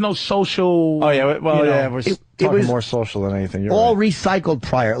social. It was no social. Oh yeah, well yeah, it was talking more social than anything. You're all right. Recycled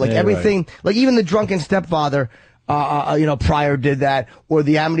Pryor, like everything, like even the Drunken Stepfather. Pryor did that, or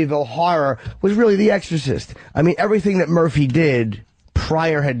the Amityville Horror was really The Exorcist. I mean, everything that Murphy did,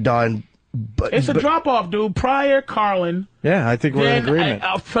 Pryor had done. But it's a drop-off, dude. Pryor, Carlin. Yeah, I think we're in agreement.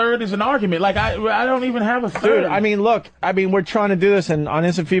 A third is an argument. Like, I don't even have a third. Dude, I mean, look. I mean, we're trying to do this, and on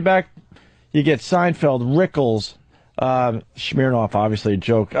Instant Feedback, you get Seinfeld, Rickles, Smirnoff, obviously a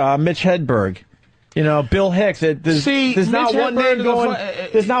joke, Mitch Hedberg, Bill Hicks. There's not one name going.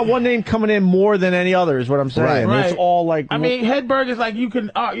 There's not one name coming in more than any other, is what I'm saying. Right. It's all like. I mean, Hedberg is like, you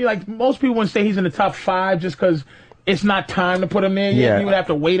can argue, like, most people wouldn't say he's in the top 5 just because it's not time to put him in yet. Yeah. You would have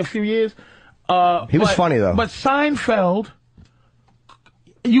to wait a few years. He was funny, though. But Seinfeld,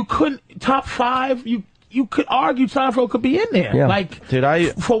 you couldn't, top 5, you could argue Seinfeld could be in there. Yeah. Like,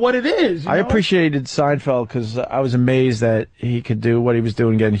 Dude, for what it is. I appreciated Seinfeld because I was amazed that he could do what he was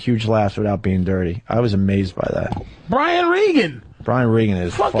doing, getting huge laughs without being dirty. I was amazed by that. Brian Regan. Brian Regan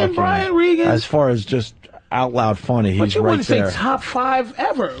is fucking Brian Regan. As far as just out loud funny, but he's you right wouldn't there. say top 5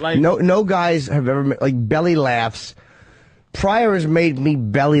 ever. Like, no guys have ever made, like, belly laughs. Pryor has made me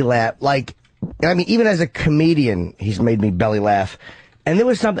belly laugh. Like, I mean, even as a comedian, he's made me belly laugh. And there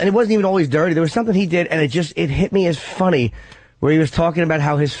was something, and it wasn't even always dirty. There was something he did, and it hit me as funny, where he was talking about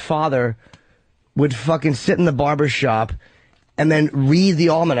how his father would fucking sit in the barber shop and then read the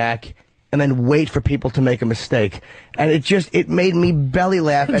almanac and then wait for people to make a mistake. And it made me belly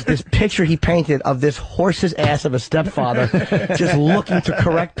laugh at this picture he painted of this horse's ass of a stepfather just looking to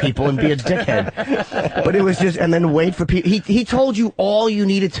correct people and be a dickhead. But it was just, and then wait for people. He told you all you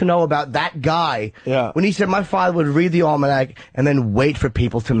needed to know about that guy. Yeah. When he said, my father would read the almanac and then wait for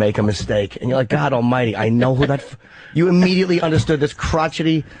people to make a mistake. And you're like, God almighty, I know who that... You immediately understood this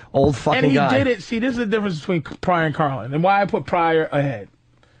crotchety old fucking guy. And he did it. See, this is the difference between Pryor and Carlin. And why I put Pryor ahead.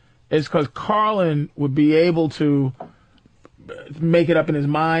 It's because Carlin would be able to make it up in his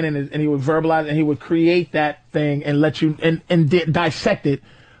mind, and he would verbalize it, and he would create that thing and let you and dissect it.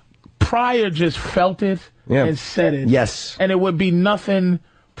 Pryor just felt it and said it. Yes. And it would be nothing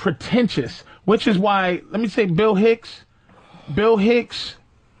pretentious, which is why, let me say, Bill Hicks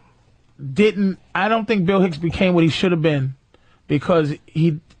didn't, I don't think Bill Hicks became what he should have been because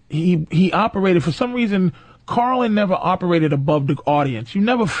he operated, for some reason, Carlin never operated above the audience. You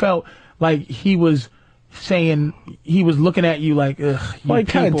never felt like he was saying, he was looking at you like, ugh. Well, he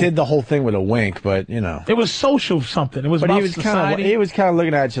kind of did the whole thing with a wink, but you know, it was social something. It was about society. He was kind of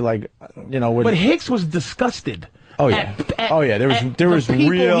looking at you like, you know. But Hicks was disgusted. Oh yeah, there was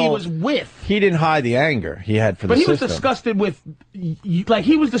real. He was with. He didn't hide the anger he had for the system. But he was disgusted with, like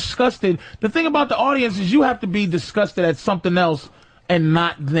he was disgusted. The thing about the audience is you have to be disgusted at something else and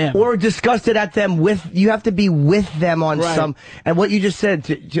not them. Or disgusted at them with, you have to be with them on some, and what you just said,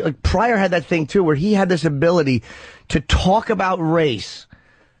 like Pryor had that thing too, where he had this ability to talk about race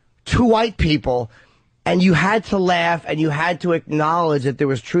to white people, and you had to laugh and you had to acknowledge that there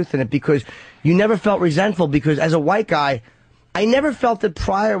was truth in it because you never felt resentful, because as a white guy, I never felt that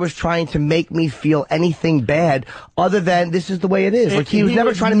Pryor was trying to make me feel anything bad other than this is the way it is. Like he was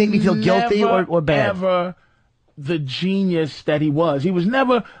never trying to make me feel guilty or bad. Ever the genius that he was. He was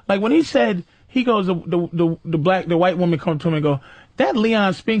never, like when he said, he goes, the white woman come to him and go, that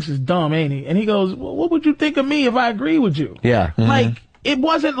Leon Spinks is dumb, ain't he? And he goes, well, what would you think of me if I agree with you? Yeah. Like, it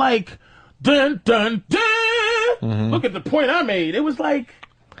wasn't like, dun, dun, dun. Look at the point I made. It was like,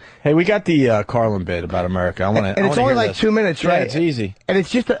 hey, we got the Carlin bit about America. And it's only like 2 minutes, right? Yeah, it's easy. And it's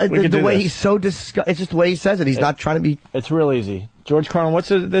just the way he's so it's just the way he says it. He's not trying to be. It's real easy. George Carlin, what's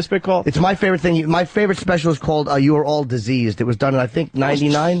this bit called? It's my favorite thing. My favorite special is called "You Are All Diseased." It was done in, I think,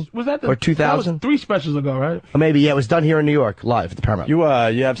 99 was that or 2000. That was 3 specials ago, right? Or maybe, yeah. It was done here in New York, live at the Paramount. You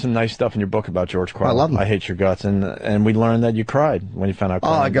have some nice stuff in your book about George Carlin. I love him. I Hate Your Guts, and we learned that you cried when you found out.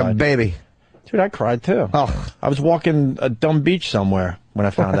 Carlin like a baby. Dude, I cried too. Oh, I was walking a dumb beach somewhere when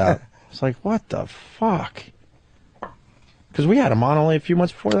I found out. It's like, what the fuck? Because we had him on only a few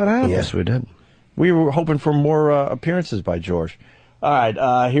months before that happened. Yes, we did. We were hoping for more appearances by George. All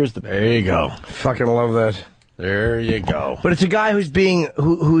right, here's the. There you go. Fucking love that. There you go. But it's a guy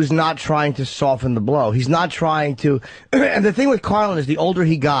who's not trying to soften the blow. He's not trying to. And the thing with Carlin is, the older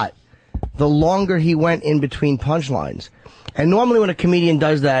he got, the longer he went in between punchlines. And normally when a comedian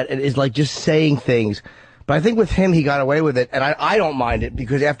does that, it is like just saying things. But I think with him, he got away with it, and I don't mind it,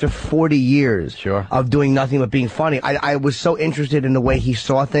 because after 40 years of doing nothing but being funny, I was so interested in the way he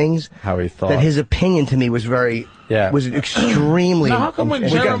saw things, how he thought, that his opinion to me was was extremely. Now, how come when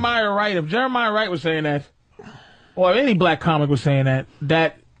Jeremiah Wright, if Jeremiah Wright was saying that, or any black comic was saying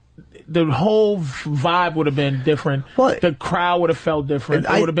that the whole vibe would have been different. Well, the crowd would have felt different.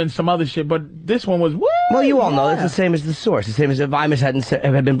 There would have been some other shit, but this one was, woo! Well, you all know it's the same as the source. The same as if Imus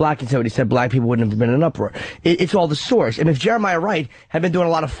had been black and said what he said, black people wouldn't have been in an uproar. It's all the source. And if Jeremiah Wright had been doing a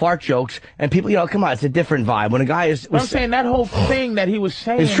lot of fart jokes, and people, come on, it's a different vibe. When a guy is... I'm saying that whole thing that he was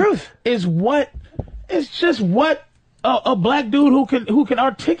saying... It's truth. It's just what a black dude who can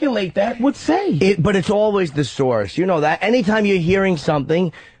articulate that would say. But it's always the source. You know that. Anytime you're hearing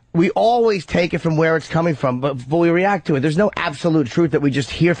something... We always take it from where it's coming from, but we react to it. There's no absolute truth that we just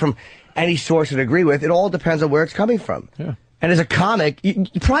hear from any source and agree with. It all depends on where it's coming from. Yeah. And as a comic,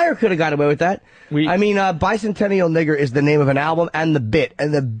 Pryor could have got away with that. Bicentennial Nigger is the name of an album and the bit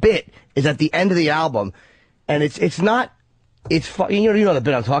is at the end of the album, and it's not. It's you know the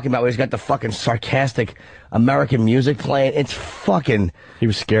bit I'm talking about, where he's got the fucking sarcastic American music playing. It's fucking. He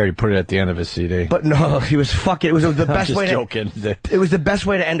was scared. He put it at the end of his CD. But no, he was fucking. It was the best way. Joking. It was the best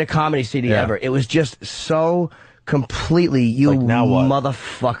way to end a comedy CD ever. It was just so completely now what?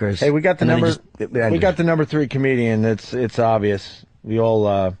 Motherfuckers. Hey, we got the number. We got the number 3 comedian. It's obvious. We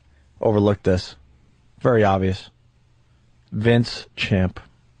all overlooked this. Very obvious. Vince Champ.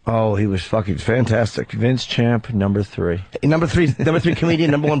 Oh, he was fucking fantastic. Vince Champ, number 3. Number three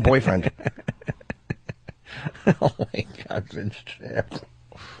comedian, number 1 boyfriend. Oh my God, Vince Champ.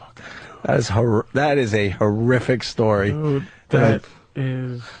 That is a horrific story. Dude, that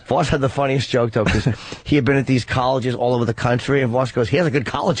is... Voss had the funniest joke, though, because he had been at these colleges all over the country, and Voss goes, he has a good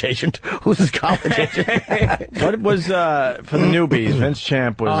college agent. Who's his college agent? What was, for the newbies, Vince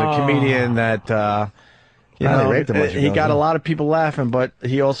Champ was a comedian that... he got a lot of people laughing, but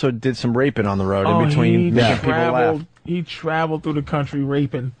he also did some raping on the road in between making people laugh. He traveled through the country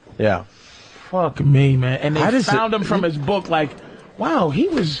raping. Yeah. Fuck me, man. And they found him from his book, like, wow, he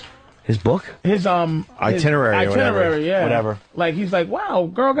was... His book? His itinerary, whatever. Yeah. Whatever. Like, he's like, wow,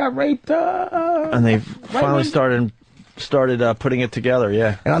 girl got raped. And they finally started putting it together,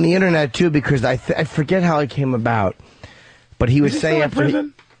 yeah. And on the internet, too, because I forget how it came about, but he would say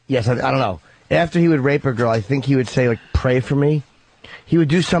after... Yes, I don't know. After he would rape a girl, I think he would say, like, pray for me. He would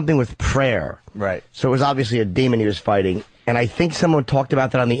do something with prayer. Right. So it was obviously a demon he was fighting. And I think someone talked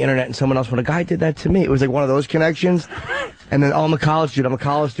about that on the internet, and someone else, when a guy did that to me, it was like one of those connections. And then, I'm a college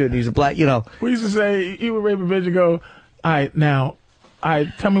student, he's a black, We used to say, he would rape a bitch and go, all right, now,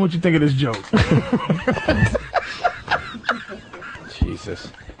 tell me what you think of this joke.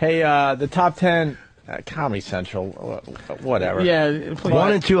 Jesus. Hey, the top 10, Comedy Central, whatever. Yeah, please.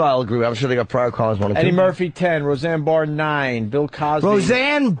 1 and 2, I'll agree with. I'm sure they got prior callers 1 and 2. Eddie Murphy 10, Roseanne Barr 9, Bill Cosby.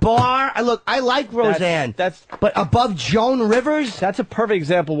 Roseanne Barr. I like Roseanne. But above Joan Rivers. That's a perfect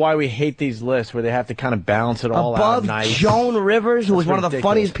example why we hate these lists where they have to kind of balance it all out. Above Joan Rivers, who was one of the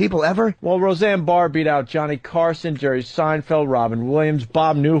funniest people ever. Well, Roseanne Barr beat out Johnny Carson, Jerry Seinfeld, Robin Williams,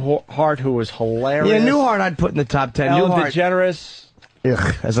 Bob Newhart, who was hilarious. Yeah, Newhart I'd put in the top 10. Ellen Newhart. DeGeneres.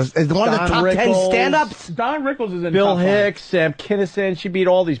 Ugh, as one of the top 10 stand-ups. Don Rickles is in Bill top 5. Hicks, Sam Kinison. She beat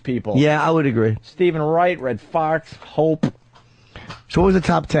all these people. Yeah, I would agree. Stephen Wright, Red Fox, Hope. So what was the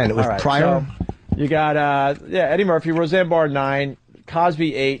top 10? It was All right, Pryor? so you got, Eddie Murphy, Roseanne Barr 9,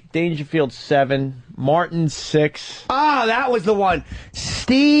 Cosby 8, Dangerfield 7, Martin 6. Ah, that was the one.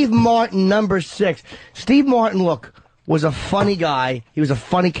 Steve Martin, number 6. Steve Martin, look, was a funny guy. He was a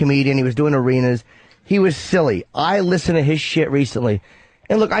funny comedian. He was doing arenas. He was silly. I listened to his shit recently.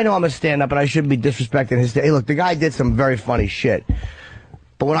 And look, I know I'm a stand-up and I shouldn't be disrespecting his... Hey, look, the guy did some very funny shit.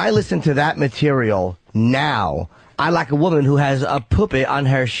 But when I listen to that material now, I like a woman who has a puppy on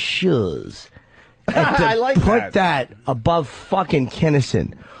her shoes. I like that. Put that above fucking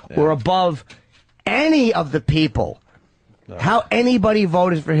Kinison or above any of the people. How anybody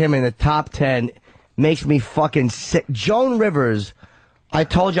voted for him in the top 10 makes me fucking sick. Joan Rivers... I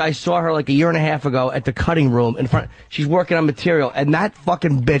told you I saw her like a year and a half ago at the cutting room in front. She's working on material, and that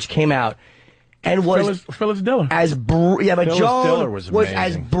fucking bitch came out and was Phyllis Diller. But Joan Diller was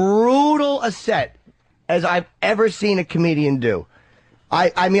as brutal a set as I've ever seen a comedian do.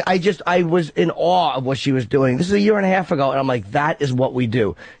 I mean, I was in awe of what she was doing. This is a year and a half ago, and I'm like, that is what we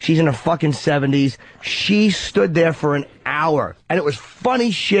do. She's in her fucking 70s. She stood there for an hour, and it was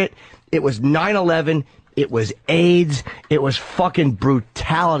funny shit. It was 9/11. It was AIDS. It was fucking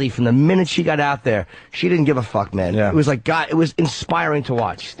brutality from the minute she got out there. She didn't give a fuck, man. Yeah. It was like, God, it was inspiring to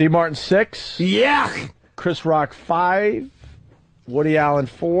watch. Steve Martin 6. Yeah. Chris Rock 5. Woody Allen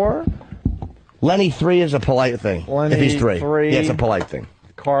 4. Lenny 3 is a polite thing. Lenny if he's 3. 3. Yeah, it's a polite thing.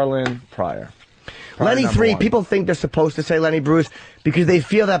 Carlin Pryor. Lenny number 3, 1. people think they're supposed to say Lenny Bruce because they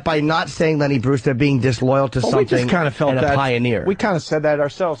feel that by not saying Lenny Bruce, they're being disloyal to something we just kind of felt and that. a pioneer. We kind of said that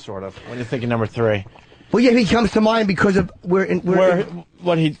ourselves, sort of, when you're thinking number 3. Well, yeah, he comes to mind because of we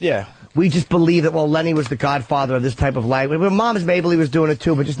just believe that, well, Lenny was the godfather of this type of language. Well, Moms Mabley was doing it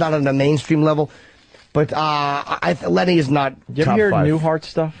too, but just not on the mainstream level. But Lenny is not You ever top hear 5. Newhart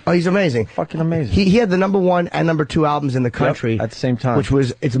stuff? Oh, he's amazing. Fucking amazing. He had the number 1 and number 2 albums in the country at the same time. which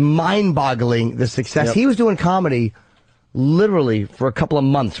was, it's mind-boggling, the success. Yep. He was doing comedy literally for a couple of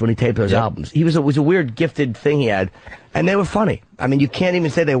months when he taped those albums. It was a weird, gifted thing he had, and they were funny. I mean, you can't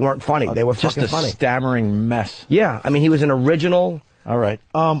even say they weren't funny. They were just fucking a funny. stammering mess. Yeah, I mean, he was an original. All right.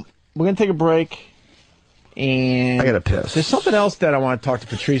 We're going to take a break. And I gotta piss. There's something else that I want to talk to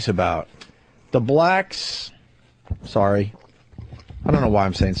Patrice about. The blacks... Sorry. I don't know why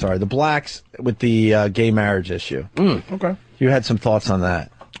I'm saying sorry. The blacks with the gay marriage issue. Okay. You had some thoughts on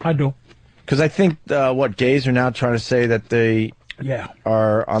that. I do. Because I think, gays are now trying to say that they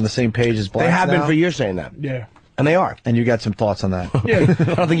are on the same page as blacks They have been now? for years saying that. Yeah. And they are. And you got some thoughts on that. Yeah.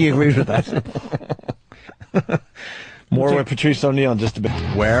 I don't think he agrees with that. More with Patrice O'Neill in just a bit.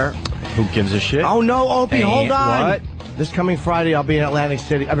 Where? Who gives a shit? Oh, no, Opie, hold on. What? This coming Friday, I'll be in Atlantic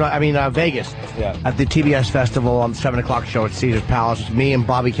City. Vegas. Yeah. At the TBS Festival on the 7 o'clock show at Caesar's Palace. It's me and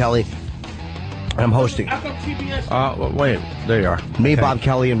Bobby Kelly. And I'm hosting. How come TBS? Wait. There you are. Me, Bob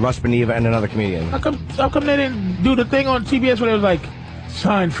Kelly, and Russ Beniva, and another comedian. How come they didn't do the thing on TBS where it was like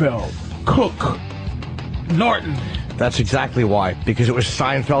Seinfeld, Cook, Norton? That's exactly why. Because it was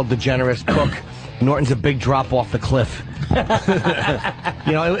Seinfeld, DeGeneres, Cook. Norton's a big drop off the cliff.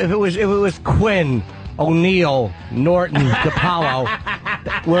 You know, if it was Quinn, O'Neill, Norton,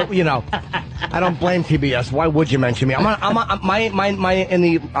 DePaulo, well, you know, I don't blame TBS. Why would you mention me? On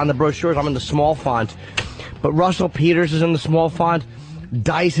the brochures, I'm in the small font, but Russell Peters is in the small font.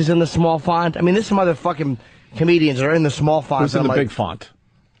 Dice is in the small font. I mean, there's some other fucking comedians that are in the small font. Who's in the big font?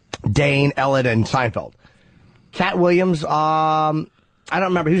 Dane, Ellett, and Seinfeld. Cat Williams, I don't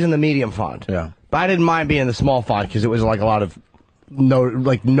remember. He was in the medium font. Yeah. But I didn't mind being in the small font because it was like a lot of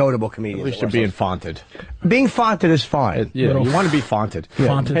notable comedians. At least you're being fonted. Being fonted is fine. Yeah, you want to be fonted. Yeah.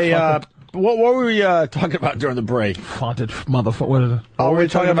 Fonted. Hey, fonted. what were we talking about during the break? Fonted motherfucker. What is it? Oh, we're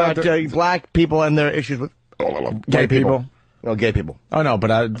talking about black people and their issues with gay people. No, gay people. Oh, no,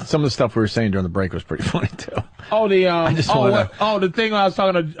 but some of the stuff we were saying during the break was pretty funny, too. Oh, the thing I was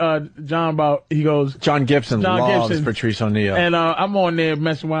talking to John about, he goes... John Gibson loves Patrice O'Neill. And I'm on there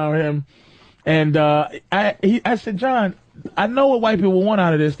messing around with him. And I said, John, I know what white people want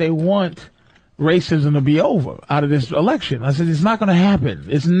out of this. They want racism to be over out of this election. I said, it's not going to happen.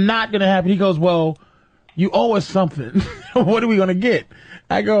 It's not going to happen. He goes, well, you owe us something. What are we going to get?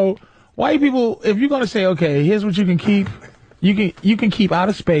 I go, white people, if you're going to say, okay, here's what you can keep. You can keep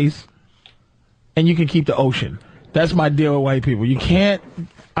outer space and you can keep the ocean. That's my deal with white people. You can't,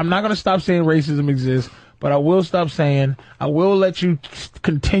 I'm not going to stop saying racism exists, but I will stop saying, I will let you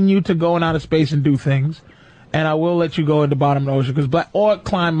continue to go in outer space and do things, and I will let you go at the bottom of the ocean, or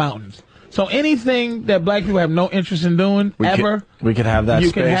climb mountains. So anything that black people have no interest in doing we could have that. You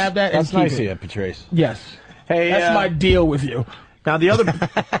space. can have that. That's and keep nice it. of you, Patrice. Yes. Hey, that's my deal with you. Now the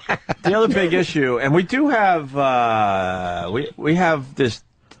other big issue, and we do have we have this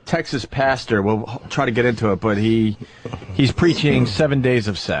Texas pastor. We'll try to get into it, but he's preaching 7 days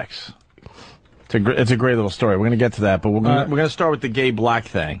of sex. It's a great little story. We're going to get to that, but we're going to start with the gay black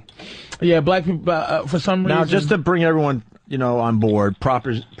thing. Yeah, black people for some reason. Now, just to bring everyone on board,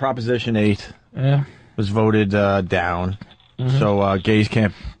 Proposition 8 was voted down, so gays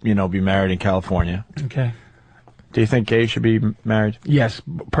can't be married in California. Okay. Do you think gays should be married? Yes,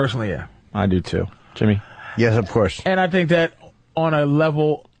 personally, yeah. I do too. Jimmy? Yes, of course. And I think that on a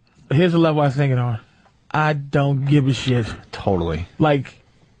level, here's a level I think it on. I don't give a shit. Totally. Like,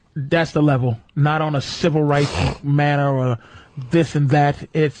 that's the level. Not on a civil rights manner or this and that.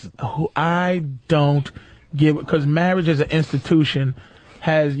 It's who I don't give, because marriage as an institution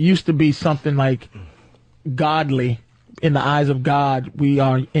used to be something like godly. In the eyes of God, we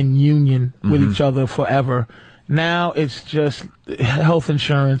are in union with each other forever. Now it's just health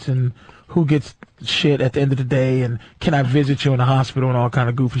insurance and who gets shit at the end of the day, and can I visit you in the hospital and all kind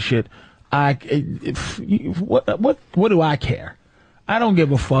of goofy shit. What do I care? I don't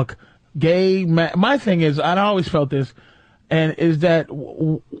give a fuck. My thing is, I always felt this, and is that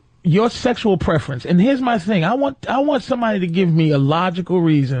your sexual preference. And here's my thing: I want somebody to give me a logical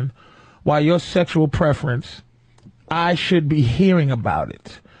reason why your sexual preference, I should be hearing about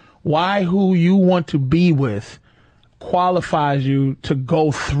it. Why who you want to be with qualifies you to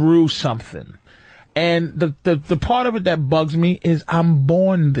go through something. And the part of it that bugs me is I'm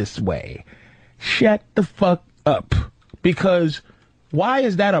born this way. Shut the fuck up. Because why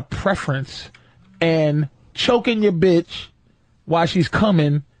is that a preference? And choking your bitch while she's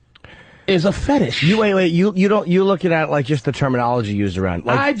coming is a fetish. You looking at like just the terminology used around.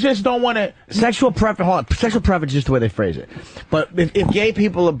 Like, I just don't want to. Sexual preference. Hold on. Sexual preference is just the way they phrase it. But if gay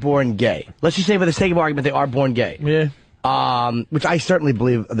people are born gay, let's just say for the sake of argument they are born gay. Yeah. Which I certainly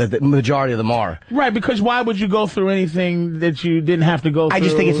believe that the majority of them are. Right, because why would you go through anything that you didn't have to go through?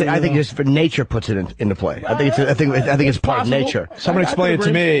 I think just for nature puts it into play. I think it's part of nature. Someone explained it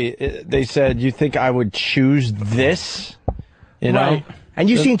to me. They said, "You think I would choose this?" You know. Right. And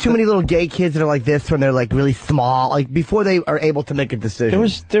you've seen too many little gay kids that are like this when they're like really small, like before they are able to make a decision.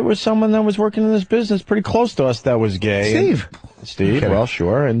 There was someone that was working in this business pretty close to us that was gay. Steve. Okay. Well,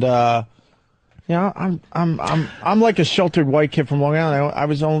 sure, and I'm like a sheltered white kid from Long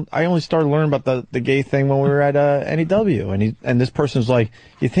Island. I only started learning about the gay thing when we were at NEW, and this person's like,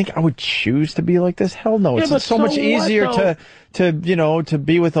 "You think I would choose to be like this? Hell no! It's so much easier to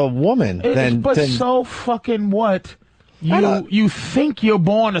be with a woman than." So fucking what? You think you're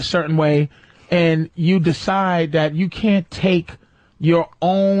born a certain way, and you decide that you can't take your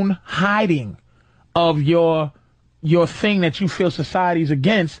own hiding of your thing that you feel society's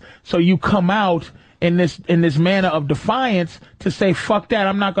against, so you come out in this manner of defiance to say, fuck that,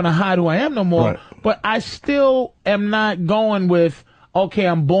 I'm not going to hide who I am no more. Right. But I still am not going with, okay,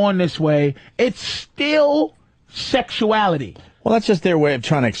 I'm born this way. It's still sexuality. Well, that's just their way of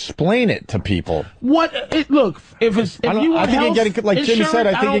trying to explain it to people. Look, I think you're getting, like Jimmy said,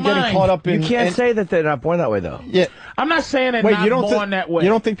 I think you're getting caught up in. You can't say that they're not born that way, though. Yeah, I'm not saying they're not born that way. You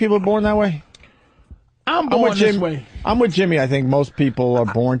don't think people are born that way? I'm born this way. I'm with Jimmy. I think most people are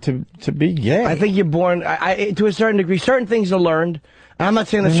born to be gay. I think you're born to a certain degree. Certain things are learned. And I'm not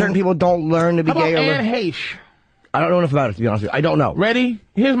saying that certain people don't learn to be gay. How about Anne Heche? I don't know enough about it, to be honest with you. I don't know. Ready?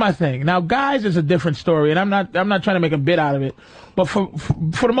 Here's my thing. Now, guys is a different story, and I'm not trying to make a bit out of it. But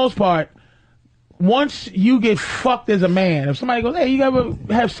for the most part, once you get fucked as a man, if somebody goes, "Hey, you ever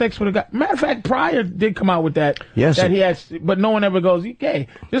have sex with a guy?" Matter of fact, Pryor did come out with that. Yes. That he has, but no one ever goes, "You gay?"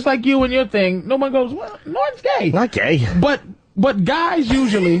 Just like you and your thing, no one goes, "Well, Norton's gay." Not gay. But guys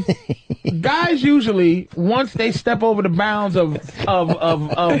usually, once they step over the bounds of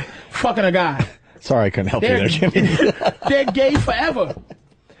fucking a guy. Sorry, I couldn't help you there, Jimmy. They're gay forever.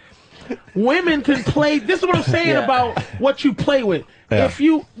 Women can play. This is what I'm saying about what you play with. Yeah.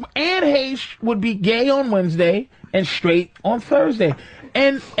 Anne Heche would be gay on Wednesday and straight on Thursday.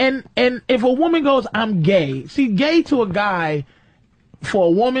 And if a woman goes, "I'm gay," see, gay to a guy for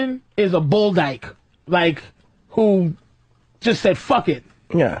a woman is a bull dyke, like, who just said, fuck it.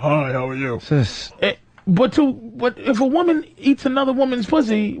 Yeah. Hi, how are you? But if a woman eats another woman's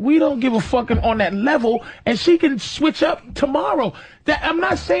pussy, we don't give a fucking on that level, and she can switch up tomorrow. I'm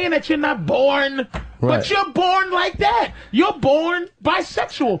not saying that you're not born, but you're born like that. You're born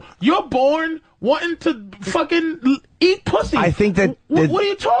bisexual. You're born wanting to fucking eat pussy. I think that... What are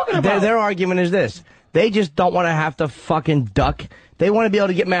you talking about? Their argument is this. They just don't want to have to fucking duck. They want to be able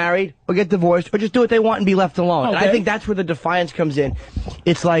to get married or get divorced or just do what they want and be left alone. Okay. And I think that's where the defiance comes in.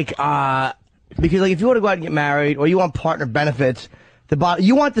 It's like, because like if you want to go out and get married or you want partner benefits,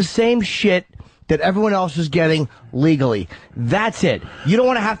 you want the same shit that everyone else is getting legally. That's it. You don't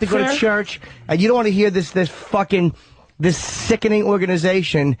want to have to go to church, and you don't want to hear this sickening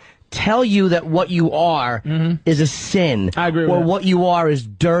organization tell you that what you are is a sin. I agree with or that. what you are is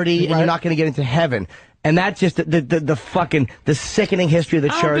dirty and you're not going to get into heaven. And that's just the sickening history of the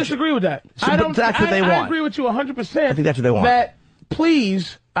church. I don't disagree with that. So, but that's what they want. I agree with you 100%. I think that's what they want. That,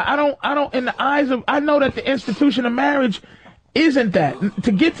 please, I don't, in the eyes of, I know that the institution of marriage isn't that.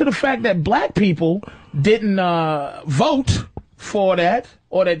 To get to the fact that black people didn't vote for that,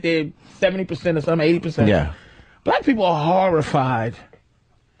 or that they're 70% or something, 80%. Yeah. Black people are horrified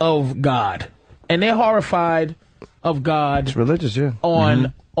of God. And they're horrified of God. It's religious, yeah.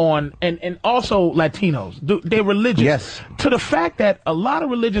 And also Latinos. They're religious. Yes. To the fact that a lot of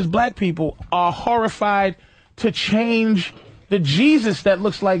religious black people are horrified to change the Jesus that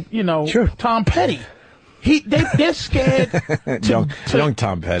looks like, Tom Petty. They're scared young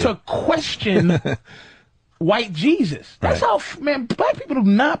Tom Petty. to question white Jesus. That's how, man, black people do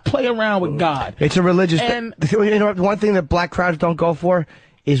not play around with God. It's a religious and one thing that black crowds don't go for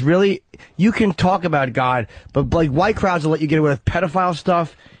is really, you can talk about God, but like white crowds will let you get away with pedophile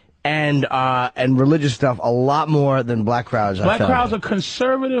stuff and religious stuff a lot more than black crowds. Black crowds are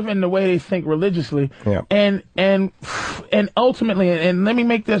conservative in the way they think religiously, and ultimately, and let me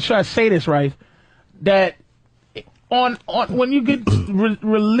make sure I say this right, that on when you get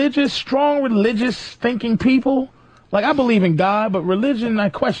strong religious thinking people, like I believe in God, but religion I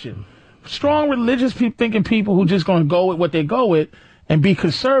question. Strong religious thinking people who just going to go with what they go with and be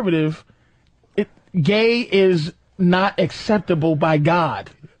conservative, gay is not acceptable by God.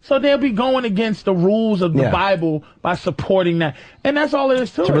 So they'll be going against the rules of the Bible by supporting that. And that's all it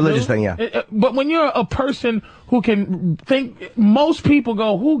is to it. It's a religious thing, yeah. But when you're a person who can think, most people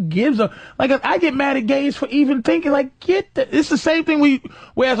go, who gives a... Like, I get mad at gays for even thinking, like, it's the same thing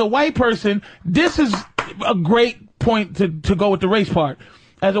where as a white person, this is a great point to go with the race part.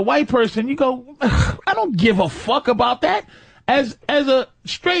 As a white person, you go, I don't give a fuck about that. As a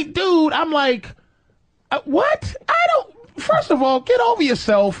straight dude, I'm like, what? First of all, get over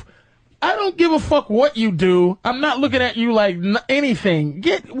yourself. I don't give a fuck what you do. I'm not looking at you like anything.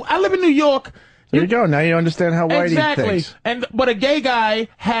 I live in New York. There you go. Now you understand how white he thinks. But a gay guy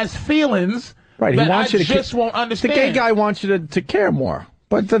has feelings. Right. He wants you to just won't understand. The gay guy wants you to care more.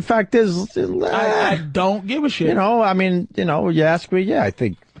 But the fact is, I don't give a shit. You ask me, I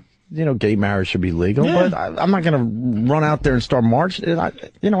think, gay marriage should be legal, but I'm not going to run out there and start marching. I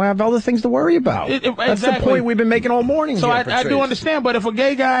have other things to worry about. That's the point we've been making all morning. So I do understand, but if a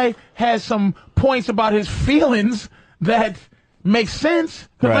gay guy has some points about his feelings that make sense,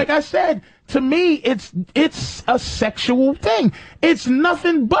 because like I said, to me, it's a sexual thing. It's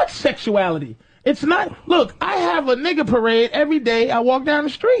nothing but sexuality. It's not, look, I have a nigga parade every day. I walk down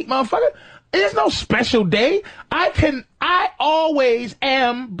the street, motherfucker. There's no special day. I always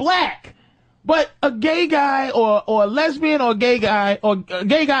am black. But a gay guy or a lesbian or a gay guy or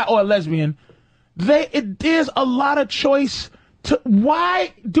a lesbian, there's a lot of choice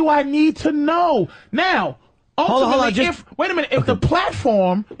why do I need to know? Now, ultimately, if the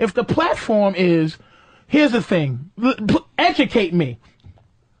platform is, here's the thing, educate me.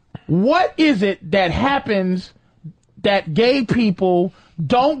 What is it that happens that gay people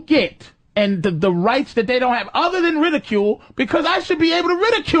don't get? And the rights that they don't have, other than ridicule, because I should be able to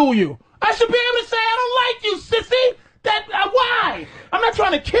ridicule you. I should be able to say, I don't like you, sissy. Why? I'm not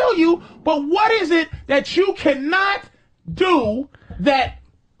trying to kill you, but what is it that you cannot do that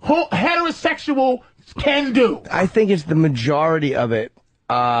heterosexual can do? I think it's the majority of it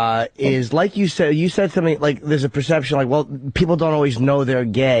is, like you said something like there's a perception like, well, people don't always know they're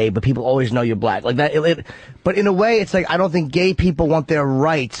gay, but people always know you're black. Like that. But in a way, it's like, I don't think gay people want their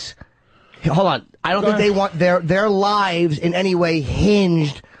rights. Hold on. I don't think they want their lives in any way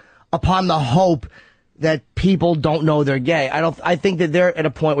hinged upon the hope that people don't know they're gay. I think that they're at a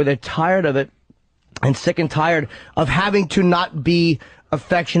point where they're tired of it and sick and tired of having to not be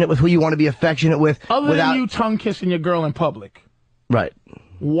affectionate with who you want to be affectionate with. Other than you tongue kissing your girl in public. Right.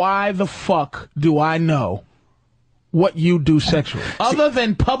 Why the fuck do I know what you do sexually? Other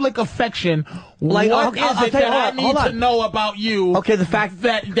than public affection, like, what is it that I need to know about you? Okay, the fact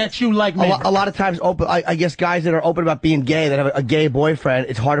that you like men. A lot of times, I guess guys that are open about being gay, that have a gay boyfriend,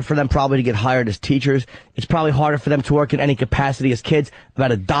 it's harder for them probably to get hired as teachers. It's probably harder for them to work in any capacity as kids,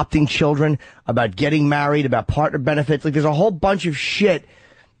 about adopting children, about getting married, about partner benefits. Like, there's a whole bunch of shit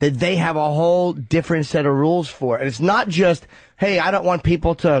that they have a whole different set of rules for. And it's not just, hey, I don't want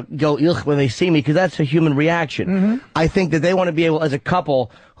people to go ugh when they see me, because that's a human reaction. I think that they want to be able, as a couple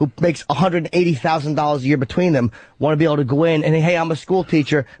who makes $180,000 a year between them, want to be able to go in and, hey, I'm a school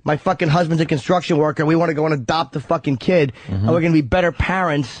teacher, my fucking husband's a construction worker, we want to go and adopt a fucking kid, and we're going to be better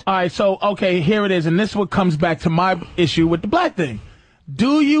parents. All right, so, okay, here it is, and this is what comes back to my issue with the black thing.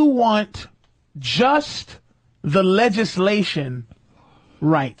 Do you want just the legislation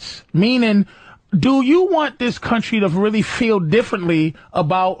rights? Meaning, do you want this country to really feel differently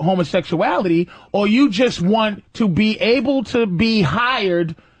about homosexuality, or you just want to be able to be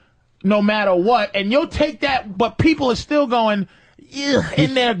hired no matter what, and you'll take that, but people are still going,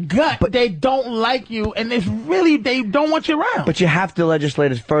 in their gut, but they don't like you, and it's really, they don't want you around. But you have to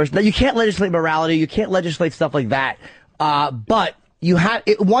legislate it first. Now, you can't legislate morality, you can't legislate stuff like that, but you have,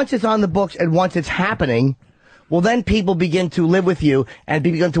 once it's on the books and once it's happening, well, then people begin to live with you and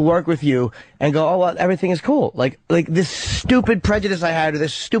begin to work with you and go, oh, well, everything is cool. Like this stupid prejudice I had or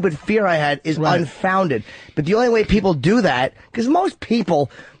this stupid fear I had is unfounded. But the only way people do that, because most people,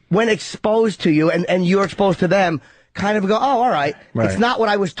 when exposed to you and you're exposed to them, kind of go, oh, all right. It's not what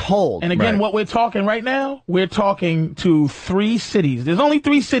I was told. And again, what we're talking right now, we're talking to 3 cities. There's only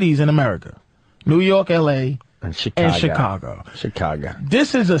 3 cities in America. New York, L.A., and Chicago.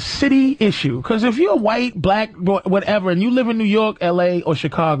 This is a city issue, because if you're white, black, whatever, and you live in New York, L.A., or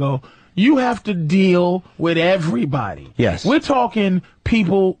Chicago, you have to deal with everybody. Yes. We're talking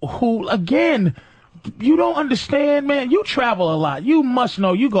people who, again, you don't understand, man. You travel a lot. You must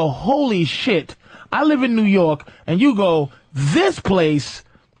know. You go, holy shit. I live in New York, and you go, this place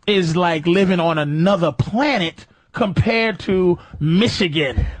is like living on another planet compared to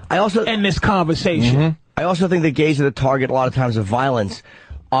Michigan. In this conversation. I also think that gays are the target a lot of times of violence.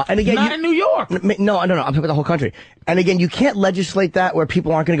 And again, not in New York. No, I'm talking about the whole country. And again, you can't legislate that where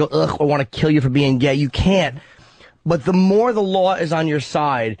people aren't going to go ugh or want to kill you for being gay. You can't. But the more the law is on your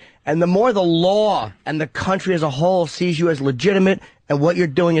side, and the more the law and the country as a whole sees you as legitimate and what you're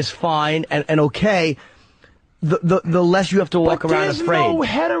doing is fine and okay, the less you have to walk around afraid. There's no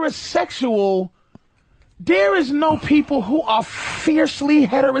heterosexual. There is no people who are fiercely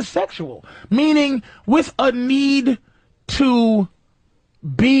heterosexual, meaning with a need to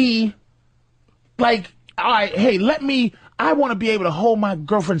be like, all right, hey, I want to be able to hold my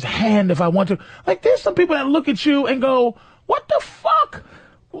girlfriend's hand if I want to. Like, there's some people that look at you and go, what the fuck?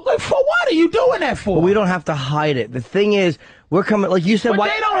 Like, for what are you doing that for? Well, we don't have to hide it. The thing is, we're coming, like you said, but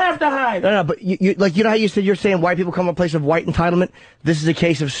they don't have to hide it. No, but you like, you know how you said you're saying white people come from a place of white entitlement? This is a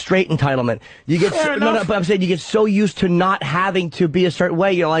case of straight entitlement. You get but I'm saying you get so used to not having to be a certain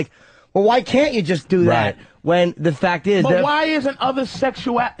way, you're like, well, why can't you just do that? When the fact is, but why isn't other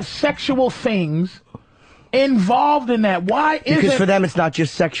sexual things involved in that? Why isn't? Because for them it's not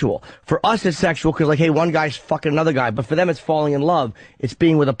just sexual. For us it's sexual because, like, hey, one guy's fucking another guy. But for them it's falling in love. It's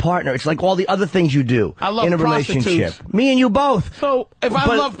being with a partner. It's like all the other things you do in a relationship. Me and you both. So if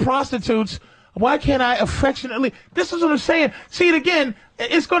I love prostitutes, why can't I affectionately? This is what I'm saying. See it again.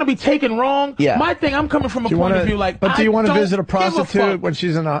 It's going to be taken wrong. Yeah. My thing, I'm coming from a point of view like, but do you want to visit a prostitute when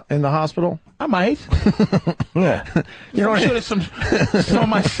she's in the hospital? I might. Yeah. You know, I'm sure there's some of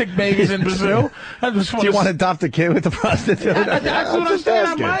my sick babies in Brazil. Do you want to adopt a kid with a prostitute? That's what I'm saying.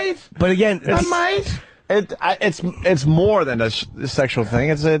 I might. But again, I might. It's more than a sexual thing.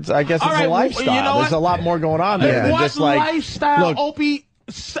 I guess it's a lifestyle. You know There's a lot more going on there. What just like, lifestyle?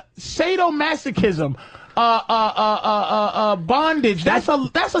 Sadomasochism. Bondage. That's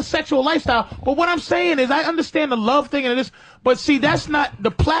a sexual lifestyle. But what I'm saying is, I understand the love thing and this, but see, that's not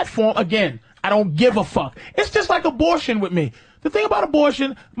the platform. Again, I don't give a fuck. It's just like abortion with me. The thing about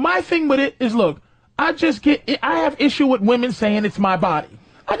abortion, my thing with it is, look, I have issue with women saying it's my body.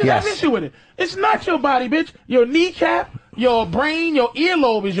 I just have issue with it. It's not your body, bitch. Your kneecap, your brain, your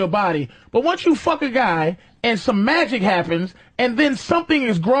earlobe is your body. But once you fuck a guy and some magic happens, and then something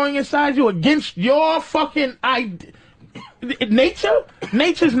is growing inside you against your fucking nature?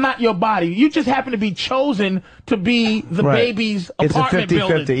 Nature's not your body. You just happen to be chosen to be the baby's apartment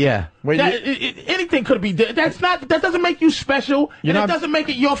building. It's a 50-50, yeah. Anything could be. That doesn't make you special, and it doesn't make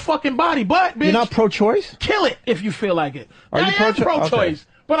it your fucking body. But, bitch, you're not pro-choice? Kill it if you feel like it. Are you pro-choice? Okay.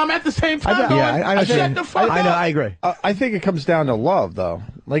 but I'm at the same time going, I shut the fuck up. I know, I agree. I think it comes down to love, though.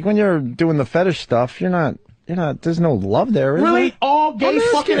 Like when you're doing the fetish stuff, you're not. There's no love there, is Really? there? All gay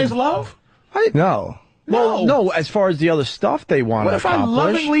fucking is love? No. Well, no. As far as the other stuff they want What to if I accomplish.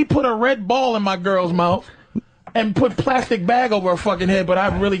 lovingly put a red ball in my girl's mouth and put plastic bag over her fucking head, but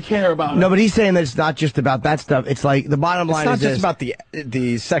I really care about it? No, but he's saying that it's not just about that stuff. It's like the bottom line It's not is just about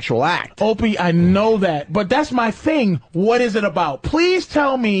the sexual act. Opie, I know that, but that's my thing. What is it about? Please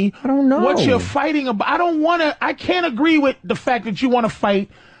tell me what you're fighting about. I can't agree with the fact that you want to fight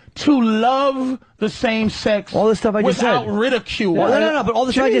to love the same sex all the stuff I just without said. ridicule. No, but all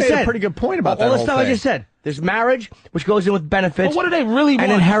the stuff I just said. A pretty good point about that all the whole stuff I thing. just said. There's marriage, which goes in with benefits. But what do they really and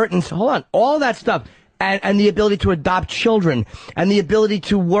want? inheritance. Hold on. All that stuff. And the ability to adopt children. And the ability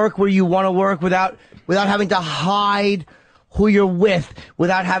to work where you want to work without having to hide who you're with,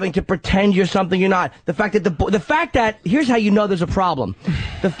 without having to pretend you're something you're not. The fact that here's how you know there's a problem.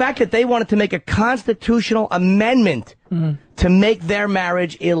 The fact that they wanted to make a constitutional amendment to make their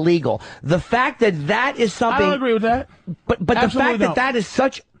marriage illegal. The fact that is something. I don't agree with that. But the fact that is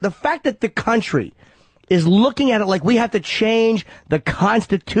such, the fact that the country is looking at it like we have to change the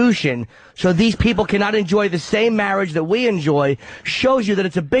Constitution so these people cannot enjoy the same marriage that we enjoy shows you that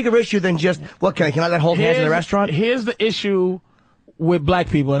it's a bigger issue than just, what, can I hold hands in the restaurant? Here's the issue with black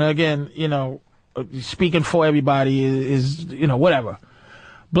people, and again, speaking for everybody is whatever.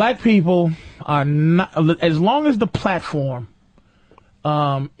 Black people are not, as long as the platform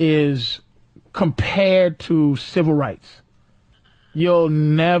is compared to civil rights, you'll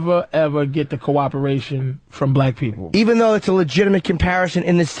never, ever get the cooperation from black people. Even though it's a legitimate comparison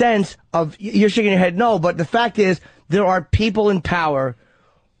in the sense of, you're shaking your head no, but the fact is, there are people in power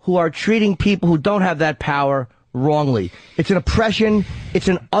who are treating people who don't have that power wrongly. It's an oppression, it's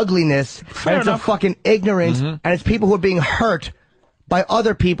an ugliness, and it's a fucking ignorance, and it's people who are being hurt by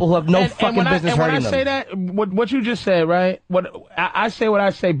other people who have no fucking business hurting them. When I say that, what you just said, right? I say what I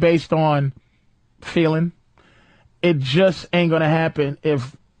say based on feeling. It just ain't gonna happen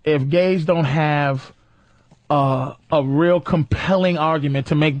if gays don't have a real compelling argument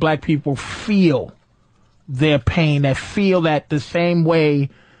to make black people feel their pain, that feel that the same way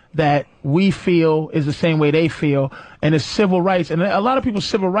that we feel is the same way they feel, and it's civil rights. And a lot of people's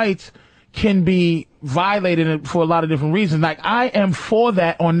civil rights can be violated for a lot of different reasons. Like, I am for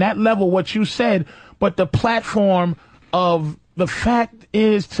that on that level, what you said, but the platform of the fact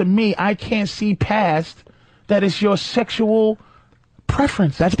is, to me, I can't see past that it's your sexual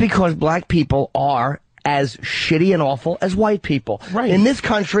preference. That's because black people are as shitty and awful as white people. Right. In this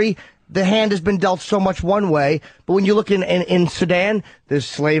country, the hand has been dealt so much one way, but when you look in Sudan, there's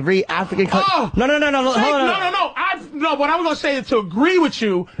slavery, African... No. No. No, what I'm going to say to agree with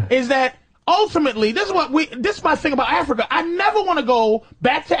you is that ultimately, this is my thing about Africa. I never want to go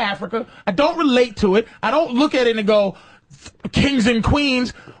back to Africa. I don't relate to it. I don't look at it and go, kings and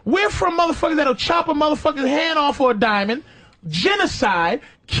queens. We're from motherfuckers that'll chop a motherfucker's hand off for a diamond, genocide,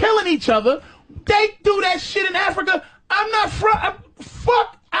 killing each other. They do that shit in Africa. I'm not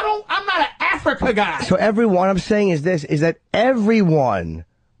I'm not an Africa guy. So everyone, I'm saying is that everyone,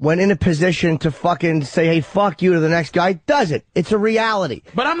 when in a position to fucking say, hey, fuck you to the next guy, does it. It's a reality.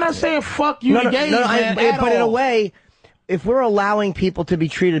 But I'm not saying fuck you to gays, man, but in a way, if we're allowing people to be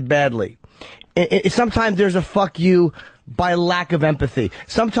treated badly, sometimes there's a fuck you by lack of empathy.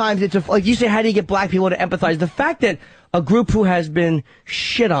 Sometimes it's like you say, how do you get black people to empathize? The fact that a group who has been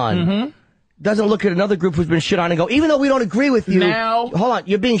shit on doesn't look at another group who's been shit on and go, even though we don't agree with you, hold on,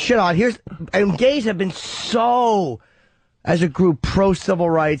 you're being shit on. And gays have been so, as a group, pro-civil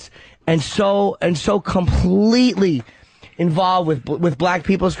rights and so completely involved with black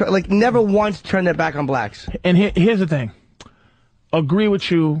people, like never once turned their back on blacks. And here's the thing. Agree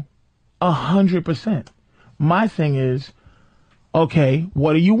with you 100%. My thing is, okay,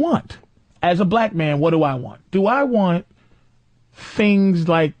 what do you want? As a black man, what do I want? Do I want things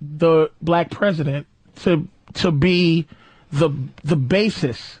like the black president to be the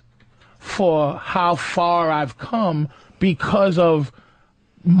basis for how far I've come because of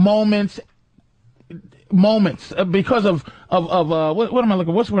moments because of what am I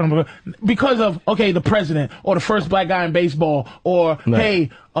looking? What's what I'm looking? Because of, okay, the president or the first black guy in baseball, or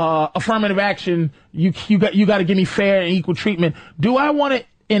hey, affirmative action. You got to give me fair and equal treatment. Do I want it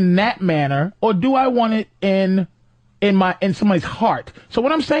in that manner, or do I want it in somebody's heart? So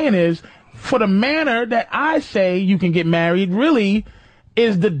what I'm saying is, for the manner that I say you can get married, really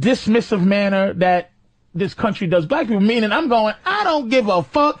is the dismissive manner that this country does black people. Meaning, I'm going, I don't give a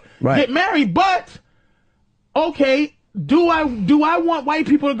fuck. Right. Get married, but okay, do I want white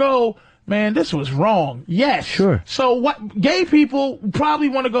people to go, man, this was wrong. Yes. Sure. So what? Gay people probably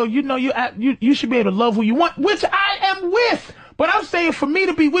want to go, you should be able to love who you want, which I am with. But I'm saying for me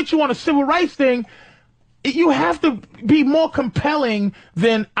to be with you on a civil rights thing, you have to be more compelling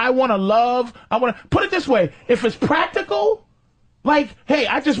than I want to love. I want to put it this way. If it's practical, like, hey,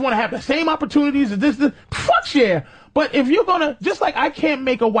 I just want to have the same opportunities as this, fuck yeah. But if you're going to, just like I can't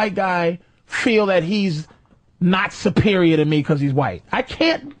make a white guy feel that he's not superior to me because he's white. I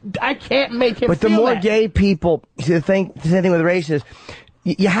can't make him feel that. But the more gay people, see, the same thing with race is,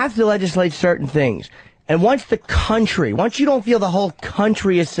 you have to legislate certain things. And once you don't feel the whole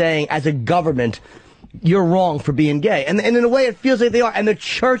country is saying, as a government, you're wrong for being gay. And in a way, it feels like they are. And the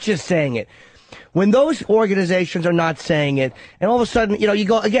church is saying it. When those organizations are not saying it, and all of a sudden, you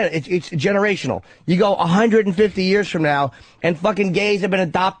go, again, it's generational. You go 150 years from now, and fucking gays have been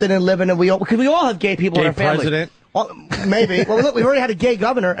adopted and living, and because we all have gay people in our family. President. Maybe. Well, look, we've already had a gay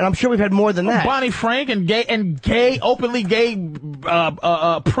governor, and I'm sure we've had more than that. Bonnie Frank and openly gay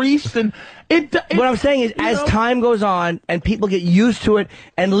priests, and what I'm saying is, as time goes on and people get used to it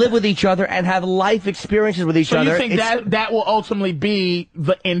and live with each other and have life experiences with each other, so you think that will ultimately be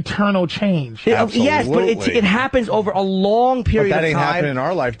the internal change? Yes, but it happens over a long period of time. But that ain't happening in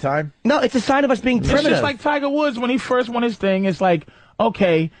our lifetime. No, it's a sign of us being primitive. It's just like Tiger Woods when he first won his thing. It's like,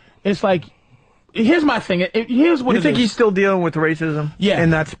 okay, it's like. Here's my thing. Here's what you think he's still dealing with racism? Yeah.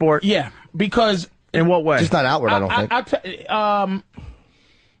 In that sport? Yeah, because in what way? Just not outward, I don't think.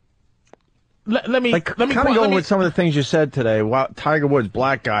 Let me kind of go with some of the things you said today. Wow, Tiger Woods,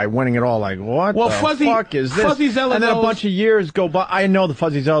 black guy, winning it all. Like, what the fuck is this? Fuzzy Zeller and then a bunch of years go by. I know the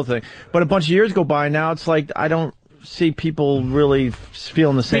Fuzzy Zeller thing, but a bunch of years go by now. It's like I don't see people really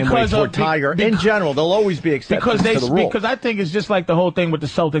feeling the same way toward Tiger. In general, there'll always be exceptions to the rule. Because I think it's just like the whole thing with the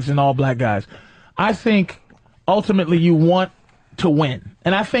Celtics and all black guys. I think ultimately you want to win.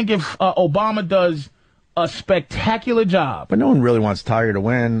 And I think if Obama does a spectacular job. But no one really wants Tiger to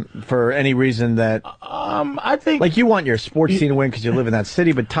win for any reason that... I think... Like, you want your sports team to win because you live in that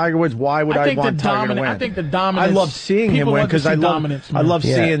city, but Tiger Woods, why would I want Tiger to win? I think the dominance... I love seeing him win because I love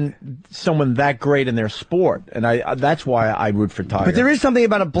seeing someone that great in their sport, and that's why I root for Tiger. But there is something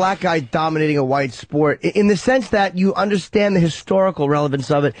about a black guy dominating a white sport, in the sense that you understand the historical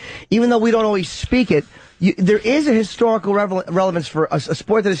relevance of it, even though we don't always speak it. There is a historical relevance for a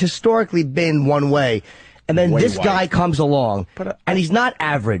sport that has historically been one way, and then this guy comes along, and he's not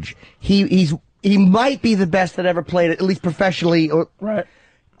average. He might be the best that ever played it, at least professionally. Right.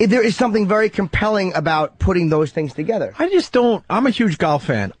 There is something very compelling about putting those things together. I just don't. I'm a huge golf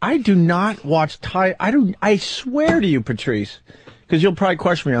fan. I do not watch Tiger. I swear to you, Patrice, because you'll probably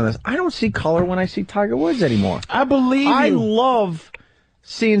question me on this. I don't see color when I see Tiger Woods anymore. I believe you. I love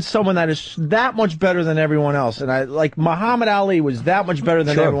seeing someone that is that much better than everyone else. And like Muhammad Ali was that much better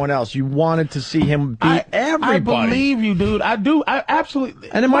than everyone else. You wanted to see him beat everybody. I believe you, dude. I do. I absolutely.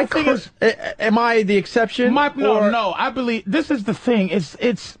 And am I the exception? No. I believe this is the thing.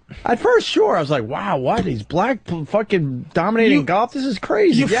 It's at first, sure. I was like, wow, why these black fucking dominating golf? This is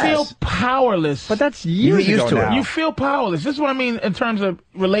crazy. You feel powerless. But that's years ago now. You feel powerless. This is what I mean in terms of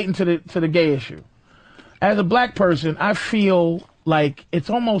relating to the gay issue. As a black person, I feel like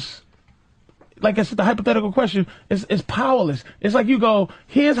it's almost like it's the hypothetical question. It's powerless. It's like you go,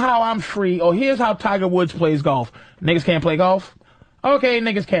 here's how I'm free, or here's how Tiger Woods plays golf. Niggas can't play golf? Okay,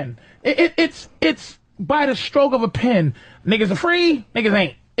 niggas can. It's by the stroke of a pen. Niggas are free, niggas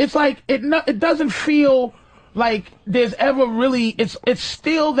ain't. It's like it doesn't feel like there's ever really. It's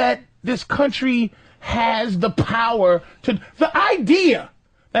still that this country has the power to. The idea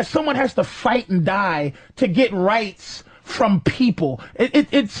that someone has to fight and die to get rights from people.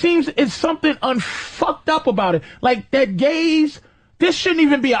 It seems it's something unfucked up about it. Like that gays, this shouldn't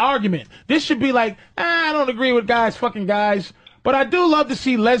even be an argument. This should be like, I don't agree with guys fucking guys, but I do love to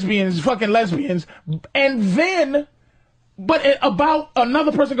see lesbians fucking lesbians. And then, about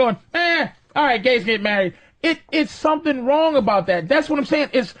another person going, all right, gays get married. It's something wrong about that. That's what I'm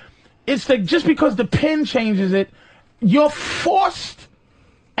saying. It's like just because the pen changes it, you're forced.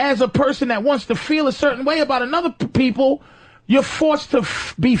 As a person that wants to feel a certain way about another people, you're forced to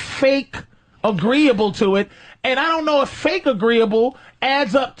be fake agreeable to it. And I don't know if fake agreeable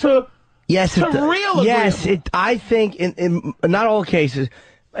adds up to real agreeable. Yes, I think in not all cases,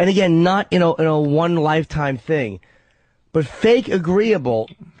 and again, not in a one lifetime thing, but fake agreeable,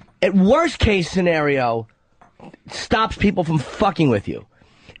 at worst case scenario, stops people from fucking with you.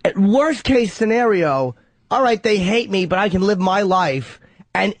 At worst case scenario, all right, they hate me, but I can live my life.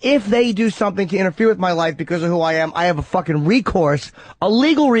 And if they do something to interfere with my life because of who I am, I have a fucking recourse, a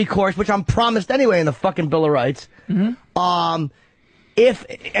legal recourse, which I'm promised anyway in the fucking Bill of Rights. Mm-hmm. if,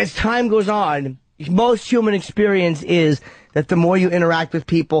 as time goes on, most human experience is that the more you interact with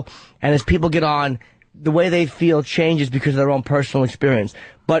people, and as people get on, the way they feel changes because of their own personal experience.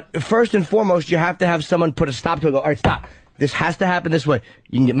 But first and foremost, you have to have someone put a stop to it. Go, all right, stop. This has to happen this way.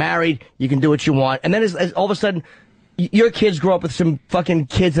 You can get married. You can do what you want. And then as all of a sudden, your kids grow up with some fucking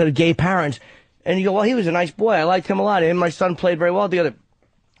kids that are gay parents, and you go, well, he was a nice boy. I liked him a lot. And my son played very well together.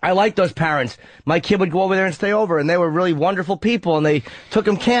 I like those parents. My kid would go over there and stay over, and they were really wonderful people, and they took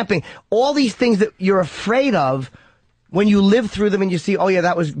him camping. All these things that you're afraid of, when you live through them and you see, oh yeah,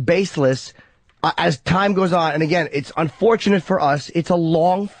 that was baseless, as time goes on, and again, it's unfortunate for us, it's a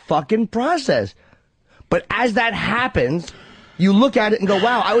long fucking process. But as that happens, you look at it and go,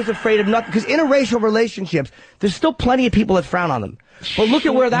 wow, I was afraid of nothing. Because interracial relationships, there's still plenty of people that frown on them. But look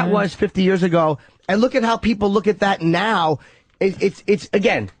at where that was 50 years ago, and look at how people look at that now. It's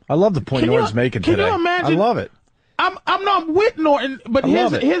again. I love the point Norton's making today. Can you imagine? I love it. I'm not with Norton, but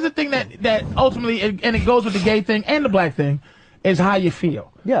here's the thing that ultimately, and it goes with the gay thing and the black thing, is how you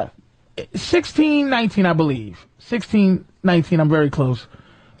feel. Yeah. 16, 19, I believe. 16, 19, I'm very close,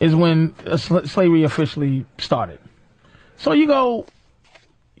 is when slavery officially started. So you go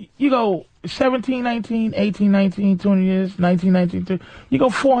 17, 19, 18, 19, 20 years, 19, 19, 30, you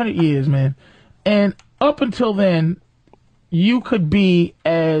go 400 years, man. And up until then, you could be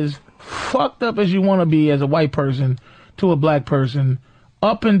as fucked up as you want to be as a white person to a black person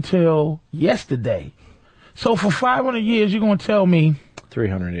up until yesterday. So for 500 years, you're going to tell me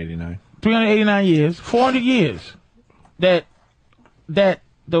 389 years, 400 years that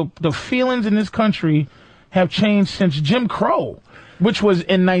the feelings in this country have changed since Jim Crow, which was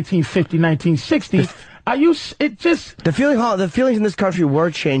in 1950, 1960. The feelings in this country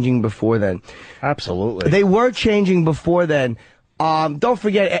were changing before then. Absolutely. They were changing before then. Don't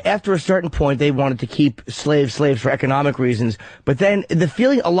forget, after a certain point, they wanted to keep slaves for economic reasons. But then the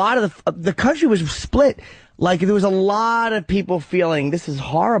feeling, a lot of the country was split. Like, there was a lot of people feeling this is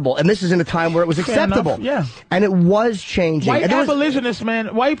horrible, and this is in a time where it was acceptable. Yeah. And it was changing. White abolitionists,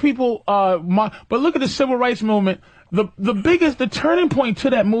 man, white people, but look at the civil rights movement. The turning point to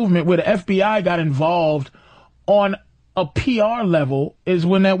that movement where the FBI got involved on a PR level is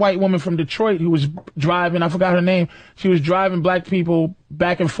when that white woman from Detroit who was driving, I forgot her name, she was driving black people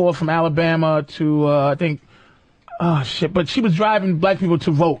back and forth from Alabama to, but she was driving black people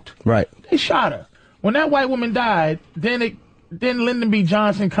to vote. Right. They shot her. When that white woman died, then Lyndon B.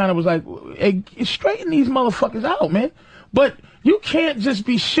 Johnson kind of was like, hey, straighten these motherfuckers out, man. But you can't just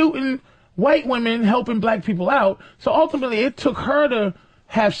be shooting white women helping black people out. So ultimately, it took her to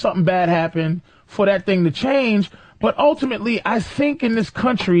have something bad happen for that thing to change. But ultimately, I think in this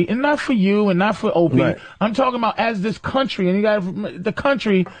country, and not for you and not for Opie, right. I'm talking about as this country, and you got the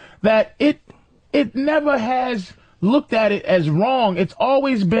country, that it never has looked at it as wrong. It's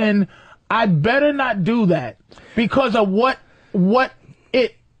always been, I better not do that because of what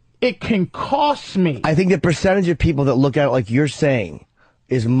it can cost me. I think the percentage of people that look at it like you're saying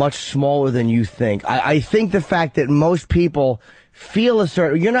is much smaller than you think. I think the fact that most people feel a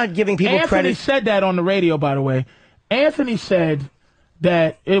certain, you're not giving people credit. Anthony said that on the radio, by the way. Anthony said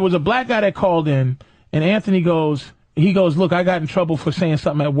that it was a black guy that called in, and Anthony goes, look, I got in trouble for saying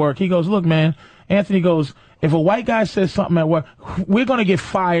something at work. He goes, look, man, Anthony goes, if a white guy says something at work, we're going to get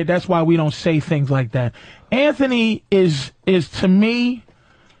fired. That's why we don't say things like that. Anthony is to me,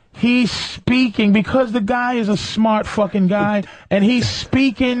 he's speaking because the guy is a smart fucking guy, and he's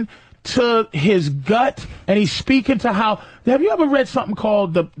speaking to his gut, and he's speaking to how. Have you ever read something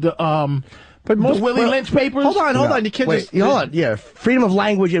called the Willie Lynch papers? Hold on. You can't hold on. Yeah, freedom of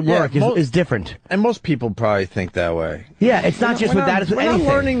language at work is different. And most people probably think that way. Yeah, it's not just with that. It's with anything. We're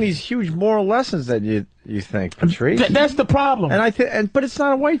not learning these huge moral lessons that you think, Patrice. That's the problem. And but it's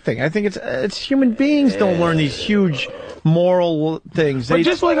not a white thing. I think it's human beings don't learn these huge moral things. But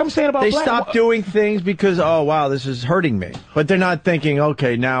just like I'm saying about they stop doing things because, oh wow, this is hurting me. But they're not thinking,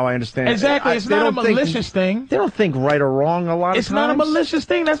 okay, now I understand. Exactly, it's not a malicious thing. They don't think right or wrong a lot of times. It's not a malicious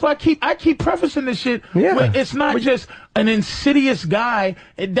thing. That's why I keep prefacing this shit. Yeah. It's not just an insidious guy.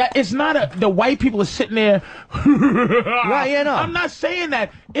 It's not the white people are sitting there. Right, yeah, no. I'm not saying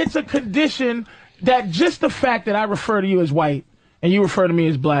that. It's a condition that just the fact that I refer to you as white and you refer to me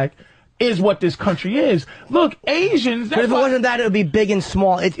as black is what this country is. Look, Asians. But if it wasn't that, it would be big and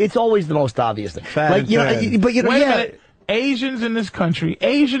small. It's always the most obvious thing. Wait a minute. Asians in this country,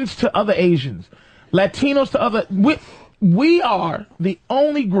 Asians to other Asians, Latinos to other. We are the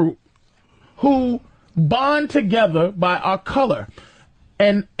only group who bond together by our color,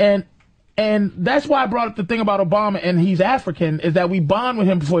 and that's why I brought up the thing about Obama and he's African, is that we bond with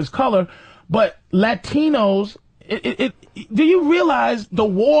him for his color, but Latinos do you realize the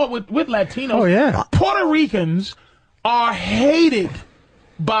war with Latinos? Oh, yeah. Puerto Ricans are hated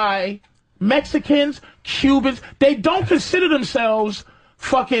by Mexicans, Cubans. They don't consider themselves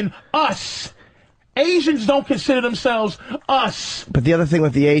fucking us. Asians don't consider themselves us. But the other thing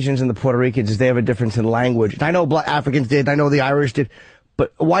with the Asians and the Puerto Ricans is they have a difference in language. And I know Black Africans did. I know the Irish did.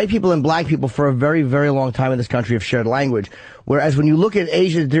 But white people and black people for a very, very long time in this country have shared language. Whereas when you look at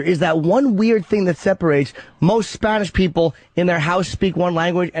Asia, there is that one weird thing that separates. Most Spanish people in their house speak one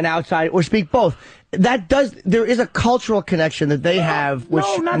language and outside, or speak both. There is a cultural connection that they have. Which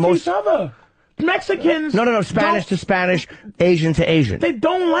no, not to each other. Mexicans. No. Spanish to Spanish, Asian to Asian. They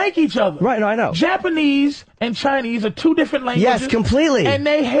don't like each other. Right, no, I know. Japanese and Chinese are two different languages. Yes, completely. And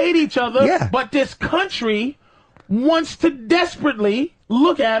they hate each other. Yeah. But this country wants to desperately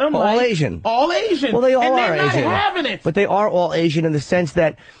look at them all like Asian. All Asian. Well, they all and are they're not Asian. having it. But they are all Asian in the sense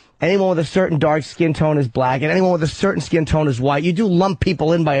that anyone with a certain dark skin tone is black, and anyone with a certain skin tone is white. You do lump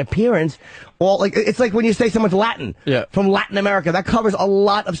people in by appearance. It's like when you say someone's Latin, from Latin America. That covers a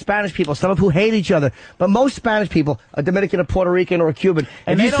lot of Spanish people, some of who hate each other. But most Spanish people, a Dominican, a Puerto Rican, or a Cuban,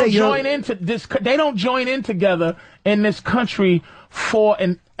 and they don't join into this. They don't join in together in this country for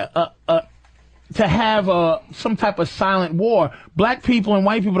to have some type of silent war. Black people and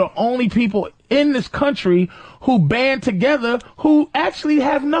white people are the only people in this country who band together, who actually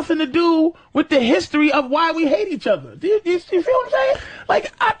have nothing to do with the history of why we hate each other. Do you feel what I'm saying?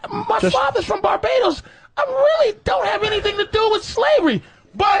 Like, my father's from Barbados. I really don't have anything to do with slavery,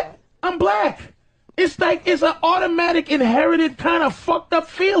 but I'm black. It's like, it's an automatic, inherited kind of fucked up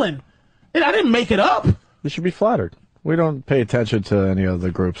feeling. And I didn't make it up. You should be flattered. We don't pay attention to any other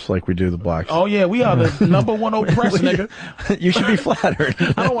groups like we do the blacks. Oh, yeah, we are the number one oppressed, nigga. You should be flattered.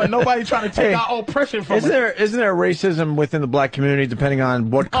 I don't want nobody trying to take our oppression from us. Isn't there racism within the black community depending on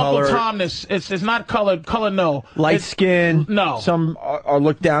what color? Uncle Tomness, it's not color, no. Light skin? No. Some are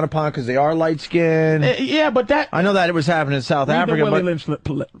looked down upon because they are light skinned. Yeah, but that... I know that it was happening in South Africa. The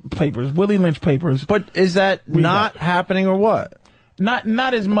Willie Lynch papers. But is that not happening or what?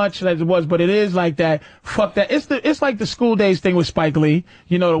 Not as much as it was, but it is like that. Fuck that. It's like the School Days thing with Spike Lee.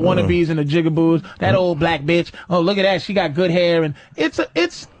 You know, the wannabes and the jigaboos. That old black bitch. Oh, look at that. She got good hair. And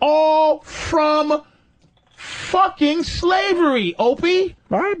it's all from fucking slavery, Opie.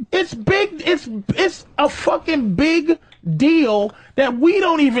 Right. It's big. It's a fucking big deal that we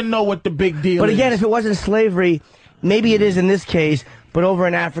don't even know what the big deal is. But again, if it wasn't slavery, maybe it is in this case. But over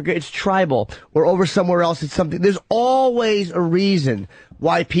in Africa, it's tribal. Or over somewhere else, it's something. There's always a reason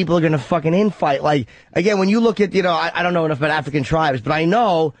why people are going to fucking infight. Like, again, when you look at, I don't know enough about African tribes, but I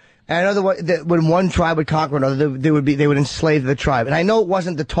know that when one tribe would conquer another, they would enslave the tribe. And I know it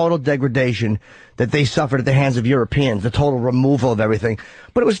wasn't the total degradation that they suffered at the hands of Europeans, the total removal of everything.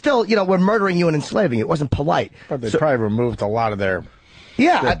 But it was still, we're murdering you and enslaving you. It wasn't polite. But they probably removed a lot of their...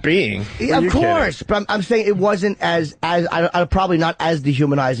 being. Of course, but I'm saying it wasn't as probably not as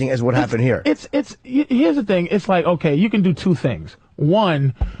dehumanizing as what happened here. Here's the thing. It's like, okay, you can do two things.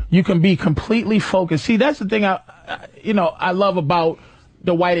 One, you can be completely focused. See, that's the thing I love about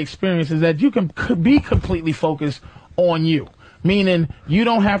the white experience is that you can be completely focused on you. Meaning, you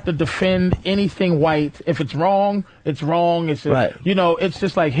don't have to defend anything white. If it's wrong, it's wrong. It's just, right. It's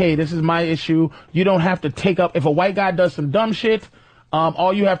just like, hey, this is my issue. You don't have to take up. If a white guy does some dumb shit,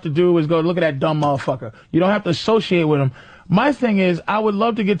 all you have to do is go look at that dumb motherfucker. You don't have to associate with him. My thing is, I would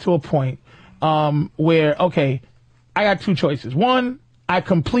love to get to a point where, okay, I got two choices. One, I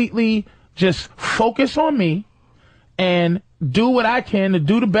completely just focus on me and do what I can to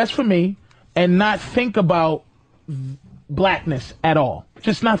do the best for me and not think about blackness at all.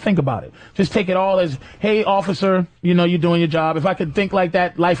 Just not think about it. Just take it all as, hey, officer, you're doing your job. If I could think like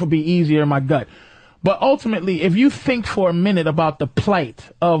that, life would be easier in my gut. But ultimately, if you think for a minute about the plight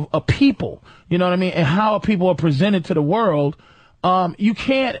of a people, you know what I mean, and how people are presented to the world, you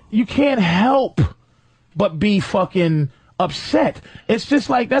can't help but be fucking upset. It's just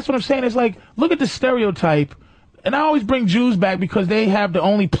like, that's what I'm saying. It's like, look at the stereotype. And I always bring Jews back because they have the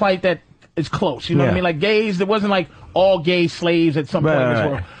only plight that is close. You know what I mean? Like gays, there wasn't like all gay slaves at some point in this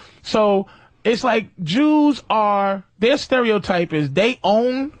world. So it's like Jews their stereotype is they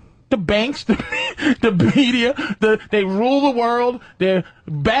own the banks, the media, they rule the world. They're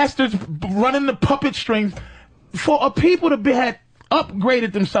bastards running the puppet strings. For a people to had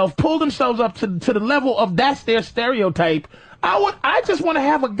upgraded themselves, pulled themselves up to the level of that's their stereotype, I just want to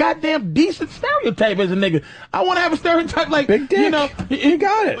have a goddamn decent stereotype as a nigga. I want to have a stereotype like big dick. You know, you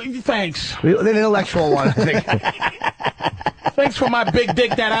got it. Thanks. The intellectual one. I think. Thanks for my big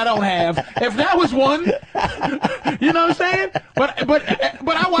dick that I don't have. If that was one, you know what I'm saying? But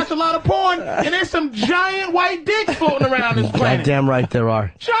I watch a lot of porn, and there's some giant white dicks floating around this planet. Goddamn right there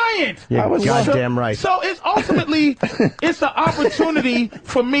are. Giant. Yeah, goddamn right. So it's ultimately it's an opportunity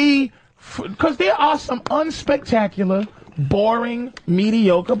for me, because there are some unspectacular, boring,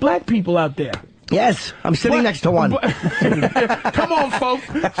 mediocre black people out there. Yes, I'm sitting next to one. Come on, folks.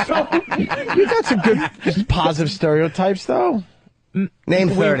 So, you got some good, positive stereotypes, though. Name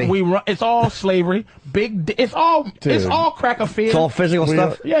 30. It's all slavery. It's all crack of fear. It's all physical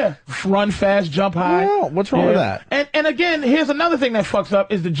stuff. Yeah, run fast, jump high. Well, what's wrong with that? And again, here's another thing that fucks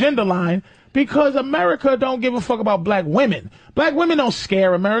up is the gender line. Because America don't give a fuck about black women. Black women don't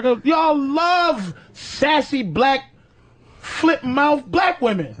scare America. Y'all love sassy black flip mouth black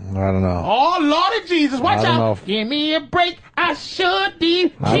women. I don't know. Oh, Lord of Jesus, watch out. Give me a break. I should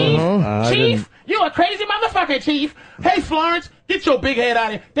be. Chief, you a crazy motherfucker, Chief. Hey, Florence, get your big head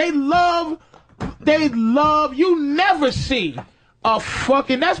out of here. They love, you never see a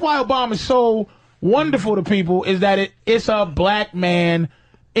fucking, that's why Obama's so wonderful to people, is that it's a black man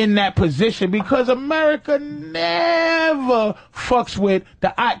in that position, because America never fucks with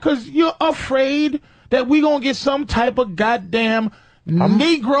because you're afraid that we gonna get some type of goddamn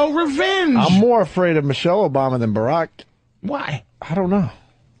Negro revenge. I'm more afraid of Michelle Obama than Barack. Why? I don't know.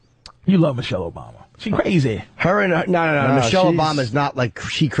 You love Michelle Obama. She crazy. No. Michelle Obama's not like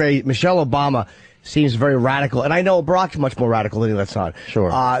she crazy. Michelle Obama seems very radical, and I know Barack's much more radical than he lets on.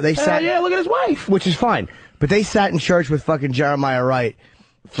 Sure. They sat. Yeah, look at his wife. Which is fine, but they sat in church with fucking Jeremiah Wright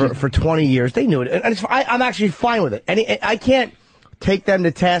for 20 years. They knew it, and I'm actually fine with it. And I can't take them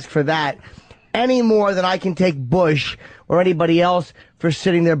to task for that any more than I can take Bush or anybody else for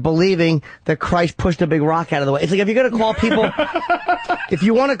sitting there believing that Christ pushed a big rock out of the way. It's like, if you're going to call people, if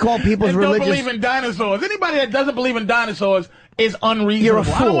you want to call people's religious... don't believe in dinosaurs. Anybody that doesn't believe in dinosaurs is unreasonable. You're a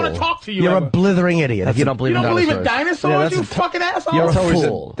fool. I don't want to talk to you. You're a blithering idiot if you don't believe in dinosaurs. You don't believe in dinosaurs, you fucking asshole? You're a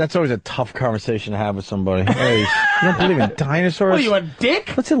fool. That's always a tough conversation to have with somebody. Hey, you don't believe in dinosaurs? What are you, a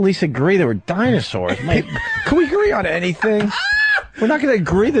dick? Let's at least agree there were dinosaurs. Can we agree on anything? We're not going to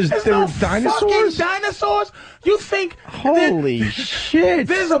agree there were dinosaurs? Fucking dinosaurs? You think... Holy shit.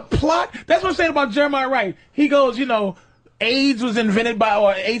 There's a plot. That's what I'm saying about Jeremiah Wright. He goes, AIDS was invented by,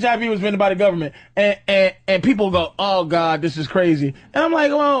 or HIV was invented by the government. And people go, oh, God, this is crazy. And I'm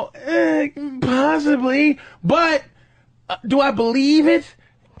like, well, possibly. But do I believe it?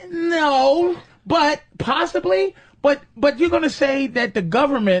 No. But possibly. But you're going to say that the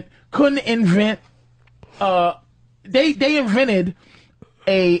government couldn't invent... They invented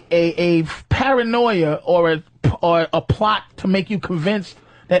a paranoia or a plot to make you convinced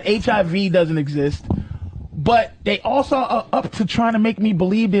that HIV doesn't exist, but they also are up to trying to make me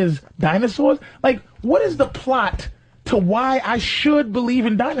believe there's dinosaurs. Like, what is the plot to why I should believe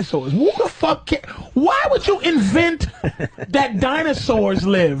in dinosaurs? Who the fuck why would you invent that dinosaurs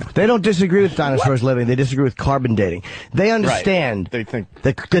live? They don't disagree with dinosaurs living. They disagree with carbon dating. They understand They think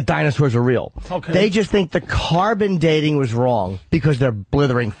that dinosaurs are real. Okay. They just think the carbon dating was wrong because they're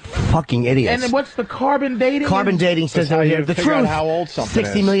blithering fucking idiots. And then what's the carbon dating? Carbon dating says how you the figure out truth how old something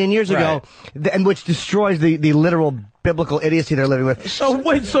 60 is. million years ago, and which destroys the literal biblical idiocy they're living with. So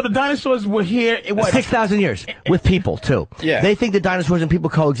wait, so the dinosaurs were here, 6,000 years with people too. Yeah. They think the dinosaurs and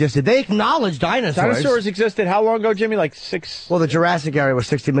people coexisted. They acknowledge dinosaurs. Dinosaurs existed how long ago, Jimmy? Like six... Well, the Jurassic area was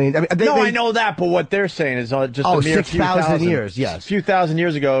 60 million. I mean, I know that, but what they're saying is just a mere 6,000 years, yes. A few thousand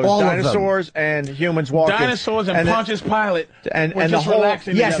years ago, All dinosaurs and humans walking. Dinosaurs and Pontius Pilate and were the just whole...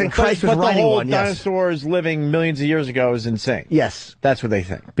 relaxing Yes, together. and Christ was but the writing whole one, yes. dinosaurs living millions of years ago is insane. Yes. That's what they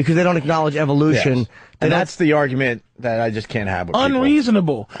think. Because they don't acknowledge evolution. Yes. And that's the argument that I just can't have with people.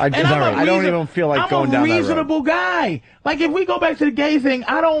 Unreasonable. I don't even feel like going down that road. I'm a reasonable guy. Like, if we go back to the gay thing,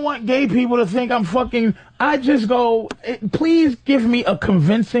 I don't want gay people to think I'm fucking... I just go, please give me a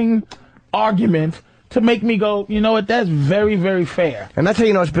convincing argument to make me go, you know what, that's very, very fair. And that's how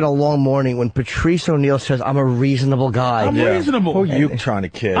you know it's been a long morning when Patrice O'Neal says, I'm a reasonable guy. I'm reasonable. Who are you trying to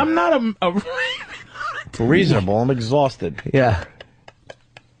kid? I'm not a reasonable. I'm exhausted. Yeah.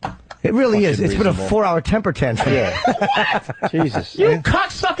 It really is. It's reasonable. been a 4-hour temper tantrum. Yeah. Jesus. You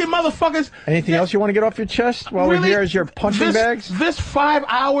cocksucking motherfuckers. Anything else you want to get off your chest while we're here as your punching bags? This 5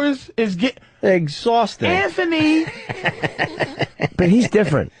 hours is exhausting. Anthony. But he's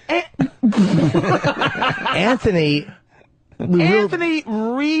different. Anthony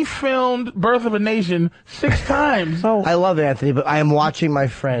refilmed Birth of a Nation 6 times. I love Anthony, but I am watching my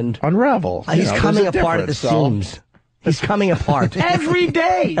friend unravel. He's coming apart at the seams. He's coming apart. Every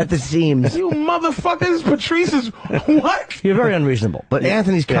day. At the seams. You motherfuckers, Patrice is what? You're very unreasonable. But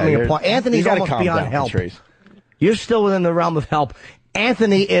Anthony's coming apart. Anthony's almost beyond help. Patrice. You're still within the realm of help.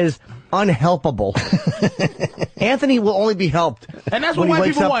 Anthony is unhelpable. Anthony will only be helped. And that's what white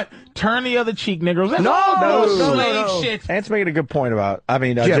people want. Turn the other cheek, niggas. That's No. shit. Ant's making a good point about.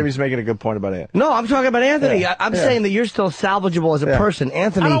 Jimmy's making a good point about it. No, I'm talking about Anthony. Yeah. I'm saying that you're still salvageable as a person.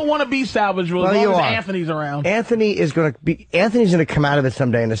 Anthony. I don't want to be salvageable as long as Anthony's around. Anthony's going to come out of it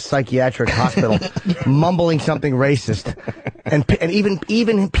someday in a psychiatric hospital, mumbling something racist, and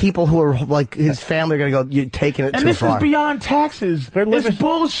even people who are like his family are going to go, "You're taking it too far." And this is beyond taxes. It's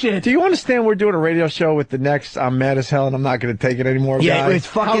bullshit. Do you understand we're doing a radio show with the next I'm mad as hell and I'm not going to take it anymore, guys? It's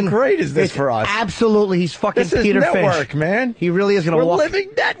fucking. How great is this for us? Absolutely, he's fucking Peter Fish. Network, man. He really is going to walk. We're living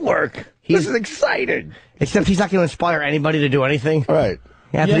network. This is exciting. Except he's not going to inspire anybody to do anything. Right.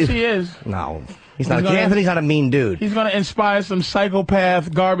 Anthony, yes, he is. No, he's not. Anthony's not a mean dude. He's going to inspire some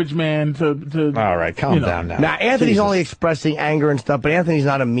psychopath garbage man to all right, calm down now. Now, Anthony's only expressing anger and stuff, but Anthony's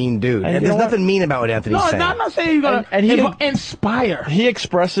not a mean dude. And there's nothing mean about what Anthony's saying. No, I'm not saying he's going to inspire. He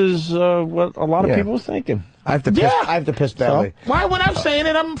expresses what a lot of people are thinking. I have to piss badly. So? Why, when I'm saying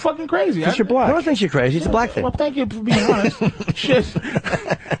it, I'm fucking crazy? Because you're black. No one thinks you're crazy. It's a black thing. Well, thank you for being honest. Shit.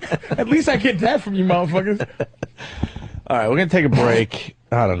 At least I get that from you motherfuckers. All right, we're going to take a break.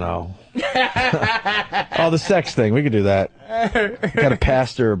 I don't know. The sex thing. We could do that. Got a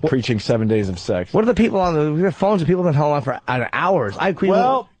pastor preaching 7 days of sex. What are the people on we have phones of people that hold on for hours?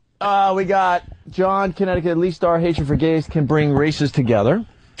 We got John, Connecticut. At least our hatred for gays can bring races together.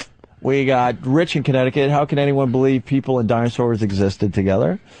 We got Rich in Connecticut. How can anyone believe people and dinosaurs existed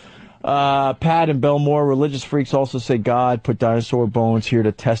together? Pat in Belmore. Religious freaks also say God put dinosaur bones here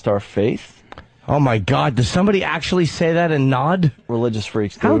to test our faith. Oh, my God. Does somebody actually say that and nod? Religious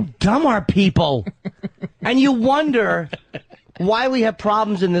freaks do. How dumb are people? And you wonder why we have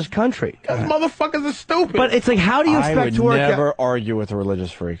problems in this country. Because motherfuckers are stupid. But it's like, how do you expect to work out? I would never argue with a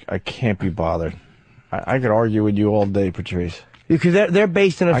religious freak. I can't be bothered. I could argue with you all day, Patrice. Because they're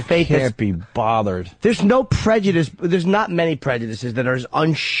based in a faith. I can't be bothered. There's no prejudice. There's not many prejudices that are as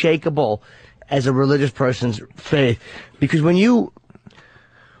unshakable as a religious person's faith. Because when you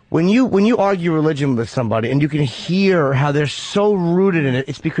argue religion with somebody and you can hear how they're so rooted in it,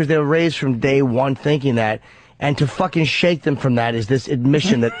 it's because they're raised from day one thinking that. And to fucking shake them from that is this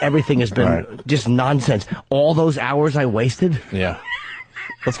admission that everything has been just nonsense. All those hours I wasted? Yeah.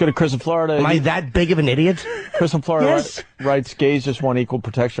 Let's go to Chris in Florida. Am I that big of an idiot? Chris in Florida Yes. writes, gays just want equal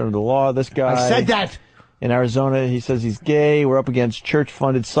protection under the law. This guy... I said that! In Arizona, he says he's gay. We're up against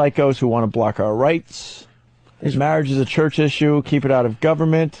church-funded psychos who want to block our rights. His marriage is a church issue. Keep it out of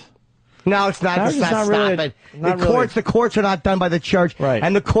government. No, it's not. Marriage is not really, stop it. The courts are not done by the church. Right.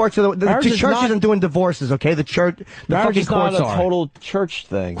 And the courts are the church isn't doing divorces, okay? The fucking courts are. Marriage is not a total church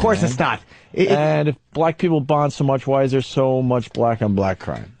thing. Of course it's not. And if black people bond so much, why is there so much black on black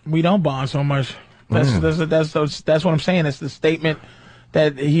crime? We don't bond so much. That's what I'm saying. It's the statement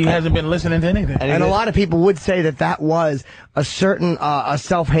that he hasn't been listening to anything. And a lot of people would say that was a certain a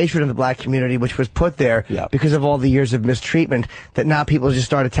self-hatred of the black community, which was put there because of all the years of mistreatment, that now people just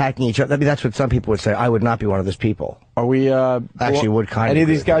start attacking each other. I mean, that's what some people would say. I would not be one of those people. Are we... Actually, would kind of... Any of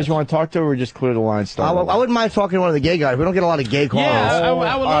these guys you want to talk to, or just clear the line? I wouldn't mind talking to one of the gay guys. We don't get a lot of gay calls. Yeah,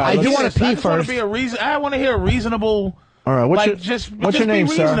 I do want to pee first. I want to hear a reasonable... All right, what's your name,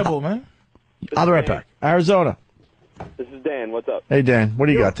 sir? Reasonable, man. I'll be right back. Arizona. This is Dan. What's up? Hey, Dan. What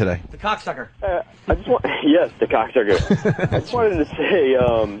do you got today? The cocksucker. I just want, yes, the cocksucker. I just wanted to say,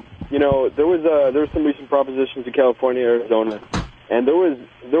 there was some recent propositions in California, Arizona, and there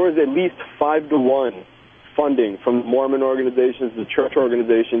was at least 5-to-1 funding from Mormon organizations, the church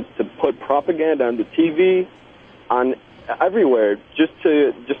organizations, to put propaganda on the TV, on everywhere, just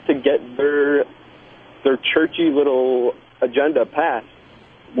to get their churchy little agenda passed.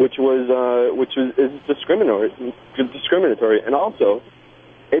 Which is discriminatory, and also,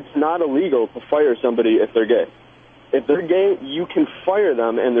 it's not illegal to fire somebody if they're gay. If they're gay, you can fire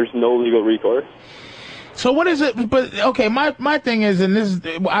them, and there's no legal recourse. So what is it? But okay, my thing is, and this is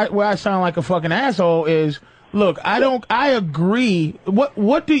where I sound like a fucking asshole is. Look, I agree.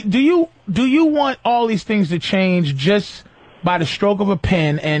 What do you want all these things to change just by the stroke of a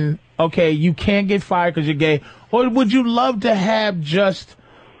pen? And okay, you can't get fired because you're gay, or would you love to have just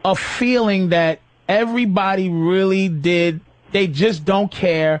a feeling that everybody really they just don't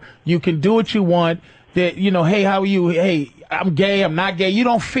care. You can do what you want. That, hey, how are you? Hey, I'm gay, I'm not gay. You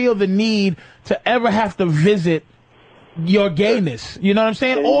don't feel the need to ever have to visit your gayness. You know what I'm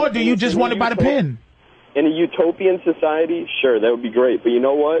saying? Or do you just want it by the pen? In a utopian society, sure, that would be great. But you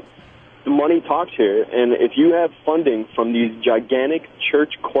know what? the money talks here, and if you have funding from these gigantic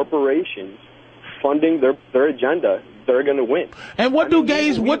church corporations funding their agenda, they're going to win. And what do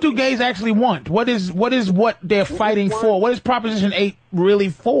gays actually want? What is what they're fighting for? What is Proposition 8 really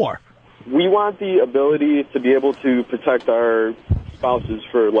for? We want the ability to be able to protect our spouses,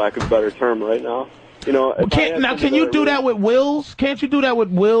 for lack of a better term, right now. You know, can you do that with wills? Can't you do that with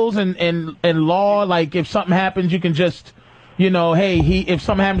wills and law? Like, if something happens, you can just, you know, hey, if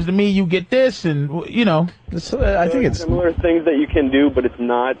something happens to me, you get this, and you know. I think it's similar things that you can do, but it's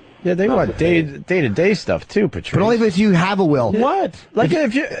not. Yeah, they want day-to-day stuff too, Patrice. But only if you have a will. What? Like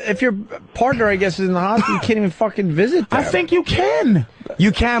if your partner, I guess, is in the hospital, you can't even fucking visit them. I think you can.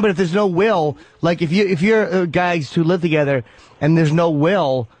 You can, but if there's no will, like if you're guys who live together and there's no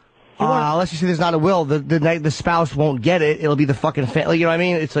will, unless you say there's not a will, the spouse won't get it. It'll be the fucking family. You know what I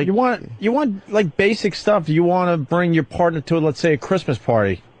mean? It's like you want like basic stuff. You want to bring your partner to, let's say, a Christmas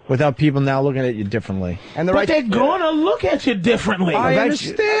party without people now looking at you differently. And but they're gonna look at you differently. I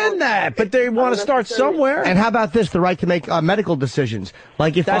understand that, but they want to start somewhere. And how about this? The right to make medical decisions.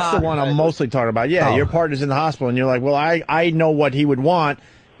 Like if that's the one I'm mostly talking about. Yeah, your partner's in the hospital, and you're like, well, I know what he would want.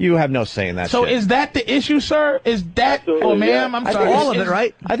 You have no say in that. So shit. Is that the issue, sir? Is that? Oh, ma'am, I'm sorry. All of it,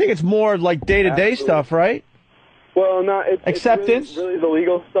 right? I think it's more like day-to-day stuff, right? Well, no, acceptance. It's really the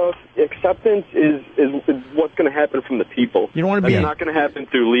legal stuff. Acceptance is what's going to happen from the people. You don't want to be. It's not going to happen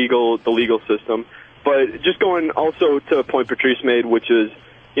through the legal system. But just going also to a point Patrice made, which is,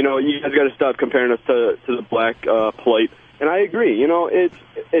 you know, you guys got to stop comparing us to the black plight. And I agree. You know,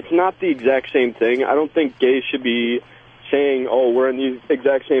 it's not the exact same thing. I don't think gays should be saying, oh, we're in the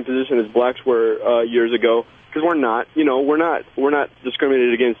exact same position as blacks were years ago, because we're not. You know, we're not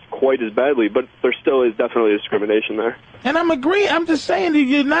discriminated against quite as badly, but there still is definitely discrimination there. And I'm agreeing. I'm just saying that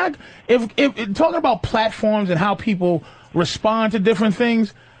you're not. If talking about platforms and how people respond to different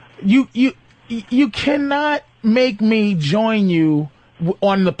things, you cannot make me join you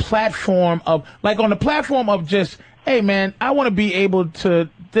on the platform of just, hey man, I want to be able to.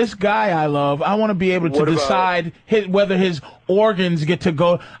 This guy I love, I want to be able to decide whether his organs get to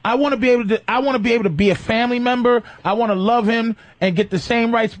go. I want to be able to be a family member. I want to love him and get the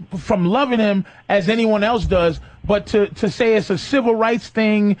same rights from loving him as anyone else does. But to say it's a civil rights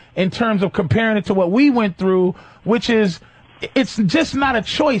thing in terms of comparing it to what we went through, which is, it's just not a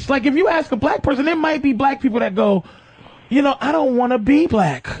choice. Like if you ask a black person, there might be black people that go, you know, I don't want to be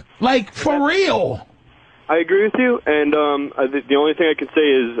black. Like for real. I agree with you, and the only thing I can say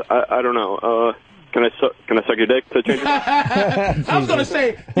is I don't know. Can I suck your dick to change it? I was gonna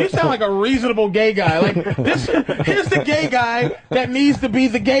say you sound like a reasonable gay guy. Like here's the gay guy that needs to be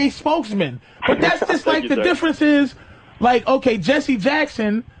the gay spokesman. But that's just like the difference is, like, okay, Jesse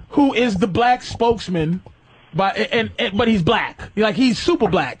Jackson, who is the black spokesman, but he's black. Like he's super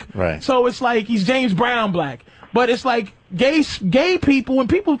black. Right. So it's like he's James Brown black. But it's like gay people. When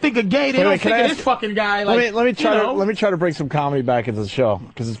people think of gay, they don't think of this fucking guy. Like, let me try to bring some comedy back into the show,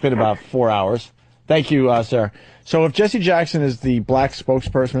 because it's been about 4 hours. Thank you, Sarah. So if Jesse Jackson is the black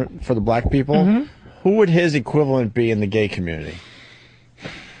spokesperson for the black people, who would his equivalent be in the gay community?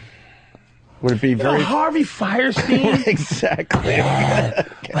 Would it be Harvey Firestein? Exactly. That's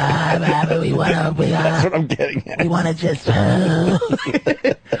what I'm getting at. We want to just,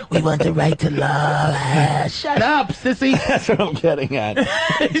 we want the right to love. Shut up, sissy. That's what I'm getting at.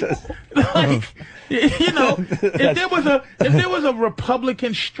 Like, you know, if there was a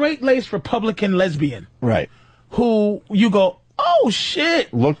Republican, straight-laced Republican lesbian, right, who you go, oh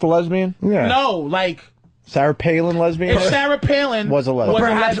shit, looked lesbian? Yeah. No, like. Sarah Palin lesbian? If Sarah Palin was a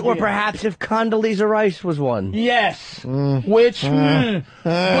lesbian. Or perhaps if Condoleezza Rice was one. Yes. But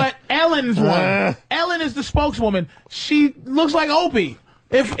Ellen's one. Ellen is the spokeswoman. She looks like Opie.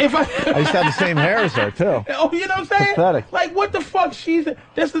 I used to have the same hair as her, too. Oh, you know what I'm saying? Pathetic. Like, what the fuck?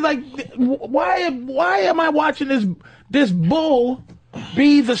 This is like, why am I watching this bull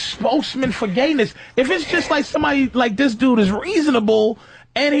be the spokesman for gayness? If it's just like somebody like this dude is reasonable,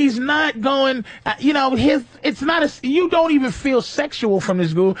 and he's not going, you know, it's not you don't even feel sexual from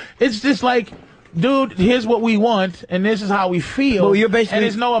this dude. It's just like, dude, here's what we want, and this is how we feel. Well, you're basically, and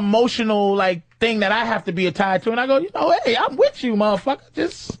there's no emotional, like, thing that I have to be tied to. And I go, you know, hey, I'm with you,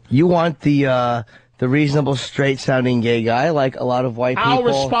 motherfucker. You want the reasonable, straight-sounding gay guy, like a lot of white people. I'll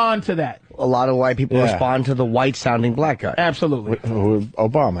respond to that. A lot of white people respond to the white-sounding black guy. Absolutely. Who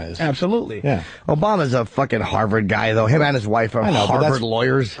Obama is. Absolutely. Yeah. Obama's a fucking Harvard guy, though. Him and his wife are Harvard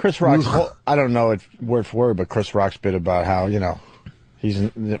lawyers. Chris Rock's, I don't know it word for word, but Chris Rock's bit about how, you know, he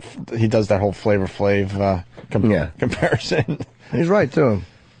does that whole Flavor Flav comparison. He's right, too.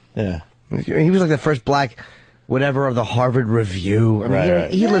 Yeah. He was like the first black whatever of the Harvard Review. I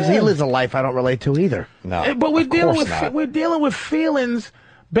mean, he lives a life I don't relate to either. No, but we're dealing with feelings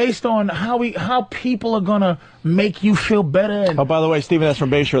based on how people are gonna make you feel better. And oh, by the way, Stephen S. from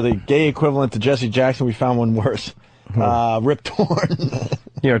Bayshore, the gay equivalent to Jesse Jackson, we found one worse. Rip Torn.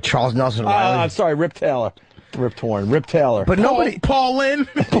 Charles Nelson Riley. I'm sorry, Rip Taylor. Rip Torn. Rip Taylor. But nobody. Paul Lynn.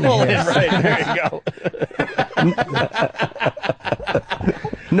 Paul Lynn, right. There you go.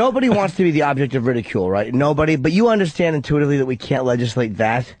 Nobody wants to be the object of ridicule, right? Nobody. But you understand intuitively that we can't legislate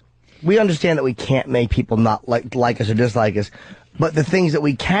that. We understand that we can't make people not like us or dislike us. But the things that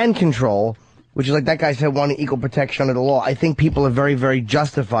we can control, which is like that guy said, wanting equal protection under the law, I think people are very, very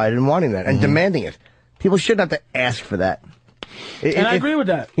justified in wanting that and demanding it. People shouldn't have to ask for that. I agree with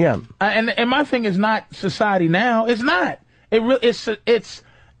that. Yeah. And my thing is not society now. It's not. If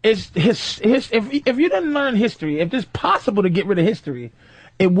you didn't learn history, if it's possible to get rid of history,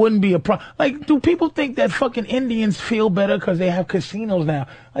 it wouldn't be a problem. Like, do people think that fucking Indians feel better because they have casinos now?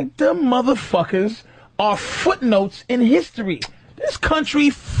 Like, them motherfuckers are footnotes in history. This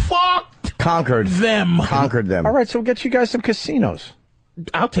country conquered them. All right, so we'll get you guys some casinos.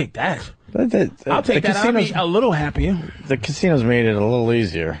 I'll take that. I'll take that. I'll be a little happier. The casinos made it a little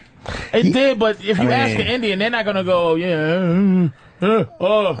easier. It did, but if you ask an Indian, they're not going to go,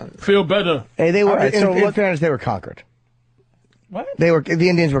 feel better. Hey, they were, in fairness, they were conquered. What? The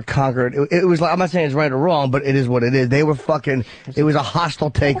Indians were conquered. It was like, I'm not saying it's right or wrong, but it is what it is. They were fucking, it was a hostile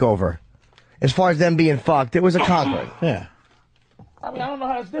takeover. As far as them being fucked, it was a conquering. Yeah. I mean, I don't know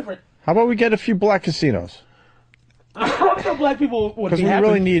how it's different. How about we get a few black casinos? I'm sure black people would be because we happy.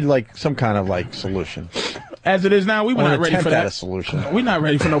 really need like some kind of like solution. As it is now, we're not ready for that. A solution. We're not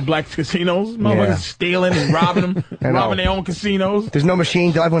ready for no black casinos. Motherfuckers stealing and robbing them, robbing their own casinos. There's no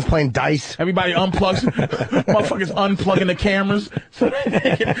machine. Everyone's playing dice. Everybody unplugs. Motherfuckers unplugging the cameras so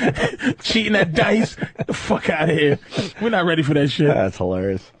they can cheating at dice. Get the fuck out of here. We're not ready for that shit. That's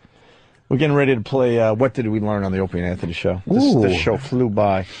hilarious. We're getting ready to play What Did We Learn on the Opie and Anthony Show. This show flew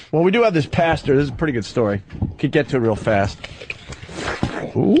by. Well, we do have this pastor. This is a pretty good story. Could get to it real fast.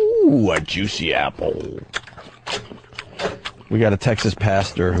 Ooh, a juicy apple. We got a Texas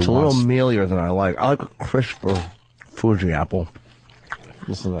pastor who It's a little mealier than I like. I like a crisper Fuji apple.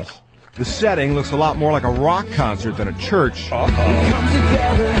 Listen to this. The setting looks a lot more like a rock concert than a church.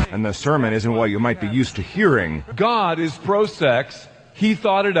 And the sermon isn't what you might be used to hearing. God is pro-sex. He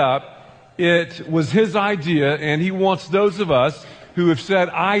thought it up. It was his idea, and he wants those of us who have said,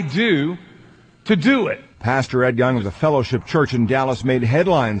 I do, to do it. Pastor Ed Young of the Fellowship Church in Dallas made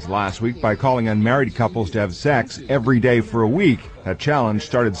headlines last week by calling on married couples to have sex every day for a week. That challenge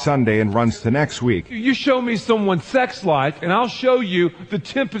started Sunday and runs to next week. You show me someone's sex life, and I'll show you the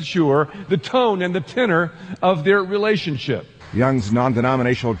temperature, the tone, and the tenor of their relationship. Young's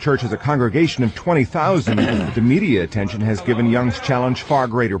non-denominational church has a congregation of 20,000. The media attention has given Young's challenge far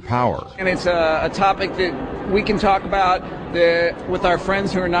greater power. And it's a topic that we can talk about with our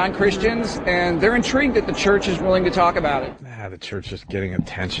friends who are non-Christians, and they're intrigued that the church is willing to talk about it. The church is getting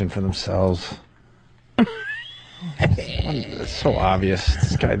attention for themselves. It's so obvious.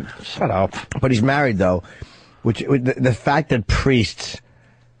 This guy, shut up. But he's married, though, which the fact that priests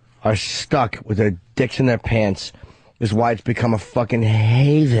are stuck with their dicks in their pants is why it's become a fucking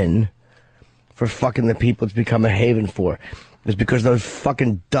haven for fucking the people it's become a haven for. It's because those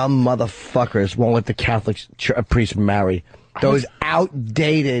fucking dumb motherfuckers won't let the Catholic priests marry. Those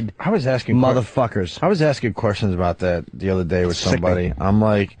outdated motherfuckers. I was asking questions about that the other day with somebody. I'm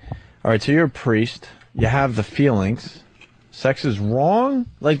like, all right, so you're a priest. You have the feelings. Sex is wrong?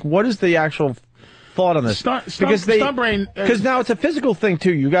 Like, what is the actual thought on this? Because now it's a physical thing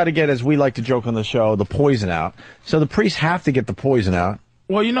too. You got to get, as we like to joke on the show, the poison out. So the priests have to get the poison out.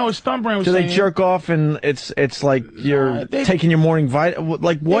 Well, you know, what Stuntbrain was saying. Do they jerk off and it's like you're taking your morning vitamin?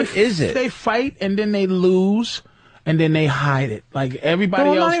 Like, what is it? They fight and then they lose and then they hide it. Like everybody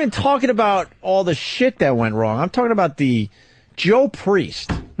else. I'm not even talking about all the shit that went wrong. I'm talking about the Joe Priest.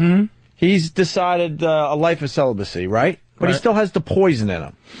 Mm-hmm. He's decided a life of celibacy, right? But he still has the poison in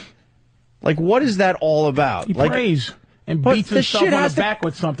him. Like, what is that all about? He prays and beats himself on the back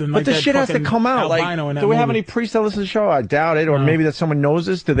with something. But the shit has to come out. Like, do we have any priests that listen to the show? I doubt it. Or maybe that someone knows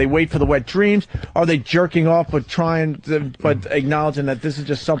this. Do they wait for the wet dreams? Are they jerking off but but acknowledging that this is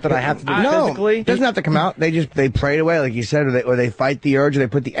just something I have to do physically? It doesn't have to come out. They pray it away, like you said, or they fight the urge, or they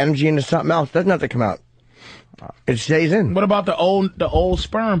put the energy into something else. It doesn't have to come out. It stays in. What about the old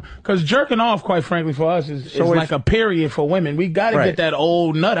sperm? Because jerking off, quite frankly, for us is like a period for women. We got to get that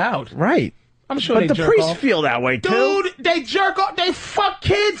old nut out. Right. I'm sure but they the jerk priests off. feel that way, too. Dude, they jerk off. They fuck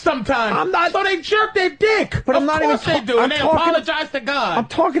kids sometimes. I'm not. So they jerk their dick. But I'm not even. Of course they do, and they apologize to God. I'm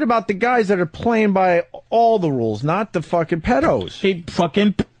talking about the guys that are playing by all the rules, not the fucking pedos.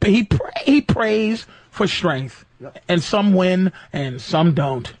 He prays for strength, and some win and some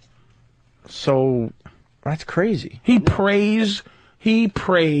don't. So that's crazy. He prays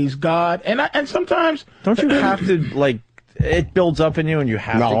God, and sometimes don't you have to like it builds up in you, and you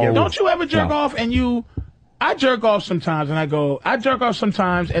have to get. Don't you ever jerk off and you? I jerk off sometimes, and I jerk off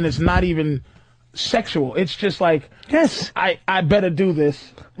sometimes, and it's not even sexual. It's just like, yes, I better do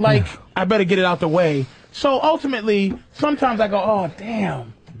this. Like, I better get it out the way. So ultimately, sometimes I go, oh,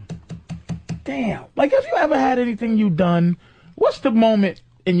 damn. Like, have you ever had anything you done? What's the moment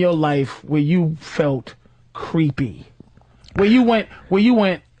in your life where you felt creepy? Where you went,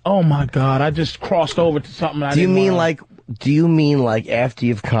 oh my God, I just crossed over to something I Do you didn't mean want. Do you mean like after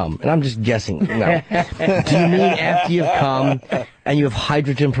you've come? And I'm just guessing. No. Do you mean after you've come and you have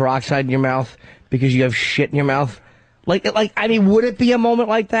hydrogen peroxide in your mouth because you have shit in your mouth? Like I mean, would it be a moment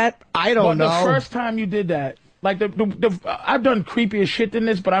like that? I don't know. The first time you did that, like I've done creepier shit than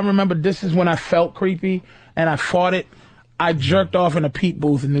this, but I remember this is when I felt creepy and I fought it. I jerked off in a Pete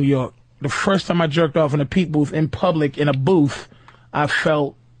booth in New York. The first time I jerked off in a Pete booth in public in a booth, I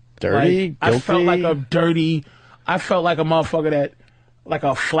felt dirty. I felt like a dirty. I felt like a motherfucker that, like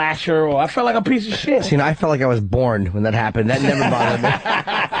a flasher, or I felt like a piece of shit. See, I felt like I was born when that happened. That never bothered me.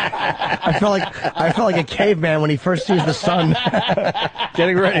 I felt like a caveman when he first sees the sun.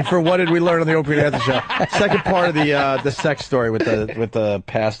 Getting ready for What Did We Learn on the Opie and Anthony Show. Second part of the sex story with the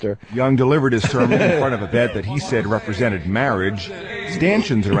pastor. Young delivered his sermon in front of a bed that he said represented marriage.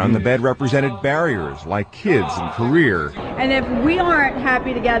 Stanchions around the bed represented barriers like kids and career. And if we aren't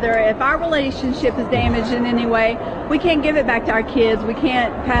happy together, if our relationship is damaged in any way, we can't give it back to our kids. We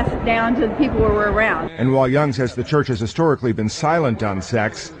can't pass it down to the people we're around. And while Young says the church has historically been silent on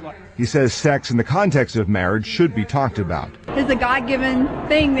sex, he says sex in the context of marriage should be talked about. It's a God-given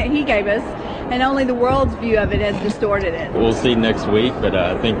thing that he gave us, and only the world's view of it has distorted it. We'll see next week, but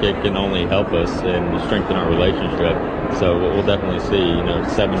I think it can only help us and strengthen our relationship. So we'll definitely see.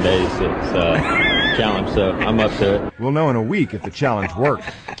 7 days, it's a challenge, so I'm up to it. We'll know in a week if the challenge worked.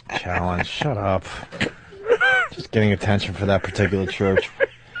 Challenge, shut up. Just getting attention for that particular church.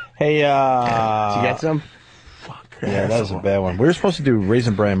 Hey, did you get some? Yeah, that was a bad one. We were supposed to do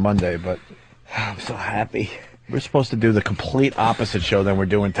Raisin Bran Monday, but I'm so happy. We're supposed to do the complete opposite show than we're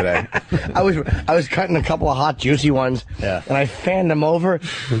doing today. I was cutting a couple of hot, juicy ones, and I fanned them over,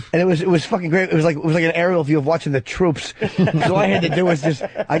 and it was fucking great. It was like an aerial view of watching the troops. So all I had to do was just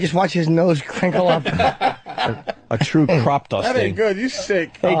watch his nose crinkle up. A true crop dusting. That ain't good. You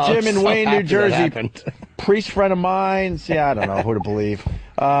sick. Hey, Jim in Wayne, New Jersey. That Priest friend of mine. See, I don't know who to believe.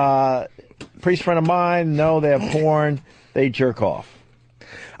 Priest friend of mine. No, they have porn. They jerk off.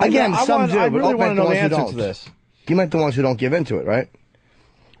 Again, some do. I but really want to know the ones who answer to don't. this. You meant the ones who don't give into it, right?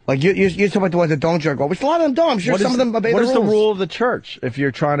 Like you're talking about the ones that don't jerk off, which a lot of them don't. I'm sure some of them obey the rules. What is the rule of the church if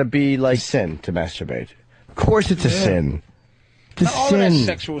you're trying to be like sin to masturbate? Of course, it's a sin. It's a Not all of sin. that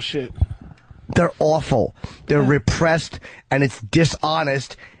sexual shit. They're awful. They're repressed, and it's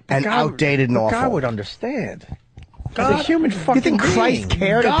dishonest and outdated and awful. God would understand. He's a human fucking You think Christ being.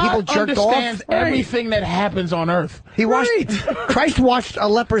 cared if people God jerked off? understands everything that happens on earth. He watched. Christ watched a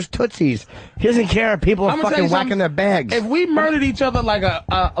leper's tootsies. He doesn't care if people are I'm gonna tell fucking you something. whacking their bags. If we murdered each other like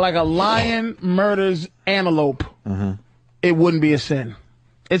a lion murders antelope, it wouldn't be a sin.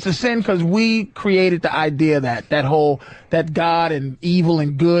 It's a sin because we created the idea that God and evil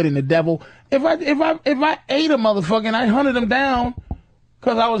and good and the devil. If I ate a motherfucker and I hunted him down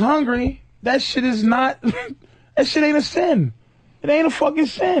because I was hungry, that shit is not. That shit ain't a sin. It ain't a fucking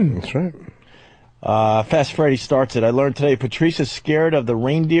sin. That's right. Fast Freddy starts it. I learned today Patrice is scared of the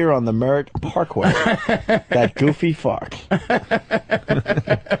reindeer on the Merritt Parkway. That goofy fuck.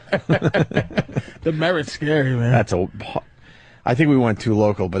 The Merritt's scary, man. I think we went too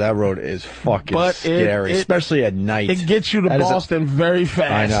local, but that road is fucking scary, especially at night. It gets you to Boston very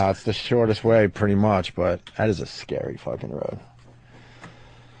fast. I know, it's the shortest way pretty much, but that is a scary fucking road.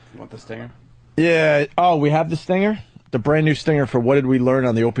 You want the stinger? Yeah. Oh, we have the stinger? The brand new stinger for What Did We Learn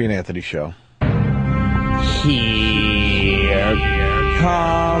on the Opie and Anthony Show. Here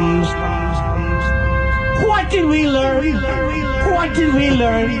comes. What did we learn? What did we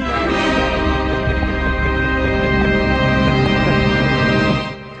learn?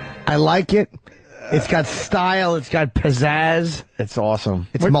 I like it. It's got style. It's got pizzazz. It's awesome.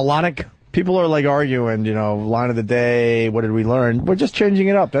 It's melodic. People are like arguing, line of the day, what did we learn? We're just changing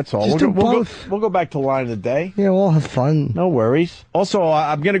it up, that's all. Just do both. We'll go back to line of the day. Yeah, we'll have fun. No worries. Also,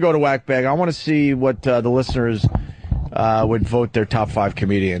 I'm going to go to Whack Bag. I want to see what the listeners would vote their top 5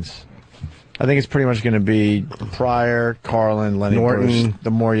 comedians. I think it's pretty much going to be Pryor, Carlin, Lenny Norton. Bruce,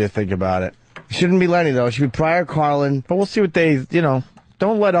 the more you think about it. Shouldn't be Lenny, though. It should be Pryor, Carlin. But we'll see what they,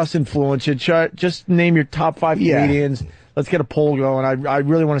 don't let us influence you. Just name your top 5 comedians. Let's get a poll going. I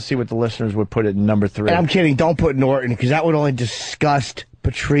really want to see what the listeners would put at number 3. And I'm kidding. Don't put Norton, because that would only disgust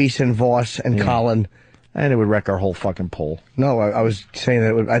Patrice and Voss and Colin. And it would wreck our whole fucking poll. No, I was saying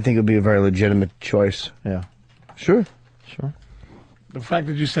that I think it would be a very legitimate choice. Yeah. Sure. The fact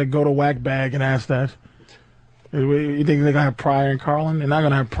that you said go to Whack Bag and ask that. You think they're going to have Pryor and Carlin? They're not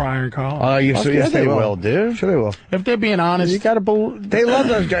going to have Pryor and Carlin. Yes, they will, dude. Sure they will. If they're being honest. You got to believe. They love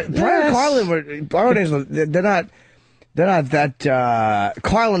those guys. Pryor and Carlin they're not that,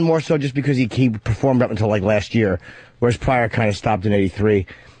 Carlin more so just because he performed up until like last year, whereas Pryor kind of stopped in '83.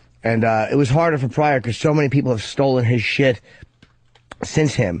 And it was harder for Pryor because so many people have stolen his shit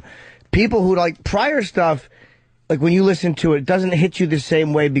since him. People who like Pryor stuff, like when you listen to it, it doesn't hit you the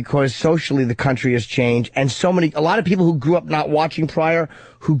same way because socially the country has changed. And a lot of people who grew up not watching Pryor,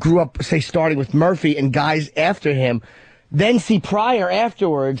 who grew up, say, starting with Murphy and guys after him, then see Pryor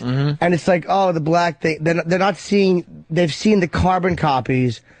afterwards. And it's like, oh, the black thing. They're not seeing, they've seen the carbon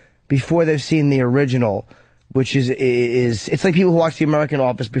copies before they've seen the original. Which is it's like people who watch The American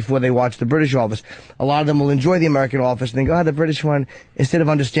Office before they watch The British Office. A lot of them will enjoy The American Office and think, oh, the British one, instead of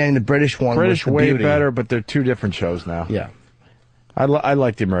understanding the British one. British was the way beauty. better, but they're 2 different shows now. Yeah. I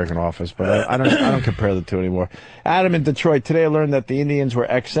like The American Office, but I don't compare the 2 anymore. Adam in Detroit, today I learned that the Indians were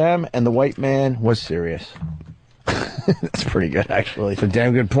XM and the white man was Sirius. That's pretty good, actually. It's a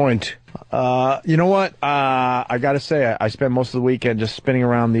damn good point. You know what? I got to say, I spent most of the weekend just spinning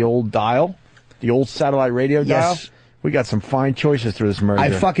around the old dial. The old satellite radio dial. We got some fine choices through this merger.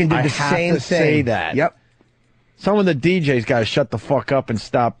 I fucking did the same thing. Say that. Yep. Some of the DJs got to shut the fuck up and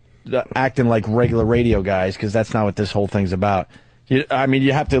stop acting like regular radio guys, because that's not what this whole thing's about. You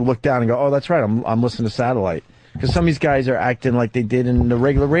have to look down and go, oh, that's right, I'm listening to satellite. Because some of these guys are acting like they did in the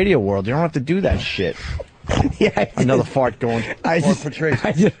regular radio world. You don't have to do that shit. Another fart going. I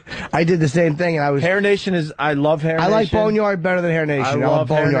did the same thing, and I was. Hair Nation I love Hair Nation. I like Boneyard better than Hair Nation. I love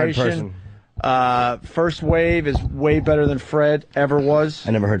I'm a Boneyard Hair Nation. person. First Wave is way better than Fred ever was.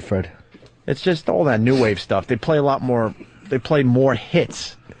 I never heard Fred. It's just all that new wave stuff. They play a lot more. They play more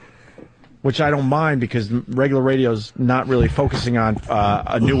hits, which I don't mind because regular radio's not really focusing on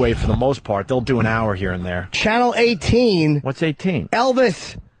a new wave for the most part. They'll do an hour here and there. Channel 18. What's 18?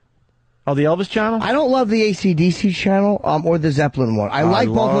 Elvis. Oh, the Elvis channel? I don't love the AC/DC channel or the Zeppelin one. I like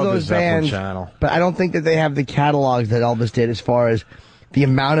both of those bands, channel. But I don't think that they have the catalogs that Elvis did as far as the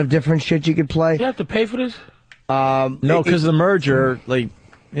amount of different shit you could play. You have to pay for this? No, because the merger, they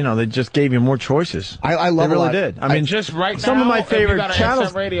just gave you more choices. I love they really it. did. I mean, just right now, some of my favorite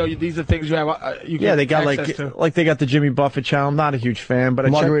channels. XM radio, these are things you have. You they got like they got the Jimmy Buffett channel. I'm not a huge fan, but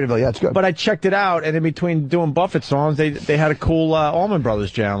Margaritaville, yeah, it's good. But I checked it out, and in between doing Buffett songs, they had a cool Allman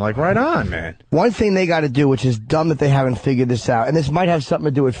Brothers channel. Like, right on, man. One thing they got to do, which is dumb that they haven't figured this out, and this might have something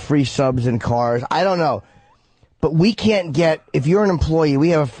to do with free subs in cars. I don't know. But we can't get, if you're an employee, we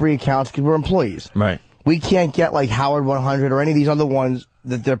have a free account because we're employees. Right. We can't get like Howard 100 or any of these other ones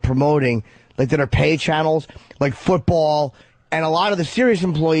that they're promoting, like that are pay channels, like football, and a lot of the serious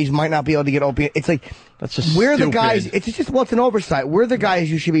employees might not be able to get OP. It's like, that's just we're stupid. The guys, it's just, well, it's an oversight. We're the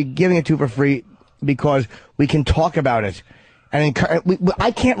guys you should be giving it to for free because we can talk about it. And I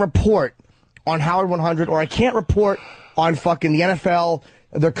can't report on Howard 100 or I can't report on fucking the NFL,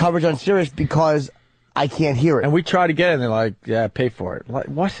 their coverage on Sirius because I can't hear it. And we try to get it, and they're like, yeah, pay for it. Like,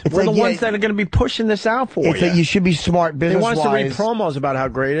 what? It's We're like, the ones that are going to be pushing this out for you. It's like you should be smart business-wise. They want us to read promos about how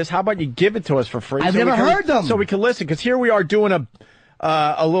great it is. How about you give it to us for free? I've never heard them. So we can listen, because here we are doing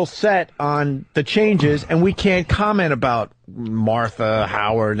a little set on the changes, and we can't comment about Martha,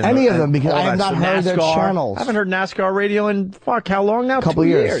 Howard, and any of them, because I have not heard their NASCAR. channels. I haven't heard NASCAR radio in, how long now? Couple 2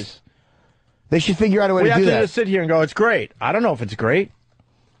 years. They should figure out a way to do that. We have to just sit here and go, it's great. I don't know if it's great.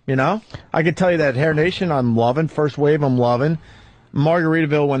 You know? I can tell you that Hair Nation, I'm loving. First Wave, I'm loving.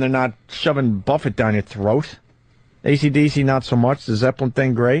 Margaritaville, when they're not shoving Buffett down your throat. AC/DC, not so much. The Zeppelin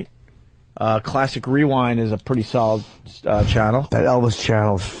thing, great. Classic Rewind is a pretty solid channel. That Elvis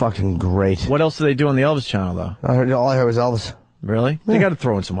channel is fucking great. What else do they do on the Elvis channel, though? All I heard was Elvis. Really? Yeah. They got to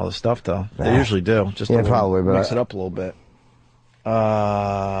throw in some other stuff, though. They usually do. Just probably, but mix it up a little bit. All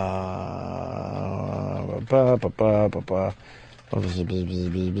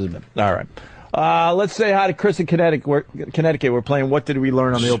right. Let's say hi to Chris in Connecticut. We're playing What Did We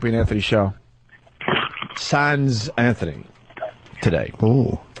Learn on the Opie and Anthony Show? Sans Anthony today.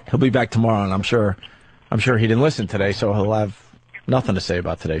 Ooh. He'll be back tomorrow, and I'm sure he didn't listen today, so he'll have nothing to say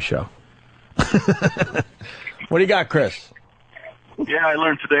about today's show. What do you got, Chris? Yeah, I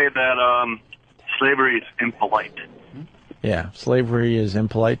learned today that slavery is impolite. Yeah, slavery is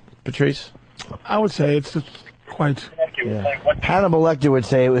impolite. Patrice? I would say it's just quite... Yeah. Hannibal Lecter would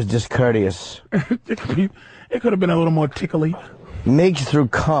say it was discourteous. It could have been a little more tickly. Miggs threw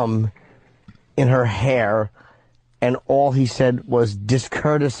cum in her hair, and all he said was,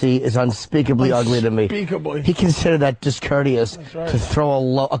 discourtesy is unspeakably ugly to me. Unspeakably. He considered that discourteous right. to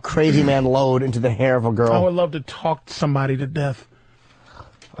throw a crazy man load into the hair of a girl. I would love to talk somebody to death.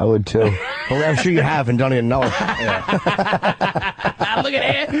 I would too. Well, I'm sure you have and don't even know it. Look at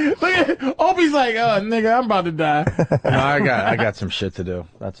that. Look at Opie's like, oh, nigga, I'm about to die. No, I got some shit to do.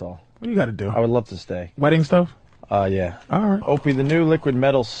 That's all. What do you got to do? I would love to stay. Wedding stuff? Yeah. All right. Opie, the new Liquid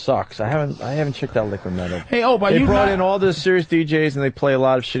Metal sucks. I haven't checked out Liquid Metal. Hey, Opie, they brought in all the serious DJs and they play a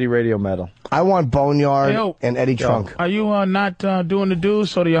lot of shitty radio metal. I want Boneyard and Eddie Trunk. Are you not doing the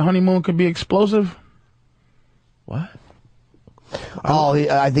dues so that your honeymoon could be explosive? What? Oh,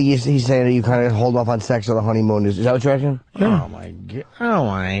 I think he's saying that you kind of hold off on sex on the honeymoon. Is that what you're asking? Yeah. Oh my god! Oh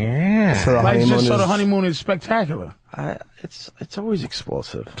my god! So the honeymoon so the honeymoon is spectacular. It's always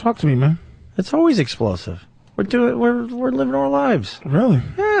explosive. Talk to me, man. It's always explosive. We're living our lives. Really?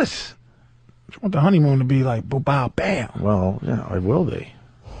 Yes. I want the honeymoon to be like bow bam. Well, yeah, it will be.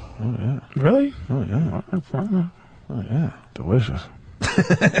 Oh yeah. Really? Oh yeah. Oh yeah. Delicious.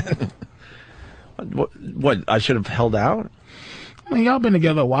 What? I should have held out. I mean, y'all been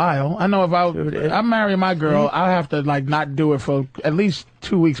together a while. I know if I'm marrying my girl, I'll have to like not do it for at least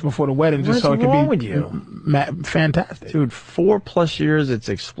 2 weeks before the wedding, just so it can be with you? Fantastic, dude. 4+ years, it's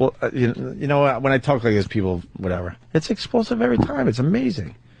you know, when I talk like this, people, whatever. It's explosive every time. It's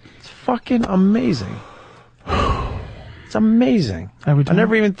amazing. It's fucking amazing. It's amazing. Every time. I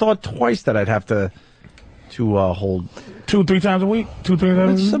never even thought twice that I'd have to hold 2-3 times a week. 2-3 times a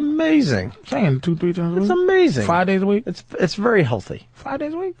week. It's amazing. Saying 2-3 times a week. It's amazing. 5 days a week. It's very healthy. 5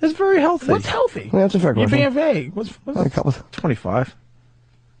 days a week. It's very healthy. What's healthy? Yeah, that's a fair You're question. being vague. What's A couple 25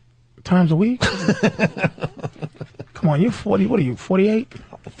 times a week? Come on, you're 40. What are you? 48?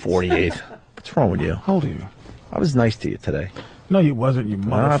 48. What's wrong with you? How old are you? I was nice to you today. No, you wasn't. You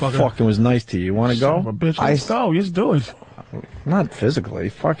I motherfucker. fucking was nice to you. You want to go? Son of a bitch. Let's go. Just do it. Not physically.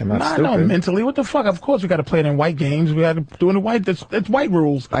 Fucking not Nah, stupid. no, mentally. What the fuck? Of course we got to play it in white games. We got to do it in white. It's white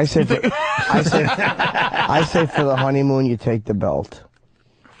rules. I say for the honeymoon, you take the belt.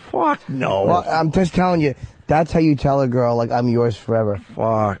 Fuck no. Well, I'm just telling you, that's how you tell a girl, like, I'm yours forever.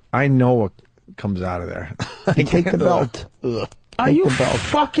 Fuck. I know what comes out of there. You take the belt. Are you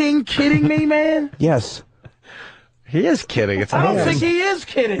fucking kidding me, man? Yes. He is kidding. I don't think he is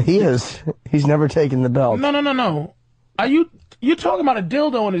kidding. He is. He's never taken the belt. No. Are you talking about a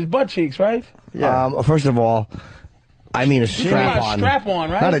dildo in his butt cheeks, right? Yeah. First of all, I mean a strap-on.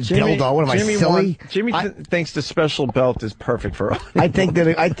 Strap-on, right? Not a dildo. What am I, silly? Jimmy thinks the special belt is perfect for us. I think that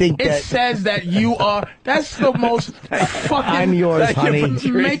it says that you are. That's the most fucking. I'm yours, honey.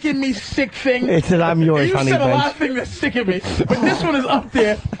 Making me sick thing. It said I'm yours, you honey. You said a Bench. lot of things that sicken me, but this one is up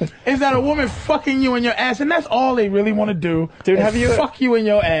there. Is that a woman fucking you in your ass, and that's all they really want to do. Dude, have you fuck you in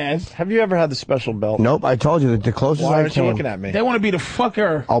your ass? Have you ever had the special belt? Nope. I told you that the closest Why I aren't you came. looking at me? They want to be the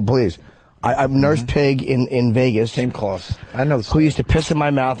fucker. Oh, please. I'm Nurse Pig in Vegas. Came close. I know. Who used to piss in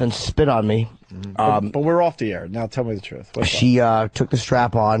my mouth and spit on me. But we're off the air. Now tell me the truth. She took the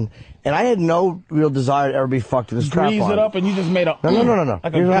strap on, and I had no real desire to ever be fucked with the strap on. Grease it up, and you just made a No.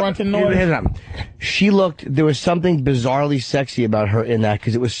 like a grunting noise. She looked. There was something bizarrely sexy about her in that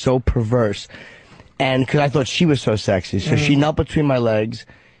because it was so perverse, and because I thought she was so sexy. So she knelt between my legs,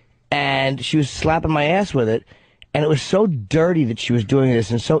 and she was slapping my ass with it. And it was so dirty that she was doing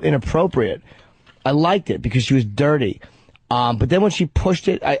this and so inappropriate. I liked it because she was dirty. But then when she pushed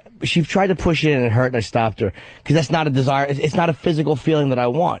it, she tried to push it and it hurt and I stopped her. Because that's not a desire. It's not a physical feeling that I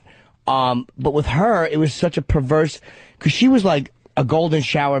want. But with her, it was such a perverse, because she was like a golden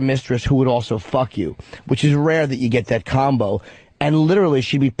shower mistress who would also fuck you, which is rare that you get that combo. And literally,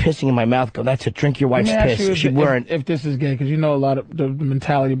 she'd be pissing in my mouth, go, that's it, drink your wife's piss. If this is gay, because you know a lot of the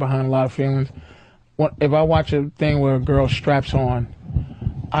mentality behind a lot of feelings. If I watch a thing where a girl straps on,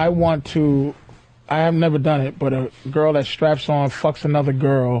 I have never done it, but a girl that straps on fucks another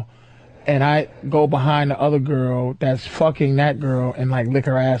girl, and I go behind the other girl that's fucking that girl and like lick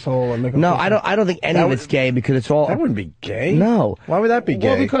her asshole or lick her No, pussy. I don't think any of it's gay because it's all. That wouldn't be gay. No. Why would that be gay?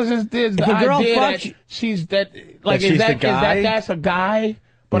 Well, because there's the If a girl idea fucks that she's that like That she's the is guy? that's a guy,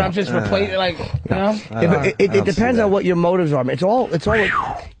 but No. I'm just replacing like you know. It depends on what your motives are. It's all. If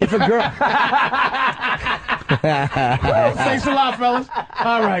a girl. Thanks a lot, fellas.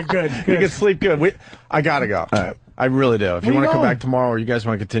 All right, good. You can sleep good. I gotta go. All right. I really do. If you Where want to you come going? back tomorrow or you guys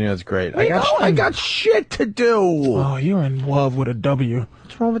want to continue, that's great. Where you going? I got shit to do. Oh, you're in love with a W.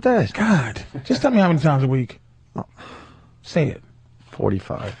 What's wrong with that? God, just tell me how many times a week. Say it.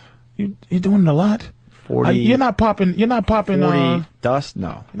 45. You're doing it a lot. 40. You're not popping. 40 dust?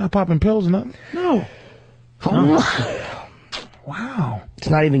 No. You're not popping pills, or nothing. No. Wow. It's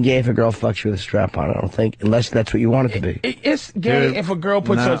not even gay if a girl fucks you with a strap on, I don't think, unless that's what you want it to be. It's gay Dude, if a girl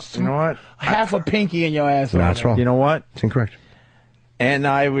puts you know what? half a pinky in your ass. No, that's wrong. You know what? It's incorrect.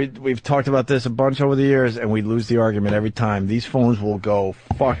 And we've talked about this a bunch over the years, and we lose the argument every time. These phones will go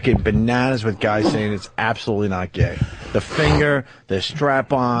fucking bananas with guys saying it's absolutely not gay. The finger, the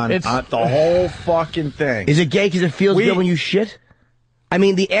strap-on, the whole fucking thing. Is it gay because it feels good when you shit? I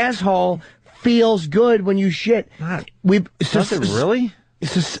mean, the asshole feels good when you shit. Does it really?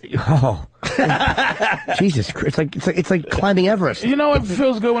 It's just, Jesus Christ! It's like climbing Everest. You know what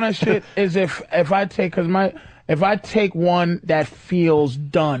feels good when I shit is if I take if I take one that feels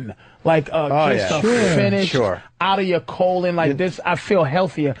done, like just a finish out of your colon like this, I feel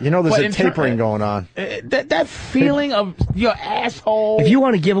healthier. You know, there's a tapering going on. That feeling of your asshole. If you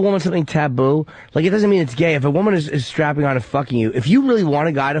want to give a woman something taboo, like it doesn't mean it's gay. If a woman is strapping on and fucking you, if you really want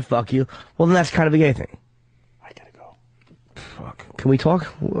a guy to fuck you, well then that's kind of a gay thing. Can we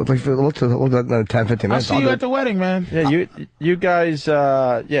talk? Look at 10, 15 minutes. I'll see you at the wedding, man. Yeah, you guys, you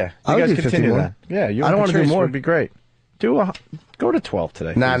guys continue that. Yeah, you. I don't want to do more. Would be great. Go to 12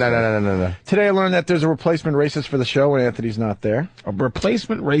 today. No. Today I learned that there's a replacement racist for the show when Anthony's not there. A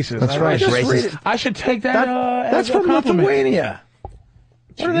replacement racist. That's right. Racist. I should take that. That's as a from compliment. Lithuania.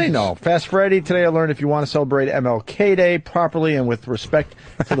 What do they know? Fast Freddy, today I learned if you want to celebrate MLK Day properly and with respect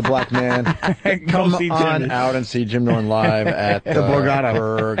to the black man, come on out and see Jim Norton live at the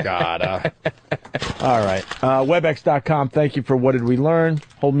Borgata. All right. WebEx.com. Thank you for What Did We Learn?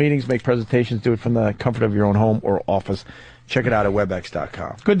 Hold meetings, make presentations, do it from the comfort of your own home or office. Check it out at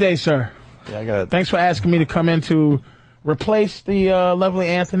WebEx.com. Good day, sir. Yeah, Thanks for asking me to come in to replace the lovely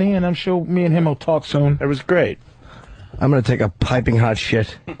Anthony, and I'm sure me and him will talk soon. It was great. I'm going to take a piping hot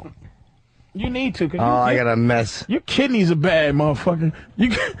shit. You need to. I got a mess. Your kidneys are bad, motherfucker.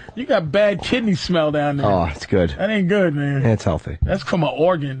 You got bad kidney smell down there. Oh, it's good. That ain't good, man. Yeah, it's healthy. That's from an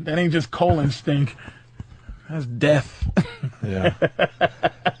organ. That ain't just colon stink. That's death. Yeah.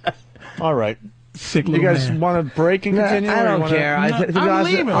 All right. Sick You little guys man. want to break and continue? I don't care. I'm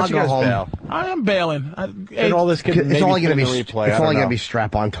leaving. I'll go home. Bail? I am bailing. And all this It's only going to be replay. It's only going to be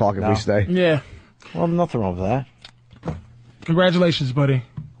strap-on talk if we stay. Yeah. Well, nothing wrong with that. Congratulations, buddy.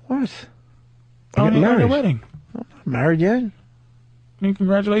 What? On your wedding. I'm not married yet. I mean,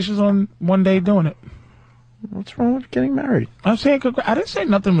 congratulations on one day doing it. What's wrong with getting married? I'm saying I didn't say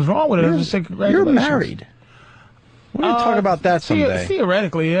nothing was wrong with it. I just said congratulations. You're married. We're going to talk about that someday.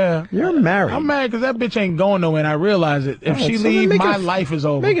 Theoretically, yeah. You're married. I'm married because that bitch ain't going nowhere, and I realize it. If she so leaves, then my life is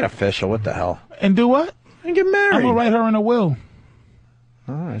over. Make it official. What the hell? And do what? And get married. I'm going to write her in a will.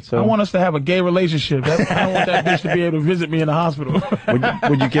 All right, so I want us to have a gay relationship. I don't want that bitch to be able to visit me in the hospital.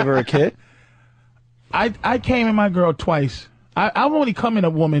 would you give her a kid? I came in my girl twice. I've only come in a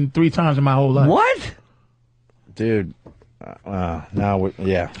woman 3 times in my whole life. What? Dude.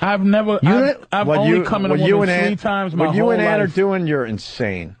 Yeah. I've never. I've only come in a woman 3 times my whole life. What you and Ann are doing, you're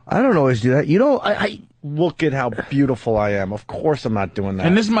insane. I don't always do that. You know, I look at how beautiful I am. Of course I'm not doing that.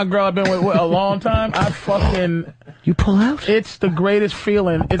 And this is my girl I've been with a long time. I fucking... You pull out? It's the greatest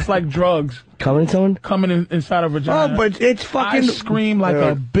feeling. It's like drugs. Coming to someone? Coming inside a vagina. Oh, but it's fucking... I scream like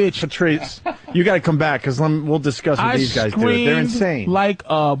a bitch. Patrice, you got to come back because we'll discuss what these guys do. They're insane. Like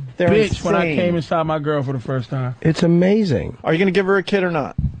a They're bitch insane. when I came inside my girl for the first time. It's amazing. Are you going to give her a kid or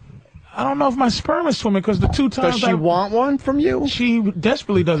not? I don't know if my sperm is swimming because the 2 times... Does she want one from you? She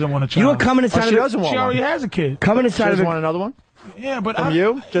desperately doesn't want a child. You know what, coming inside she doesn't want She already one. has a kid. Coming She inside of doesn't it. want another one? Yeah, but From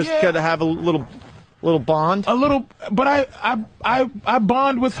you? Just got to have a little bond? A little... But I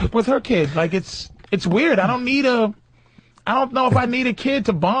bond with her kid. Like, it's weird. I don't know if I need a kid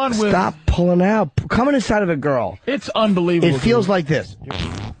to bond with. Stop pulling out. Coming inside of a girl. It's unbelievable. It feels like this.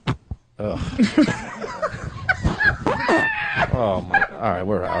 Ugh. Oh, my. All right,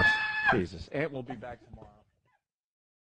 we're out. Jesus. Aunt will be back.